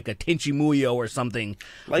 shows like a Tenchi Muyo or something,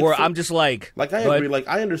 like, where I'm just like... Like, I agree, like,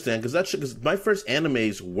 I understand, because my first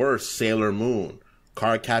animes were Sailor Moon,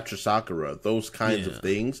 Cardcaptor Sakura, those kinds of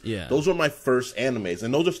things. Yeah. Those were my first animes.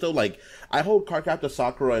 And those are still like, I hold Cardcaptor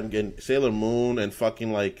Sakura and Sailor Moon and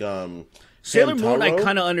fucking like Sailor Moon I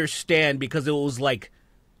kind of understand, because it was like,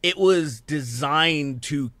 it was designed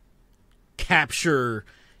to capture,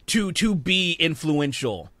 to be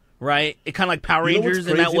influential, right? It kind of like Power Rangers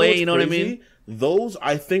in that way, you know what I mean? Those,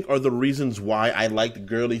 I think, are the reasons why I liked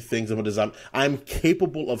girly things. I'm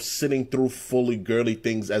capable of sitting through fully girly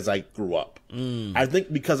things as I grew up. I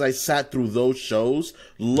think because I sat through those shows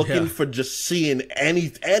looking for just seeing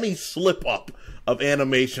any slip up of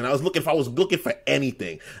animation. I was looking for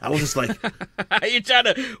anything. I was just like, you're trying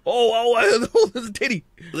to oh, there's a titty.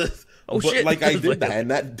 Oh, but shit. Like, I did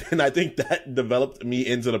that, and I think that developed me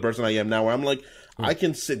into the person I am now, where I'm like, I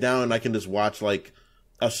can sit down and I can just watch like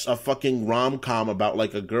a fucking rom-com about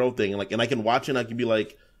like a girl thing, and I can watch it and I can be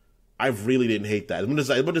like, I really didn't hate that.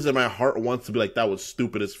 As much as my heart wants to be like, that was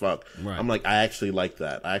stupid as fuck. Right. I'm like, I actually like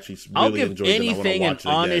that. I actually really enjoyed it. I'll give anything an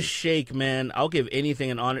honest shake, man. I'll give anything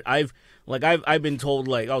an honest. I've been told,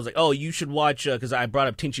 like, I was like, oh, you should watch, because I brought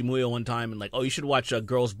up Tenchi Muyo one time, and like, oh, you should watch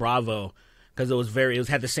Girls Bravo, because it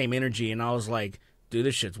had the same energy, and I was like, dude,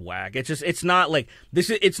 this shit's whack. It's not like this.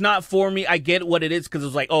 It's not for me. I get what it is, because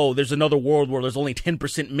it's like, oh, there's another world where there's only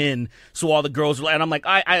 10% men, so all the girls are, and I'm like,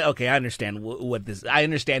 I understand what this. I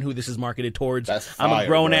understand who this is marketed towards. That's fire, I'm a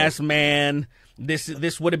grown ass man.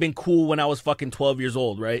 This would have been cool when I was fucking 12 years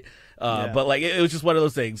old, right? But like, it was just one of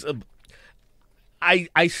those things.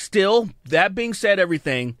 I still, that being said,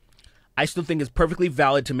 everything, I still think it's perfectly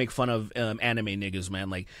valid to make fun of anime niggas, man.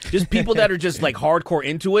 Like, just people that are just like hardcore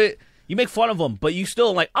into it. You make fun of them, but you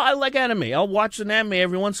still like, oh, I like anime. I'll watch an anime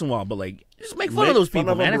every once in a while, but like, just make fun of those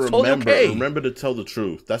people, man. It's totally okay. Remember to tell the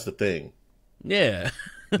truth. That's the thing. Yeah.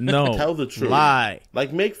 No. Tell the truth. Lie.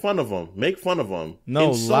 Like, make fun of them. Make fun of them. No,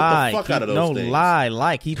 insult lie. the fuck out of those things.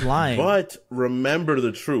 Lie. Keep lying. But remember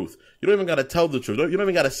the truth. You don't even got to tell the truth. You don't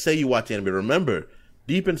even got to say you watch anime. Remember,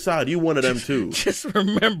 deep inside, you one of them too. Just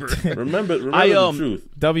remember. remember the truth.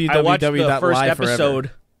 I watched the first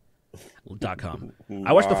episode. .com.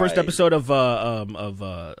 I watched the first episode of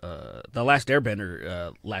The Last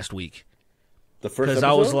Airbender last week. The first episode? Because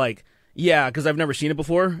I was like, yeah, because I've never seen it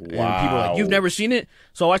before. Wow. And people are like, you've never seen it?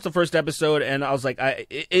 So I watched the first episode, and I was like, I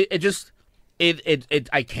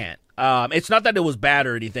can't. It's not that it was bad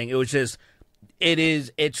or anything. It was just,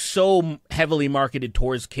 it's so heavily marketed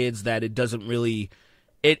towards kids that it doesn't really...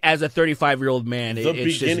 as a 35-year-old man,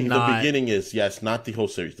 it's just not... The beginning is, yes, not the whole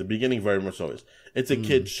series. The beginning very much so is. It's a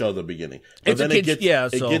kid's show, the beginning. But then it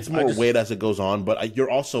gets more weight as it goes on, but you're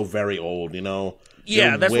also very old, you know?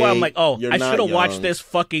 Yeah, that's why I'm like, oh, you're I not should have watched young. this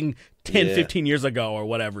fucking 10, Yeah. 15 years ago or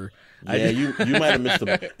whatever. Yeah, you might have missed the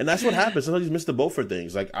boat. And that's what happens. Sometimes you miss the boat for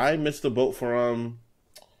things. Like, I missed the boat for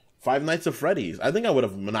Five Nights at Freddy's. I think I would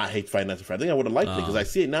have not hate Five Nights at Freddy's. I think I would have liked it because I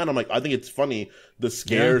see it now and I'm like, I think it's funny. The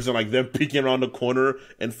scares and like them peeking around the corner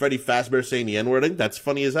and Freddy Fazbear saying the N-word. I think that's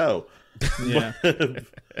funny as hell. Yeah.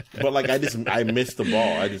 But like, I missed the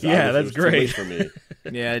ball. I wish Yeah, it that's was too late great. for me.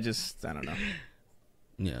 Yeah, I don't know.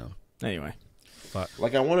 Yeah. Anyway.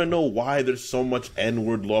 Like, I want to know why there's so much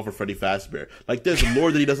N-word law for Freddy Fazbear. Like, there's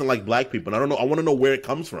lore that he doesn't like black people. And I don't know. I want to know where it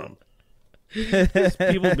comes from.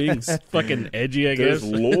 People being fucking edgy, I There's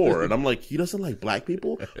guess. lore, and I'm like, he doesn't like black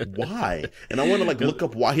people. Why? And I want to like look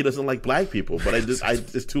up why he doesn't like black people, but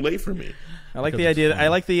it's too late for me. I like the idea. I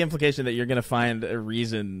like the implication that you're going to find a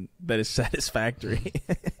reason that is satisfactory.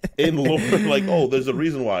 In lore, like, oh, there's a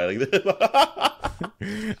reason why. Like,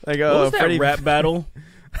 Like, What was that Freddie, rap battle?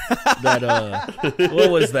 What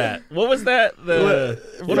was that? What was that?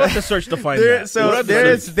 What do I have to search to find There, that? so What do I have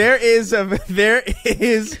to there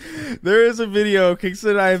search? is a video.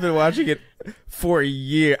 Kingston and I have been watching it for a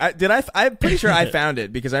year. I'm pretty sure I found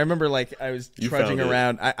it because I remember like I was trudging found it.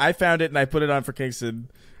 around. I found it and I put it on for Kingston,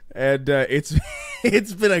 and it's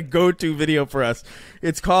it's been a go-to video for us.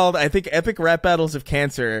 It's called, I think, Epic Rap Battles of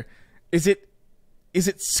Cancer. Is it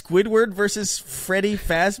Squidward versus Freddy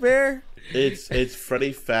Fazbear? it's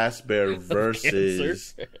Freddy Fazbear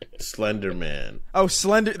versus Slender Man. Oh,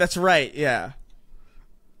 Slender. That's right. Yeah.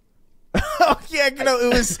 Oh yeah, no,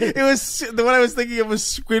 it was the one I was thinking of was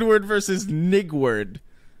Squidward versus Nigward.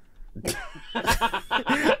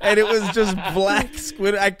 And it was just black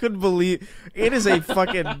squid. I couldn't believe it is a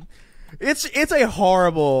fucking. It's a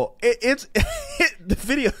horrible. The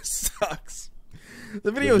video sucks.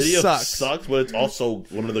 The video sucks. But it's also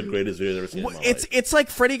one of the greatest videos I've ever seen. In my life. It's like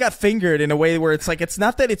Freddy got fingered in a way where it's like it's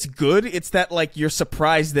not that it's good. It's that like you're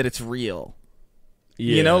surprised that it's real.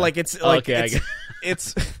 Yeah. You know, like it's like Okay,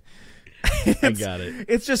 it's. I got it.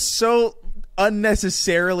 It's just so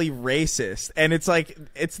unnecessarily racist, and it's like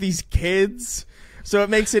it's these kids, so it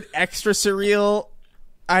makes it extra surreal.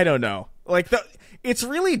 I don't know, like it's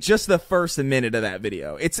really just the first minute of that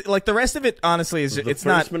video. It's like the rest of it, honestly, is it's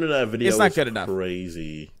not. The first minute of that video it's not was good enough.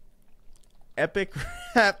 Crazy. Epic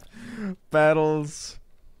Rap Battles.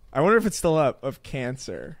 I wonder if it's still up. Of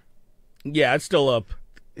Cancer. Yeah, it's still up.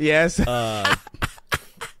 Yes.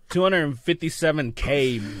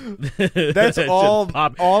 257K. That's all.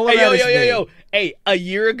 All of Hey, that is yo. Hey, a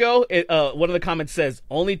year ago, one of the comments says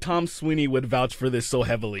only Tom Sweeney would vouch for this so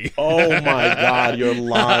heavily. Oh my God, you're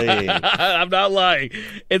lying. I'm not lying.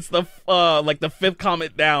 It's the like the fifth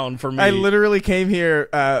comment down for me. I literally came here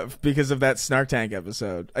because of that Snark Tank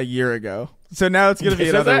episode a year ago. So now it's gonna be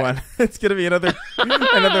Is that another that? one. It's gonna be another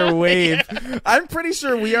wave. I'm pretty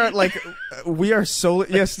sure we are so.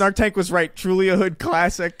 Yeah, Snark Tank was right. Truly a hood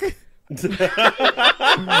classic. I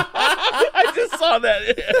just saw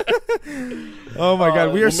that. Oh my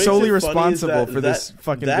God, we are What makes solely it funny is responsible that- for this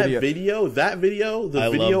fucking that video. That video, the I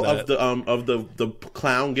video love of the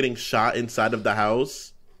clown getting shot inside of the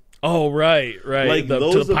house. Oh right. Like to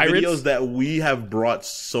those the are pirates. videos that we have brought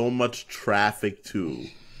so much traffic to,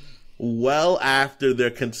 well after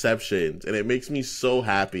their conceptions, and it makes me so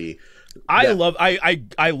happy. I love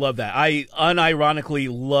that. I unironically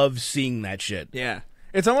love seeing that shit. Yeah,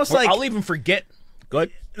 it's almost like I'll even forget. Go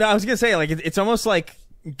ahead. no, I was gonna say like it's almost like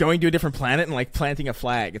going to a different planet and like planting a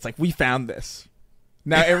flag. It's like we found this.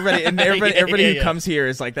 Now everybody who Yeah. comes here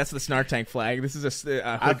is like that's the Snark Tank flag. This is a hood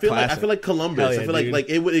I feel classic. like Columbus. Hell yeah, I feel dude. like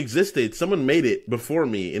it existed. Someone made it before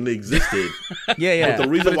me, and it existed. yeah. But the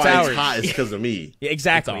reason it's why ours. it's hot is because of me. Yeah,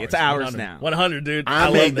 exactly. It's ours now. 100, dude. I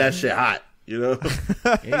love made that shit hot. You know.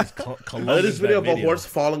 Yeah, I did this video of a horse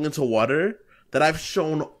falling into water that I've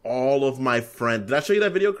shown all of my friends. Did I show you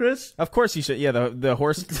that video, Chris? Of course you should. Yeah, the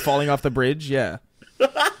horse falling off the bridge. Yeah.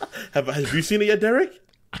 Have you seen it yet, Derek?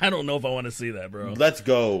 I don't know if I want to see that, bro. Let's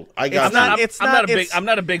go. I got not- you. it's not- I'm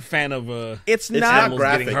not a big fan of. It's It's not. not animals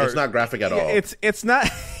graphic. getting hurt. It's not graphic at all. It's not.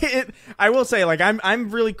 I will say, like, I'm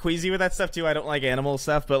really queasy with that stuff too. I don't like animal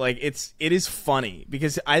stuff, but like, it is funny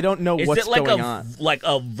because I don't know Is what's it like going a on. like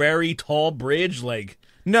a very tall bridge? Like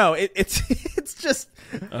No, it's just.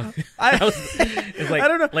 it's like I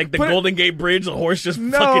don't know. like the Put it- Golden Gate Bridge. The horse just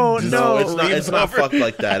No, fucking just no. It's not. screams It's not over. fucked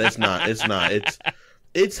like that. It's not. It's not.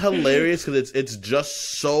 It's hilarious because it's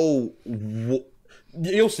just so.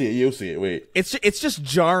 You'll see it. You'll see it. Wait. It's just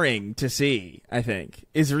jarring to see. I think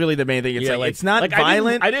is really the main thing. It's Yeah, like it's not like,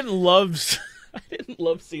 violent. I didn't love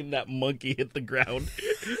love seeing that monkey hit the ground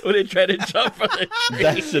when it tried to jump from the tree.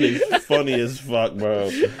 That shit is funny as fuck, bro.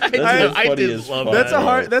 I did love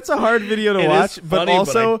that. That's a hard video to It is watch, but funny,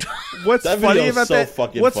 also but what's That funny video is about so that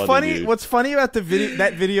fucking what's funny, funny dude. what's funny about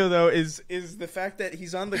that video though is the fact that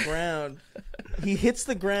he's on the ground. He hits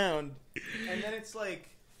the ground and then it's like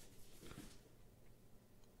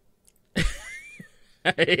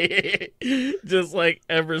just like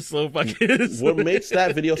ever so fucking. What makes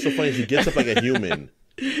that video so funny is he gets up like a human.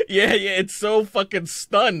 Yeah, it's so fucking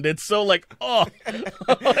stunned. It's so like, oh,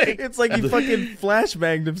 it's like he fucking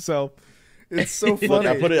flashbanged himself. It's so funny. Look,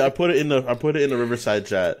 I put it in the Riverside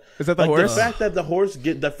chat. Is that the horse? The fact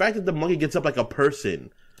that the monkey gets up like a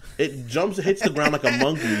person. It jumps, hits the ground like a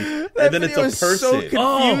monkey, and then it's a person. So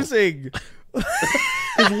confusing.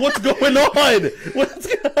 What's going on?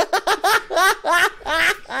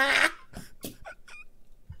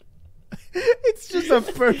 It's just a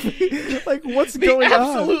perfect, like, what's going on?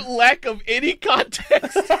 Absolute lack of any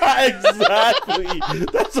context. Exactly.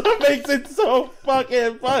 That's what makes it so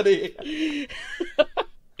fucking funny.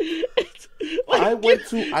 I went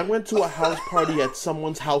to a house party at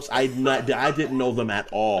someone's house. I didn't know them at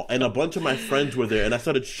all, and a bunch of my friends were there, and I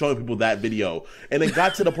started showing people that video, and it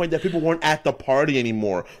got to the point that people weren't at the party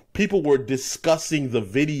anymore. People were discussing the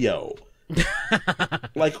video.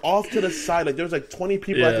 Like off to the side, like there was like 20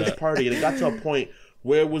 people at this party, and it got to a point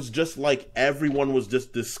where it was just like everyone was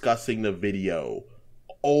just discussing the video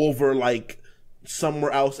over like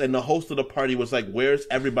somewhere else, and the host of the party was like, "Where's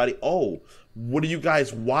everybody? Oh, what are you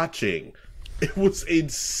guys watching?" It was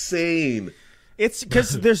insane. It's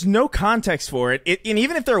because there's no context for it. And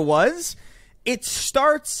even if there was, it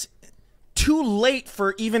starts too late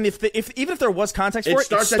for even if there was context for it. It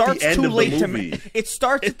starts at the end too of the late movie. It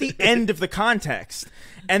starts at the end of the context,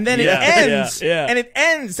 and then it ends. And it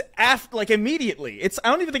ends after, like, immediately. I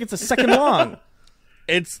don't even think it's a second long.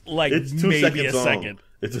 It's like It's 2 maybe seconds a long. second.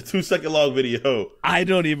 It's a 2 second long video. I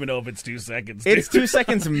don't even know if it's 2 seconds. Dude. It's 2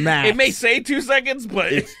 seconds max. It may say 2 seconds,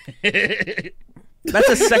 but That's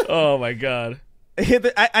a second. Oh my god.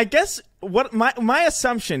 I guess what my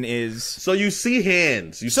assumption is. So you see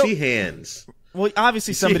hands. You see hands. Well,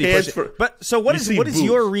 obviously somebody hands pushed it. for- But so what you is see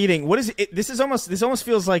your boots. reading? What is it? This almost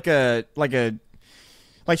feels like trying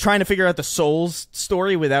to figure out the Souls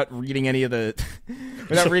story without reading any of the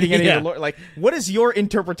of the lore. Like, what is your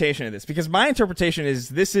interpretation of this? Because my interpretation is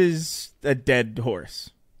this is a dead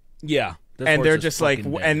horse. Yeah. And they're just like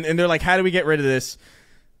and they're like, how do we get rid of this?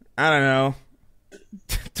 I don't know.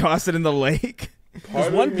 Toss it in the lake.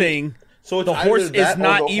 There's one thing. So it's the horse either that is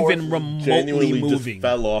not or the even horse remotely genuinely moving. Just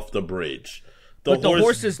fell off the bridge. The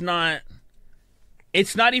horse is not.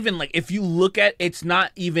 It's not even like, if you look at, it's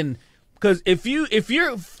not even, because if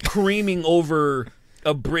you're careening over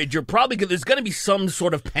a bridge, you're probably there's gonna be some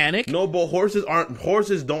sort of panic. No, but horses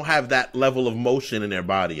don't have that level of motion in their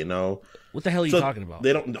body, you know. What the hell are you talking about?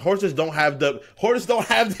 Horses don't have the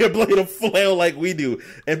ability to flail like we do.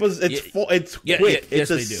 It's quick. yes,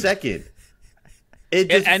 it's a they do. second. It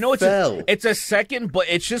just I know fell. it's a second, but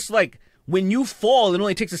it's just like when you fall, it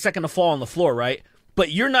only takes a second to fall on the floor, right?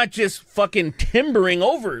 But you're not just fucking timbering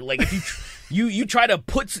over. Like if you try to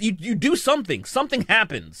you do something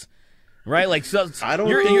happens, right? Like so. I don't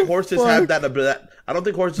think horses have that ability. I don't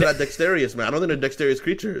think horses are that dexterous, man. I don't think they're dexterous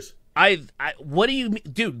creatures. What do you mean,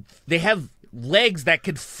 dude? They have legs that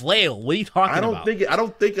could flail. What are you talking about?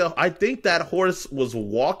 I think that horse was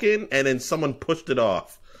walking and then someone pushed it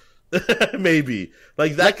off. Maybe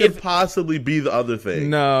like that could possibly be the other thing.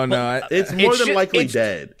 No, it's more than likely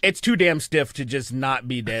dead. It's too damn stiff to just not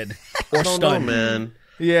be dead or I don't stunned, know, man.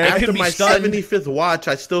 Yeah, After my 75th watch,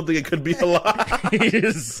 I still think it could be alive. All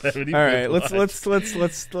right, let's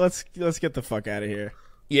get the fuck out of here.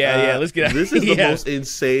 Yeah, let's get out. This is the most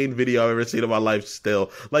insane video I've ever seen in my life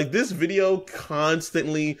still. Like, this video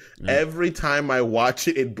constantly, every time I watch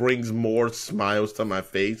it, it brings more smiles to my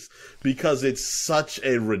face because it's such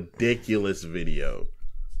a ridiculous video.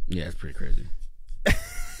 Yeah, it's pretty crazy.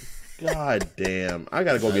 God damn. I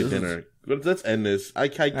gotta go get dinner. Let's end this. I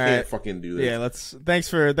can't fucking do this. Yeah, thanks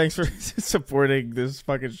for supporting this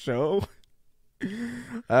fucking show.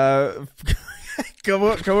 Come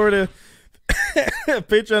over to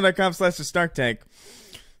patreon.com/Snark Tank.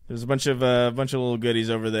 There's a bunch of little goodies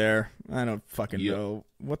over there. I don't fucking know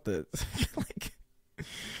what the like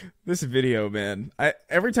this video, man.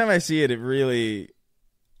 Every time I see it, it really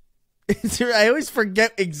I always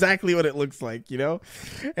forget exactly what it looks like, you know?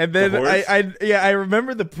 And then I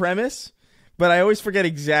remember the premise, but I always forget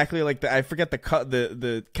exactly I forget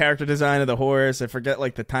the character design of the horse. I forget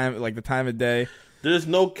the time of day. There's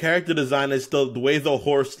no character design. It's the way the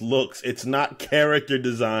horse looks. It's not character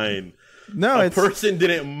design. No, A it's person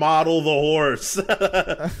didn't model the horse.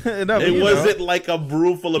 no. It wasn't like a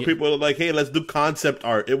brew full of people like, hey, let's do concept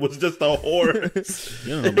art. It was just a horse.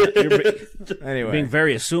 You don't know, but you're Anyway, being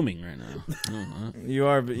very assuming right now. you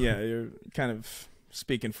are. Yeah, you're kind of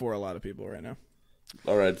speaking for a lot of people right now.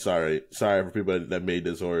 All right, sorry for people that made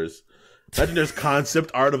this horse. Imagine there's concept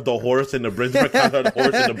art of the horse and the bridge, concept art of the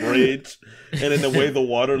horse and the bridge, and then the way the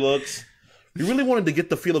water looks. We really wanted to get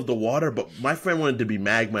the feel of the water, but my friend wanted to be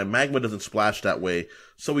magma, and magma doesn't splash that way,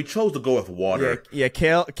 so we chose to go with water. Yeah.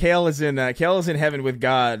 Kale is in heaven with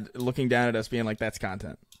God, looking down at us, being like, "That's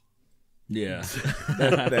content." Yeah.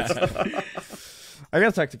 That's I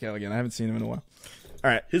gotta talk to Kale again. I haven't seen him in a while. All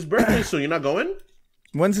right, His birthday soon. You're not going?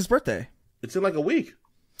 when's his birthday? It's in like a week.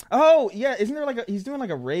 Oh yeah, isn't there he's doing like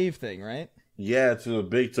a rave thing, right? Yeah, it's a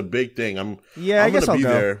big thing. I guess gonna I'll be go.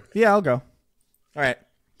 there. Yeah, I'll go. All right.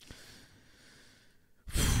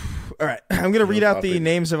 All right, I'm going to read out the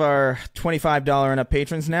names of our $25 and up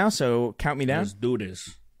patrons now, so count me down. Let's do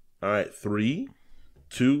this. All right, 3,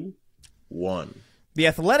 2, 1. The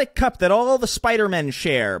athletic cup that all the Spider-Men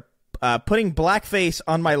share, putting blackface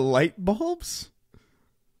on my light bulbs?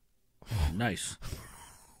 Nice.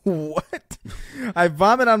 What? I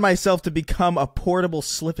vomit on myself to become a portable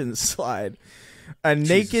slip and slide. A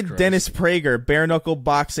naked Christ. Dennis Prager bare-knuckle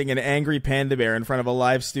boxing an angry panda bear in front of a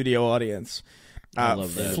live studio audience. I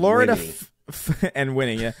love that. Florida Winning. and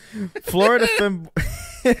winning, yeah. Florida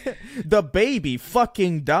the baby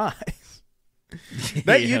fucking dies.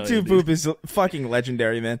 That Yeah, YouTube dude. poop is fucking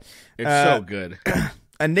legendary, man. It's so good.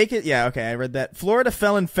 A naked, yeah, okay, I read that. Florida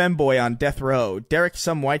felon femboy on death row. Derek,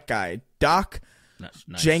 some white guy. Doc Nice.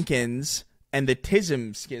 Jenkins and the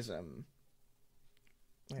Tism Schism.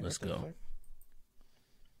 Wait, Let's what the go.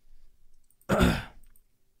 fuck?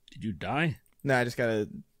 Did you die? No, I just got a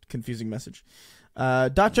confusing message.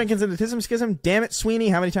 Doc Jenkins and the Tism Schism. Damn it, Sweeney.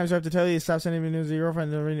 How many times do I have to tell you to stop sending me news of your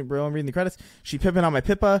girlfriend? I'm reading the credits. She pippin' on my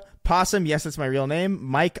Pippa. Possum. Yes, that's my real name.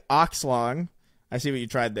 Mike Oxlong. I see what you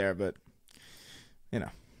tried there, but you know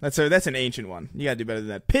that's an ancient one. You gotta do better than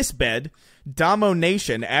that. Piss bed. Damo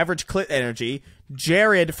Nation. Average clit energy.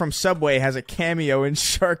 Jared from Subway has a cameo in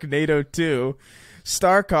Sharknado 2.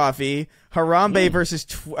 Star Coffee. Harambe versus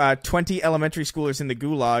 20 elementary schoolers in the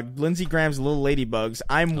gulag. Lindsey Graham's Little Ladybugs.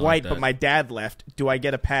 I'm white, but my dad left. Do I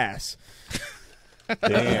get a pass?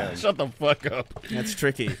 Damn. Shut the fuck up. That's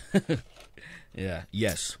tricky. Yeah.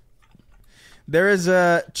 Yes. There is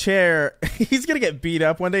a chair. He's going to get beat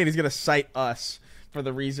up one day, and he's going to cite us for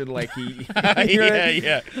the reason, like, he...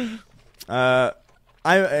 Yeah. all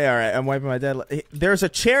right, I'm wiping my dad. There's a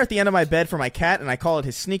chair at the end of my bed for my cat, and I call it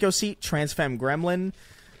his sneako seat, transfem gremlin.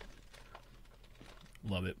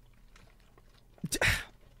 Love it.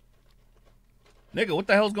 Nigga, what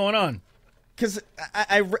the hell's going on? Because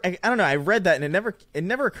I don't know. I read that, and it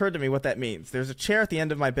never occurred to me what that means. There's a chair at the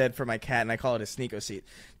end of my bed for my cat, and I call it his sneako seat.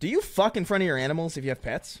 Do you fuck in front of your animals if you have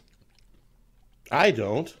pets? I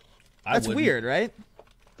don't. That's weird, right?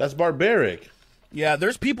 That's barbaric. Yeah,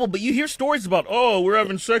 there's people, but you hear stories about, we're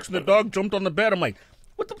having sex and the dog jumped on the bed. I'm like,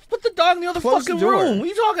 put the dog in the other Close the fucking door. room. What are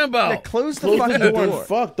you talking about? Yeah, close the Close fucking the door. door.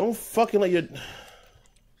 Fuck! Don't fucking let your.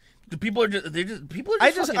 The people are just people are just.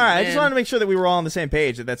 I just fucking, I just man. wanted to make sure that we were all on the same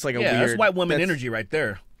page. That's like a Yeah, weird. that's white woman that's- energy right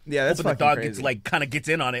there. Yeah, that's Hoping fucking the dog crazy. gets gets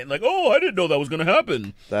in on it and like, I didn't know that was gonna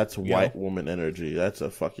happen. That's white woman energy. That's a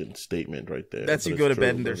fucking statement right there. That's But you it's go to true,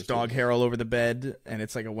 bed and but there's it's dog true. hair all over the bed, and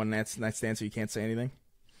it's like a night stand, so you can't say anything.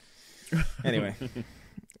 Anyway.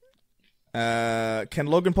 Can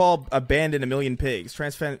Logan Paul abandon a million pigs?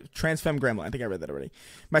 Transfem Gremlin. I think I read that already.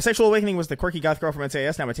 My sexual awakening was the quirky goth girl from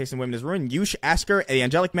NCIS. Now my taste in women is ruined. Yush Asker, the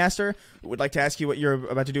Angelic Master, would like to ask you what you're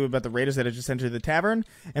about to do about the raiders that have just entered the tavern.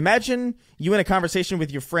 Imagine you in a conversation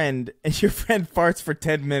with your friend, and your friend farts for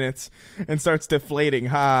 10 minutes and starts deflating.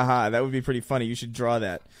 Ha ha ha. That would be pretty funny. You should draw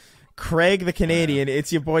that. Craig the Canadian,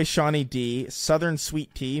 it's your boy Shawnee D, Southern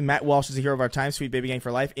Sweet Tea, Matt Walsh is a hero of our time, Sweet Baby Gang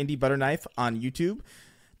for Life, Indie Butterknife on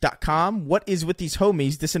YouTube.com. What is with these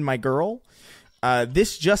homies? Dissing my girl.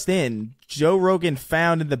 This just in, Joe Rogan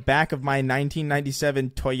found in the back of my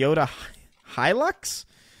 1997 Toyota Hilux?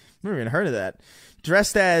 I've never even heard of that.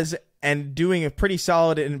 Dressed as and doing a pretty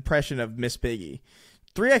solid impression of Miss Piggy.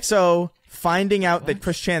 3XO finding out that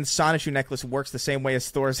Chris Chan's Sonichu necklace works the same way as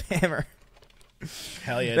Thor's hammer.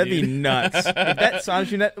 Hell yeah, That'd dude. be nuts. If that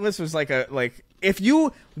Sonichu necklace was like if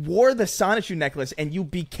you wore the Sonichu necklace and you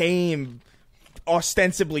became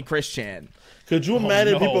ostensibly Christian. Could you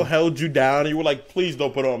imagine no. people held you down and you were like, please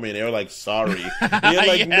don't put it on me? And they were like, sorry. And you're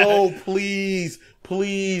like, Yeah. no, please.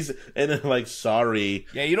 And then like, sorry.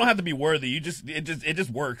 Yeah, you don't have to be worthy. It just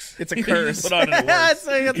works. It's a You curse. just put on and it works. It's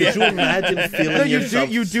like- Could you imagine feeling No, you do- yourself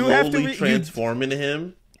you do have to slowly be- you- transform into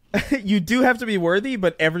him? You do have to be worthy,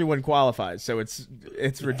 but everyone qualifies, so it's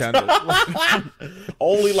redundant.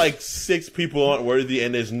 Only like 6 people aren't worthy,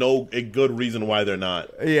 and there's no a good reason why they're not.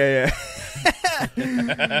 Yeah.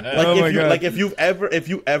 Like if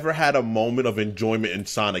you ever had a moment of enjoyment in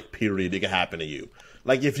Sonic, period, it can happen to you.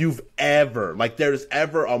 Like if you've ever, like there's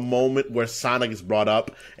ever a moment where Sonic is brought up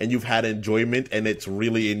and you've had enjoyment and it's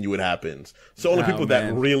really in you, it happens. So only people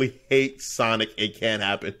that really hate Sonic, it can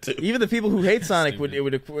happen to. Even the people who hate Sonic would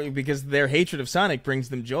because their hatred of Sonic brings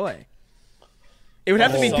them joy. It would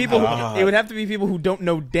have to be people. It would have to be people who don't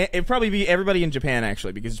know. It'd probably be everybody in Japan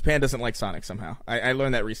actually, because Japan doesn't like Sonic somehow. I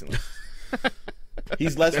learned that recently.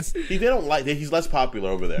 He's less. He's less popular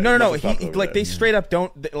over there. No. They straight up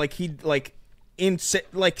don't like. In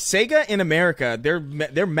like Sega in America,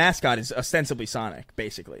 their mascot is ostensibly Sonic,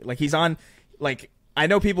 basically. Like he's on, like I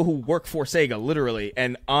know people who work for Sega literally,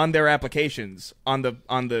 and on their applications, on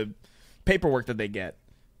the paperwork that they get,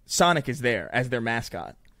 Sonic is there as their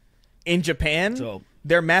mascot. In Japan,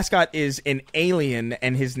 their mascot is an alien,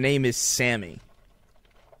 and his name is Sammy.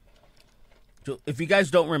 So if you guys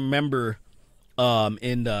don't remember,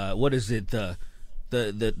 in what is it the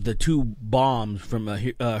 2 bombs from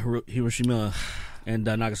Hiroshima and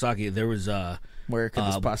Nagasaki, there was where could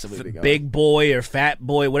this possibly be going? Big Boy or Fat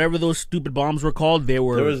Boy, whatever those stupid bombs were called. There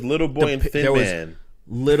was Little Boy and Thin Man.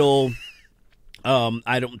 Little.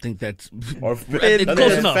 I don't think that's close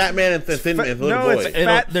enough. Fat Man and Thin Man.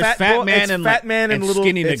 There's Fat Man and Little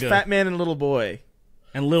Skinny It's Nigga. Fat Man and Little Boy.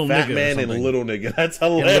 And Little Fat Nigga. Man and Little Nigga. That's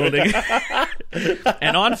hilarious.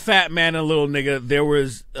 And on Fat Man and Little Nigga, there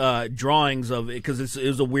was drawings of it, because it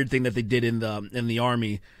was a weird thing that they did in the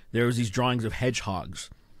army. There was these drawings of hedgehogs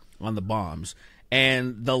on the bombs,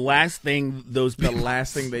 and the last thing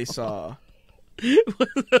they saw.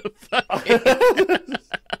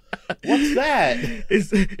 What's that? Is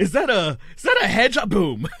that a hedgehog?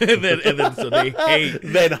 Boom! and then so they hate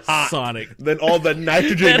then hot Sonic. Then all the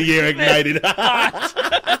nitrogen in the air ignited.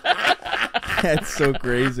 That's so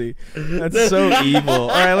crazy. That's so evil. All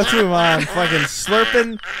right, let's move on. Fucking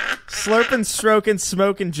slurping, stroking,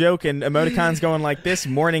 smoking, joking. Emoticons going like this.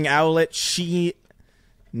 Morning owlet, she,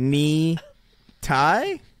 ni,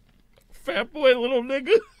 tie. Fat Boy, Little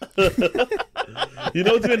Nigga. You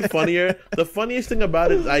know what's even funnier? The funniest thing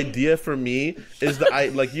about his idea for me is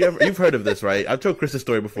that you've heard of this, right? I've told Chris this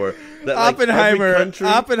story before. That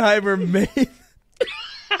Oppenheimer made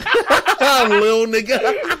Lil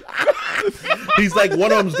Nigga. He's like,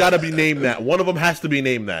 one of them's got to be named that. One of them has to be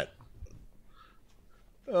named that.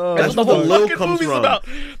 That's where the Lil comes from.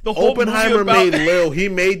 Oppenheimer made Lil. He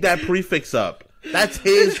made that prefix up. That's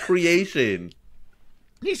his creation.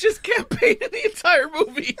 He's just campaigning the entire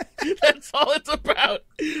movie. That's all it's about.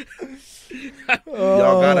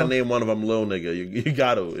 Y'all gotta name one of them Lil Nigga. You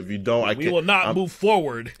gotta. If you don't, I can't. We will not move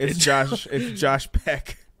forward. It's Josh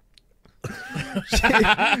Peck.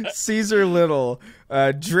 Caesar Little,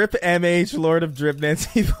 Drip MH, Lord of Drip,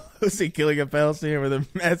 Nancy Pelosi killing a Palestinian with her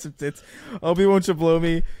massive tits. Obi, won't you blow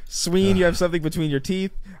me? Sween, you have something between your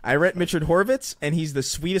teeth. I read Richard Horvitz, and he's the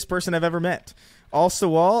sweetest person I've ever met. Also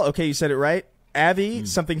Wall, okay, you said it right. Avi,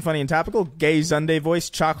 something funny and topical. Gay Sunday voice,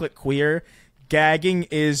 chocolate queer. Gagging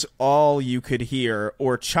is all you could hear.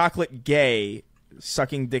 Or chocolate gay,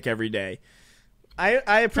 sucking dick every day. I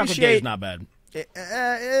appreciate. Chocolate gay is not bad.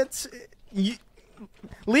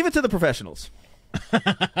 Leave it to the professionals.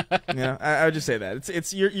 I would just say that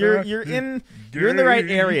you're in the right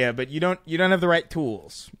area, but you don't have the right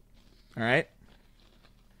tools. All right.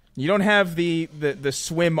 You don't have the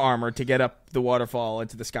swim armor to get up the waterfall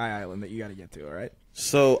into the Sky Island that you got to get to. All right.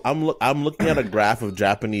 So I'm looking at a graph of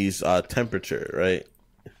Japanese temperature, right?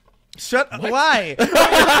 Shut up. Why?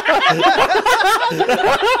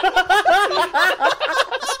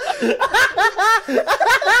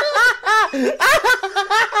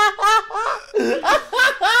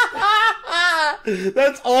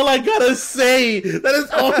 That's all I gotta say. That is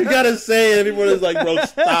all I gotta say. And everyone is like, bro,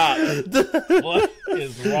 stop. What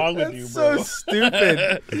is wrong with you, so bro?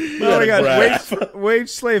 Stupid. Oh my god. Wage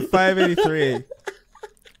Slave 583.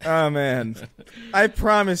 Oh man. I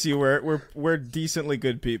promise you we're decently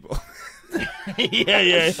good people.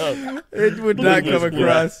 Yeah. It would not come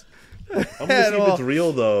across. I'm gonna see if it's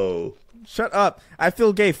real though. Shut up. I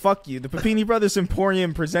feel gay. Fuck you. The Papini Brothers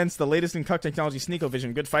Emporium presents the latest in cuck technology,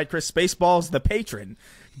 Sneakovision. Good fight, Chris. Spaceballs, the patron.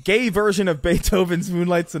 Gay version of Beethoven's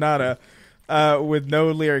Moonlight Sonata with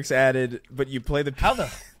no lyrics added, but you play the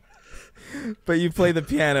but you play the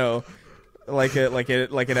piano like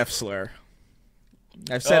an F slur.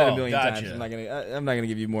 I've said it a million times. I'm not gonna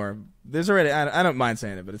give you more. There's already. I don't mind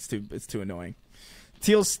saying it, but it's too annoying.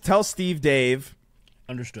 Tell Steve Dave.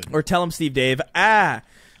 Understood. Or tell him Steve Dave.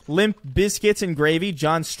 Limp Biscuits and Gravy,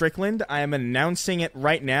 John Strickland. I am announcing it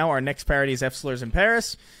right now. Our next parody is F. Slurs in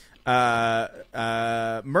Paris. Mercs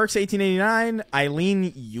 1889,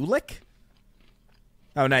 Eileen Ulick.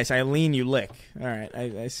 Oh, nice. Eileen Ulick. All right,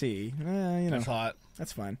 I see. That's hot.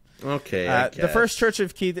 That's fine. Okay. The First Church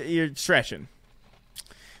of Keith. You're stretching.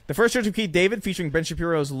 The First Church of Keith David, featuring Ben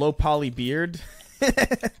Shapiro's low poly beard. You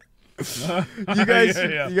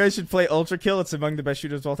guys should play Ultra Kill. It's among the best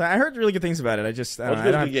shooters of all time. I heard really good things about it. I It's don't a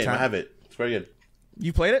good have game. time. I have it. It's very good.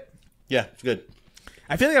 You played it? Yeah, it's good.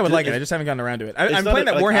 I feel like I would like it. I just haven't gotten around to it. I'm not playing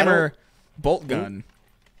that like, Warhammer bolt gun.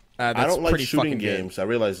 That's I don't like pretty shooting fucking good. games. I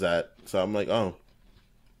realize that. So I'm like, oh.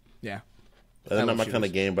 Yeah. That's not my kind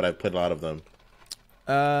of game, but I played a lot of them.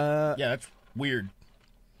 Yeah, that's weird.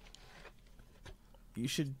 You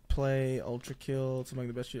should play Ultra Kill. It's among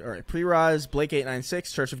the best. All right, Pre-Rise, Blake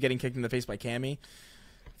 896, Church of Getting Kicked in the Face by Cammy.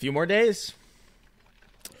 Few more days.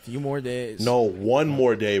 No, one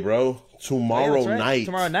more day, bro. Tomorrow night.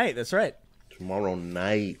 Tomorrow night. That's right. Tomorrow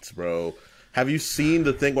night, bro. Have you seen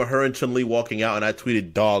the thing with her and Chun-Li walking out? And I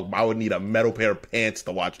tweeted, dog, I would need a metal pair of pants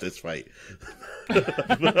to watch this fight. It's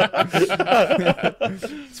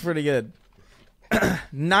pretty good.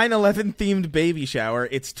 9/11 themed baby shower.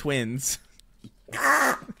 It's twins.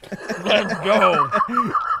 Let's go.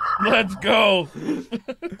 Let's go. Dude,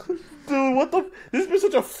 what the? This has been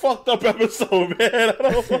such a fucked up episode, man. I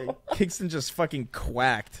don't know. Kingston just fucking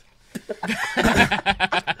quacked.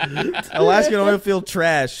 Alaskan oilfield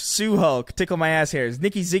trash. Sue Hulk. Tickle my ass hairs.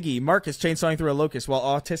 Nikki Ziggy. Marcus chainsawing through a locust while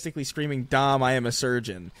autistically screaming, Dom, I am a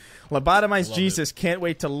surgeon. Lobotomized Jesus. Can't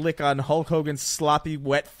wait to lick on Hulk Hogan's sloppy,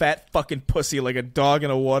 wet, fat fucking pussy like a dog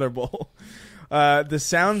in a water bowl. The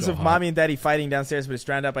sounds of mommy and daddy fighting downstairs, but it's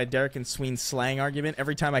drowned out by Derek and Sween's slang argument.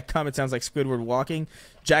 Every time I come, it sounds like Squidward walking.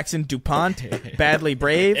 Jackson DuPont, Badly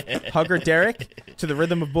Brave, Hugger Derek, To the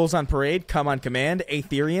Rhythm of Bulls on Parade, Come on Command,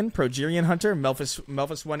 Aetherian, Progerian Hunter,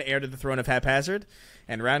 Melphis One, Heir to the Throne of Haphazard,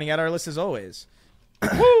 and rounding out our list as always,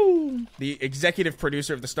 the executive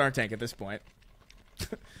producer of the Star Tank at this point.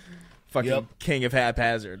 Fucking king of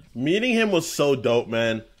Haphazard. Meeting him was so dope,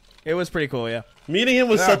 man. It was pretty cool, yeah. Meeting him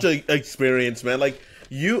was such an experience, man. Like,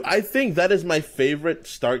 I think that is my favorite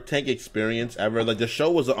Stark Tank experience ever. Like, the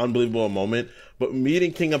show was an unbelievable moment, but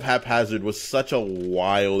meeting King of Haphazard was such a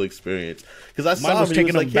wild experience. Because I saw him, and he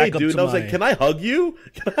was like, hey, dude, and I was like, can I hug you?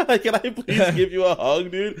 Can I please give you a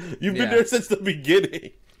hug, dude? You've been there since the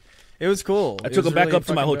beginning. It was cool. I took him back up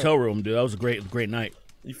to my hotel room, dude. That was a great night.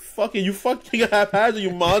 You fucked King of Haphazard,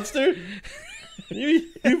 you monster.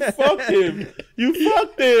 You fucked him. You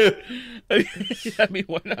fucked him. I mean,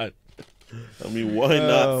 why not? I mean, why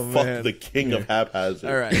not fuck the King of Haphazard?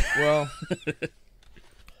 All right, well,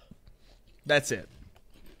 that's it.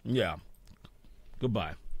 Yeah.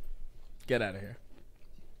 Goodbye. Get out of here.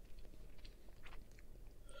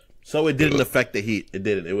 So it didn't affect the heat. It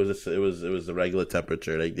didn't. It was a regular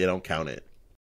temperature. They don't count it.